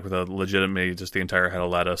comes back with a legitimately just the entire head of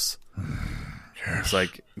lettuce. Yes. It's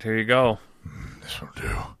like, here you go. This will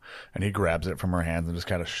do. And he grabs it from her hands and just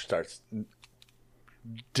kind of starts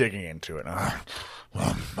digging into it.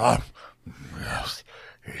 Yes,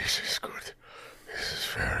 this is good. This is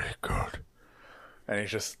very good. And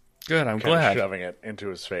he's just good. I'm glad shoving it into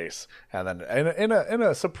his face, and then in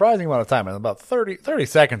a surprising amount of time, in about 30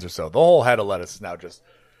 seconds or so, the whole head of lettuce is now just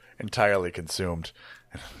entirely consumed.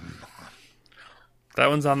 That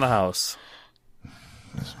one's on the house.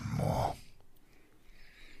 There's more.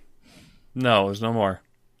 No, there's no more.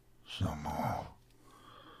 There's no more.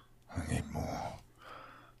 I need more.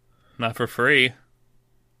 Not for free.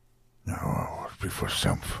 No, it would be for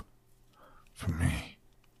self. For me.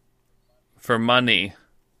 For money.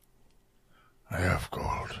 I have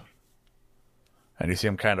gold. And you see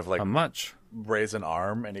him kind of like How much? raise an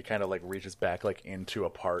arm, and he kind of like reaches back like into a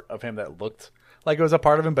part of him that looked like it was a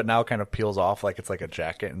part of him, but now kind of peels off like it's like a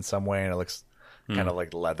jacket in some way, and it looks kind of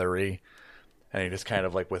like leathery. And he just kind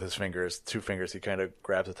of like with his fingers, 2 fingers, he kind of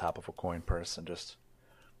grabs the top of a coin purse and just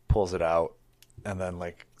pulls it out, and then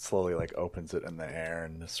like slowly like opens it in the air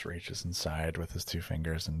and just reaches inside with his 2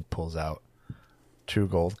 fingers and pulls out 2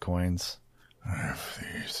 gold coins. I have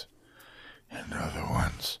these. And other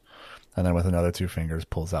ones. And then with another 2 fingers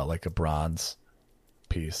pulls out like a bronze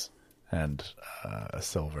piece and a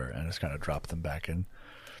silver, and just kind of drop them back in.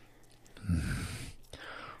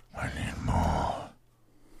 I need more.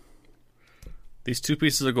 These 2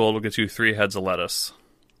 pieces of gold will get you 3 heads of lettuce.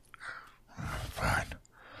 Fine.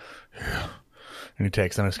 Yeah. And he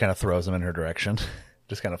takes them and just kind of throws them in her direction.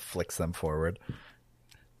 Just kind of flicks them forward.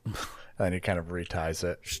 And then he kind of reties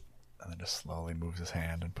it. And then just slowly moves his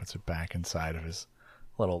hand and puts it back inside of his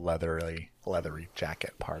little leathery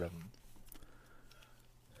jacket part of him.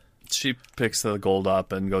 She picks the gold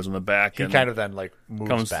up and goes in the back. He and kind of then like moves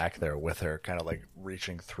comes back there with her, kind of like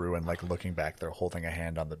reaching through and like looking back there, holding a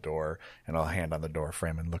hand on the door and a hand on the door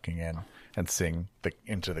frame and looking in and seeing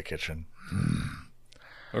into the kitchen.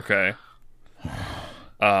 Okay.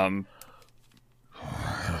 There's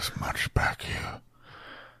much back here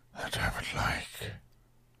that I would like.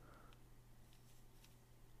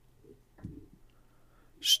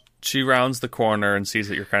 She rounds the corner and sees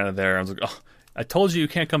that you're kind of there. I was like, oh, I told you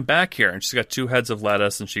can't come back here. And she's got 2 heads of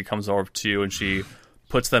lettuce, and she comes over to you and she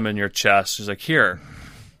puts them in your chest. She's like, here,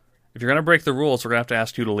 if you're going to break the rules, we're going to have to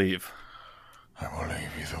ask you to leave. I will leave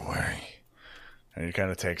either way. And he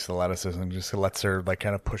kind of takes the lettuces and just lets her like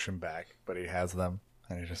kind of push him back, but he has them,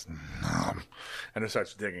 and he just and just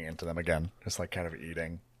starts digging into them again, just like kind of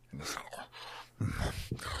eating. And just,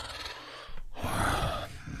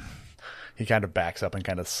 he kind of backs up and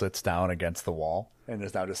kind of sits down against the wall, and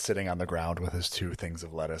is now just sitting on the ground with his 2 things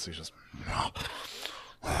of lettuce. He's just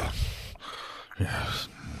Yes.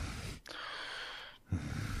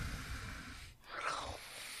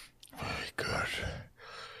 Very good.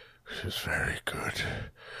 This is very good.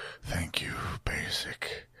 Thank you,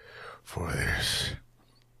 Basic, for this.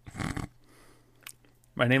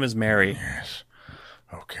 My name is Mary. Yes.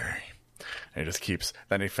 Okay. and he just keeps.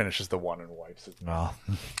 Then he finishes the one and wipes his mouth,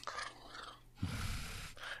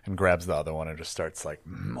 and grabs the other one and just starts like,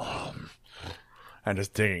 and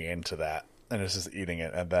just digging into that, and is just eating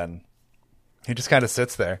it, and then he just kind of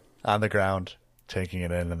sits there on the ground, taking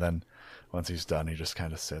it in, and then once he's done, he just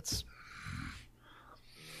kind of sits.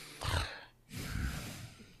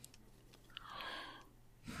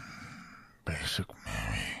 Basic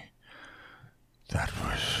Mary, that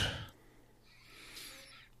was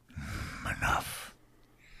enough.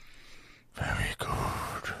 Very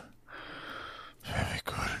good. Very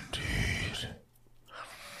good indeed.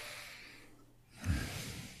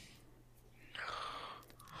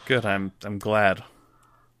 Good, I'm glad.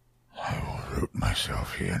 I will root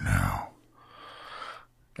myself here now.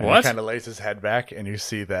 And What? he kind of lays his head back, and you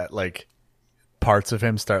see that like parts of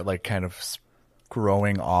him start like kind of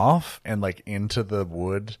growing off and like into the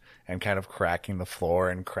wood and kind of cracking the floor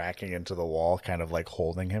and cracking into the wall, kind of like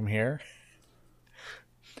holding him here.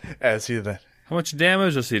 As he then, How much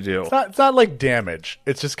damage does he do? it's not like damage.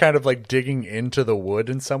 It's just kind of like digging into the wood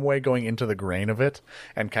in some way, going into the grain of it,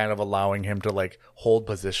 and kind of allowing him to like hold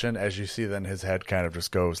position. As you see, then his head kind of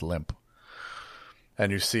just goes limp,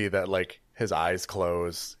 and you see that like his eyes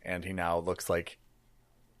close, and he now looks like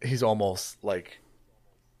he's almost like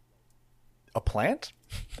a plant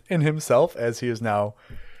in himself, as he is now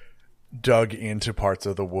dug into parts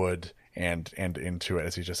of the wood and into it,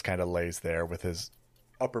 as he just kind of lays there with his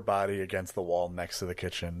upper body against the wall next to the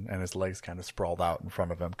kitchen and his legs kind of sprawled out in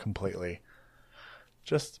front of him, completely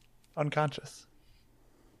just unconscious.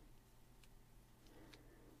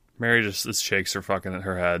 Mary just shakes her fucking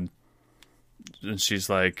her head, and she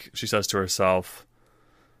says to herself,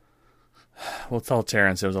 "We'll tell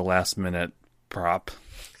Terrence it was a last minute prop,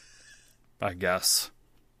 I guess."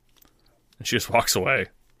 And she just walks away.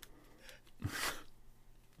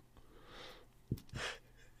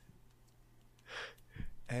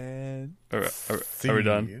 And Are we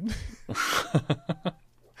done?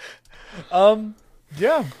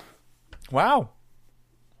 Yeah. Wow.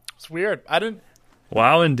 It's weird. I didn't.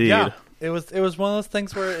 Wow, indeed. Yeah. It was one of those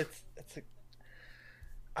things where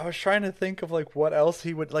I was trying to think of like what else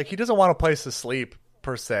he would like. He doesn't want a place to sleep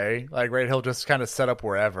per se. Like, right, he'll just kind of set up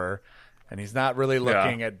wherever, and he's not really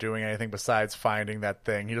looking at doing anything besides finding that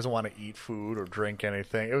thing. He doesn't want to eat food or drink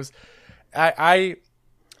anything. It was, I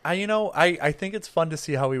think it's fun to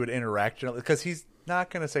see how he would interact, because he's not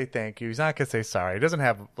going to say thank you. He's not going to say sorry. He doesn't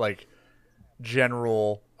have like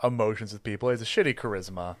general emotions with people. He has a shitty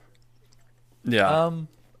charisma. Yeah.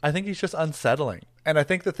 I think he's just unsettling. And I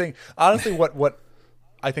think the thing, honestly, what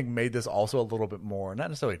I think made this also a little bit more, not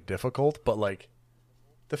necessarily difficult, but like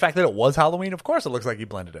the fact that it was Halloween, of course it looks like he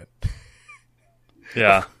blended it.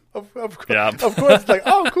 Yeah. Of course, it's like,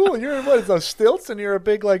 oh, cool, you're in what is those stilts, and you're a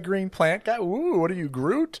big like green plant guy. Ooh, what are you,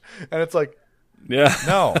 Groot? And it's like, Yeah.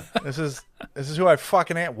 no, this is who I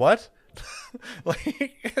fucking am. What?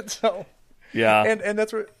 Like, so. Yeah. And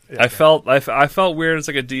that's what I felt weird as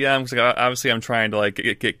like a DM, because like, obviously I'm trying to like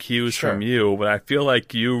get cues from you, but I feel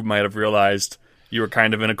like you might have realized you were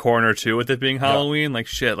kind of in a corner too with it being Halloween. Like,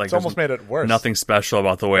 shit, like it's almost made it worse. Nothing special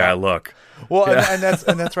about the way I look. Well, and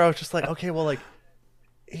that's where I was just like, okay, well, like,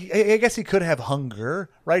 I guess he could have hunger,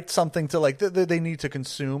 right? Something to like they need to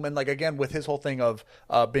consume, and like again with his whole thing of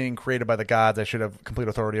being created by the gods, I should have complete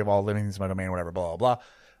authority of all living things in my domain, whatever, blah blah blah.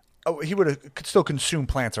 Oh, he could still consume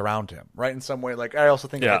plants around him, right? In some way, like I also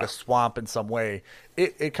think of like a swamp in some way.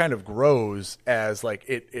 It kind of grows as like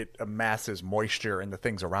it amasses moisture, and the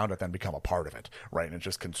things around it then become a part of it, right? And it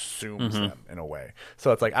just consumes them in a way.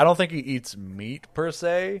 So it's like I don't think he eats meat per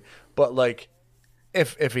se, but like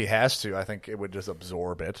if he has to, I think it would just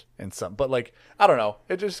absorb it in some. But like I don't know,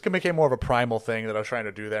 it just became more of a primal thing that I was trying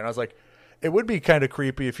to do there, and I was like, it would be kind of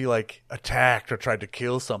creepy if he like attacked or tried to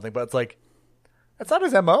kill something, but it's like. That's not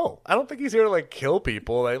his MO. I don't think he's here to like kill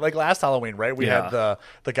people. Like last Halloween, right? We had the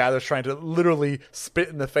guy that was trying to literally spit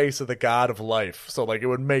in the face of the god of life. So like it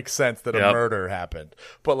would make sense that a murder happened.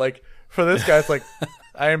 But like for this guy, it's like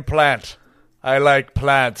I am plant. I like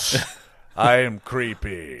plants. I am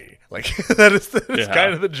creepy. Like that is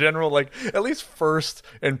kind of the general like at least first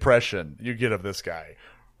impression you get of this guy.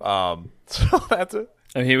 So that's it.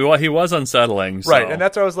 And he was unsettling, so. Right? And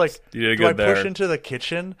that's why I was like, do I push into the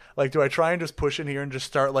kitchen? Like, do I try and just push in here and just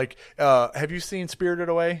start like? Have you seen Spirited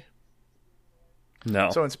Away? No.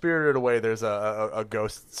 So in Spirited Away, there's a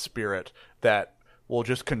ghost spirit that will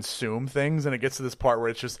just consume things, and it gets to this part where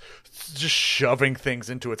it's just shoving things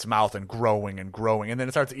into its mouth and growing, and then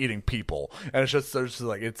it starts eating people, and it's just there's just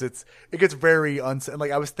like it gets very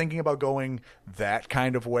like I was thinking about going that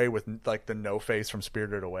kind of way with like the No Face from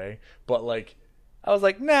Spirited Away, but like. I was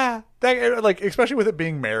like, nah, that, like, especially with it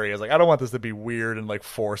being Mary, I was like, I don't want this to be weird and like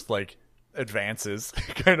forced like advances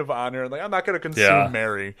kind of on her, and like I'm not going to consume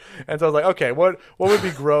Mary. And so I was like, okay, what would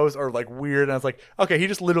be gross or like weird? And I was like, okay, he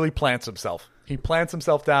just literally plants himself. He plants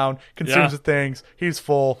himself down, consumes the things. He's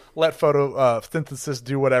full. Let photosynthesis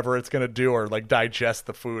do whatever it's going to do, or like digest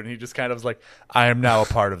the food. And he just kind of was like, I am now a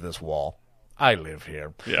part of this wall. I live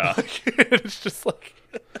here. Yeah, it's just like.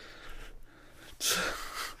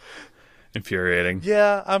 Infuriating.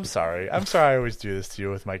 Yeah, I'm sorry. I always do this to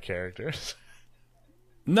you with my characters.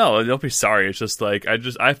 No, don't be sorry. It's just like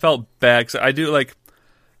I felt bad. 'Cause I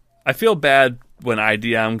feel bad when I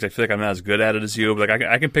DM because I feel like I'm not as good at it as you. But like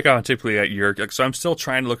I can pick out typically at your so I'm still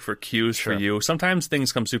trying to look for cues for you. Sometimes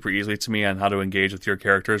things come super easily to me on how to engage with your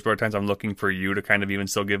characters, but other times I'm looking for you to kind of even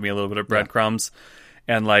still give me a little bit of breadcrumbs.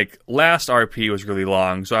 And like last RP was really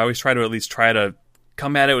long, so I always try to at least try to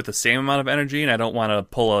come at it with the same amount of energy, and I don't want to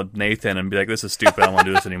pull a Nathan and be like, "This is stupid. I don't want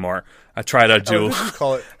to do this anymore." I try to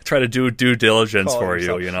do due diligence for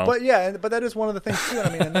you, you know. But yeah, but that is one of the things too. I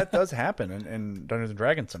mean, and that does happen in Dungeons and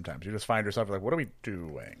Dragons. Sometimes you just find yourself like, "What are we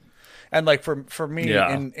doing?" And like for me,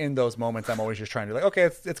 in those moments, I'm always just trying to like, okay,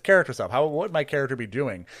 it's character stuff. What would my character be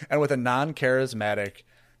doing? And with a non-charismatic,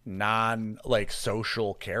 like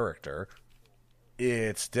social character,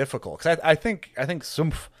 it's difficult because I think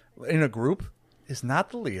Sumph in a group. Is not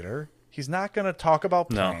the leader. He's not going to talk about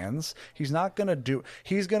plans. No. He's not going to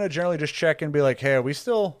he's going to generally just check and be like, hey, are we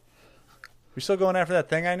still going after that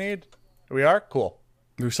thing I need? We are? Cool.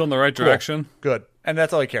 We're still in the right direction? Cool. Good. And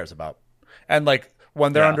that's all he cares about. And like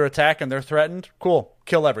when they're under attack and they're threatened, cool.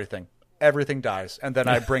 Kill everything. Everything dies. And then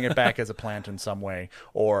I bring it back as a plant in some way,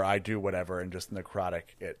 or I do whatever and just necrotic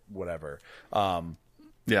it, whatever.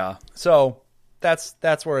 So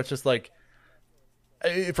that's where it's just like,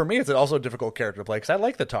 for me, it's also a difficult character to play because I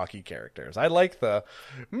like the talky characters. I like the,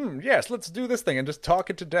 yes, let's do this thing and just talk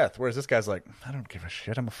it to death. Whereas this guy's like, I don't give a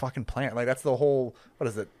shit. I'm a fucking plant. Like, that's the whole, what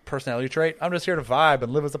is it, personality trait? I'm just here to vibe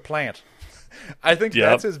and live as a plant. I think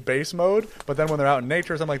that's his base mode. But then when they're out in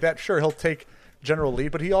nature or something like that, sure, he'll take general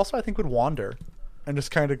lead. But he also, I think, would wander and just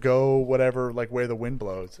kind of go whatever, like, where the wind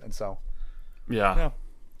blows. And so,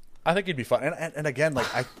 I think he'd be fun. And again, like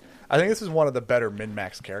I think this is one of the better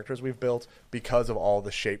min-max characters we've built because of all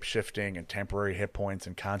the shape-shifting and temporary hit points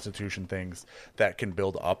and constitution things that can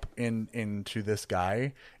build up into this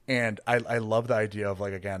guy. And I love the idea of,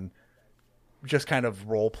 like, again, just kind of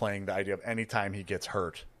role-playing the idea of anytime he gets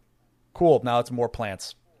hurt. Cool, now it's more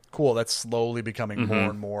plants. Cool, that's slowly becoming more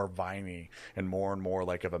and more viney and more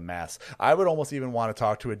like of a mess. I would almost even want to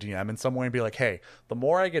talk to a DM in some way and be like, hey, the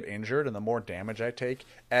more I get injured and the more damage I take,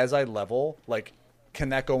 as I level, like, can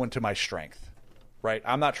that go into my strength? Right?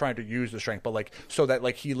 I'm not trying to use the strength, but like, so that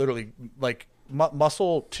like he literally, like,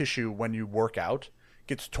 muscle tissue when you work out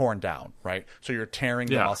gets torn down, right? So you're tearing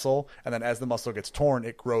the muscle, and then as the muscle gets torn,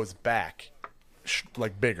 it grows back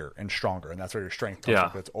like bigger and stronger, and that's where your strength comes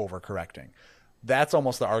from. It's overcorrecting. That's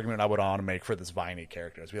almost the argument I would want to make for this Viney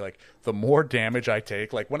character. Is be like, the more damage I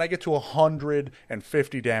take, like when I get to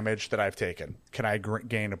 150 damage that I've taken, can I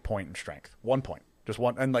gain a point in strength? 1 point. Just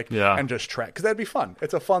one, and like, and just track, because that'd be fun.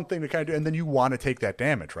 It's a fun thing to kind of do, and then you want to take that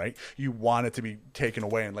damage, right? You want it to be taken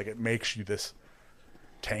away, and like it makes you this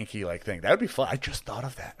tanky like thing. That would be fun. I just thought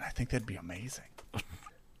of that, and I think that'd be amazing.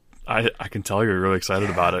 I can tell you're really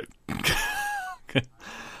excited about it.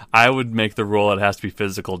 I would make the rule it has to be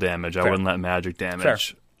physical damage. Fair. I wouldn't let magic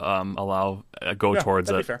damage go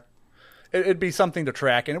towards it. Be fair. It'd be something to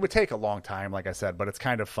track, and it would take a long time, like I said, but it's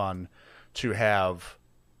kind of fun to have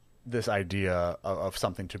this idea of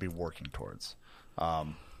something to be working towards.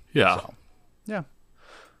 So, yeah.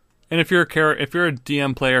 And if you're a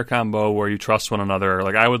DM player combo where you trust one another,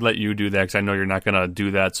 like I would let you do that because I know you're not going to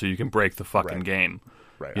do that so you can break the fucking game.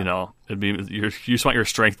 Right. You know, you just want your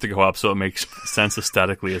strength to go up so it makes sense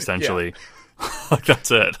aesthetically, essentially. Like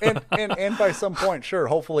that's it. and by some point, sure,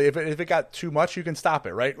 hopefully, if it got too much, you can stop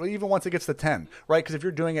it, right? Well, even once it gets to 10, right? Because if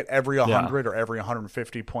you're doing it every 100 or every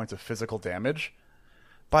 150 points of physical damage,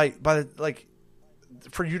 by like,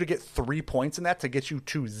 for you to get 3 points in that to get you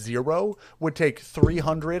to 0 would take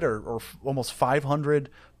 300 or almost 500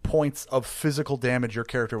 points of physical damage your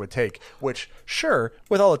character would take, which, sure,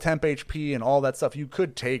 with all the temp HP and all that stuff, you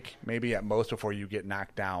could take maybe at most before you get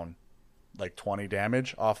knocked down like 20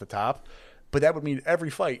 damage off the top. But that would mean every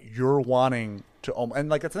fight you're wanting to, and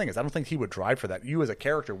like that's the thing is, I don't think he would drive for that. You as a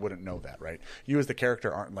character wouldn't know that, right? You as the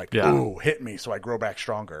character aren't like, ooh, hit me so I grow back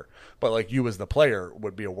stronger. But like you as the player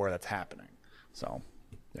would be aware that's happening. So,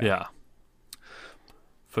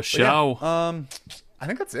 for sure. I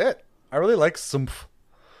think that's it. I really like Sumph.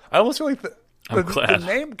 I almost feel like the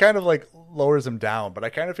name kind of like lowers him down, but I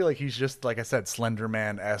kind of feel like he's just, like I said, Slender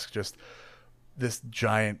Man-esque, just this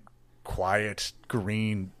giant, quiet,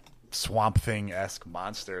 green Swamp Thing-esque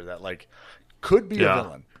monster that like could be a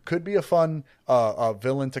villain, could be a fun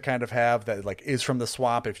villain to kind of have that like is from the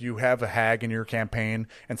swamp. If you have a hag in your campaign,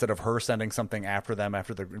 instead of her sending something after them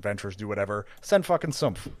after the adventurers do whatever, send fucking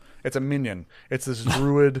Sumph. It's a minion. It's this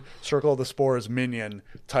druid Circle of the Spores minion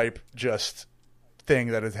type just thing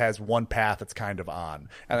that it has one path it's kind of on.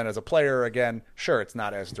 And then as a player, again, sure, it's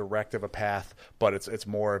not as direct of a path, but it's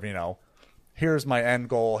more of, you know, here's my end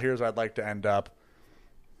goal, here's where I'd like to end up.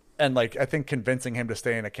 And like I think convincing him to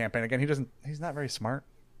stay in a campaign, again, he's not very smart.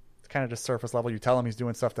 It's kind of just surface level. You tell him he's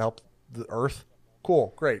doing stuff to help the Earth.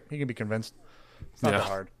 Cool, great. He can be convinced. It's not that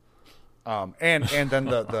hard. And then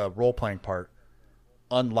the role playing part,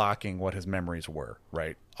 unlocking what his memories were,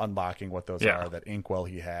 right? Unlocking what those are, that inkwell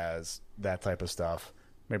he has, that type of stuff.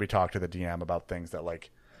 Maybe talk to the DM about things that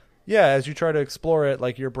like, as you try to explore it,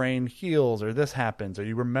 like your brain heals or this happens or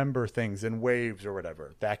you remember things in waves or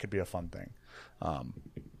whatever. That could be a fun thing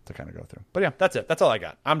to kind of go through. But yeah, that's it. That's all I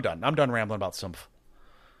got. I'm done rambling about Sumph.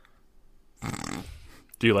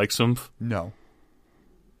 Do you like Sumph? No.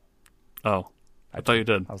 Oh, I thought you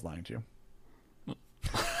did. I was lying to you.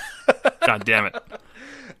 God damn it.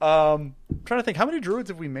 I'm trying to think, how many druids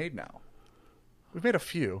have we made now? We've made a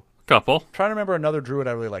few. Couple. I'm trying to remember another druid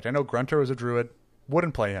I really liked. I know Grunter was a druid.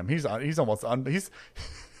 Wouldn't play him. He's almost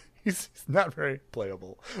he's not very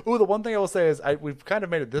playable. Ooh, the one thing I will say is we've kind of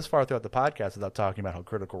made it this far throughout the podcast without talking about how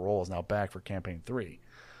Critical Role is now back for campaign 3.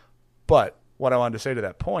 But what I wanted to say to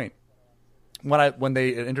that point, when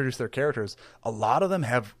they introduce their characters, a lot of them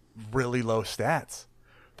have really low stats.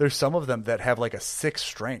 There's some of them that have like a 6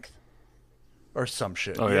 strength or some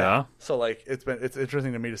shit. Oh yeah. So like it's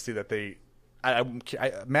interesting to me to see that they.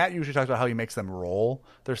 Matt usually talks about how he makes them roll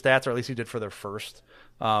their stats, or at least he did for their first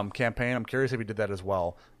campaign. I'm curious if he did that as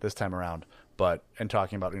well this time around. But in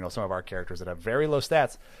talking about, you know, some of our characters that have very low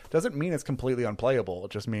stats doesn't mean it's completely unplayable.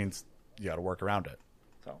 It just means you got to work around it.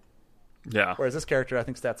 So yeah. Whereas this character, I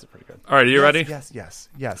think stats are pretty good. All right, are you ready? Yes.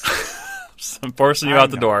 I'm forcing you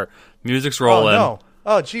out the door. Music's rolling. Oh no!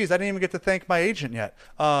 Oh geez, I didn't even get to thank my agent yet.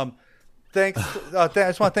 thanks. I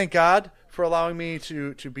just want to thank God for allowing me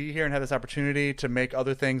to be here and have this opportunity to make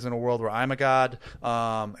other things in a world where I'm a god.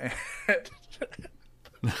 But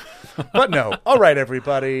no. All right,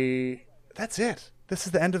 everybody. That's it. This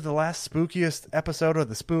is the end of the last spookiest episode of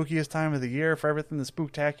the spookiest time of the year for everything the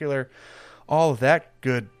spooktacular, all of that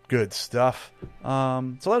good stuff.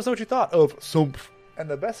 So let us know what you thought of Sumpf. And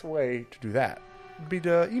the best way to do that would be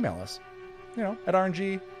to email us, at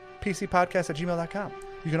rngpcpodcast@gmail.com.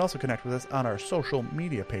 You can also connect with us on our social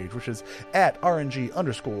media page, which is at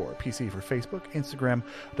 @RNG_PC for Facebook, Instagram,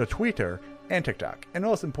 the Twitter, and TikTok. And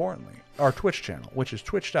most importantly, our Twitch channel, which is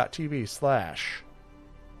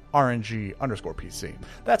twitch.tv/RNG_PC.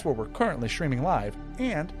 That's where we're currently streaming live.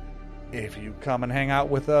 And if you come and hang out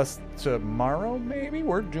with us tomorrow, maybe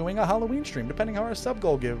we're doing a Halloween stream, depending how our sub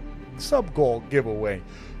goal giveaway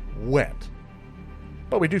went.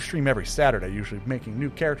 But we do stream every Saturday, usually making new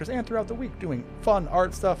characters, and throughout the week doing fun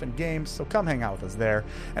art stuff and games, so come hang out with us there.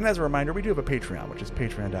 And as a reminder, we do have a Patreon, which is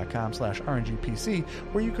patreon.com/RNGPC,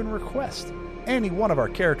 where you can request any one of our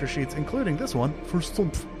character sheets, including this one for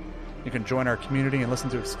Sumpf. You can join our community and listen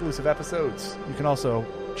to exclusive episodes. You can also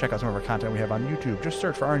check out some of our content we have on YouTube. Just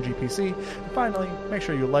search for RNGPC. And finally, make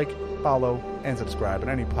sure you like, follow, and subscribe on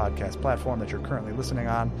any podcast platform that you're currently listening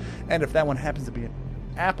on. And if that one happens to be an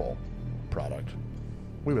Apple product,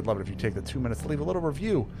 we would love it if you take the 2 minutes to leave a little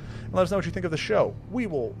review and let us know what you think of the show. We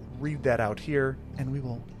will read that out here, and we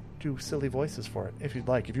will do silly voices for it if you'd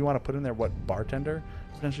like. If you want to put in there what bartender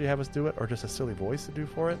potentially have us do it, or just a silly voice to do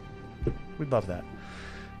for it, we'd love that.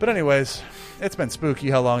 But anyways, it's been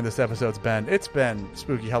spooky how long this episode's been. It's been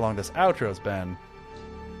spooky how long this outro's been.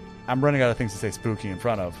 I'm running out of things to say spooky in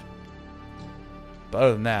front of. But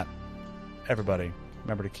other than that, everybody,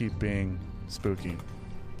 remember to keep being spooky.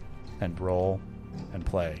 And roll and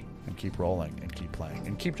play. And keep rolling and keep playing.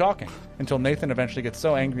 And keep talking. Until Nathan eventually gets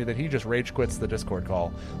so angry that he just rage quits the Discord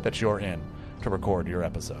call that you're in to record your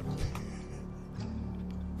episode.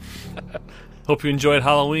 Hope you enjoyed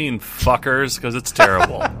Halloween, fuckers, because it's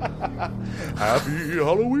terrible. Happy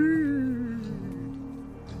Halloween!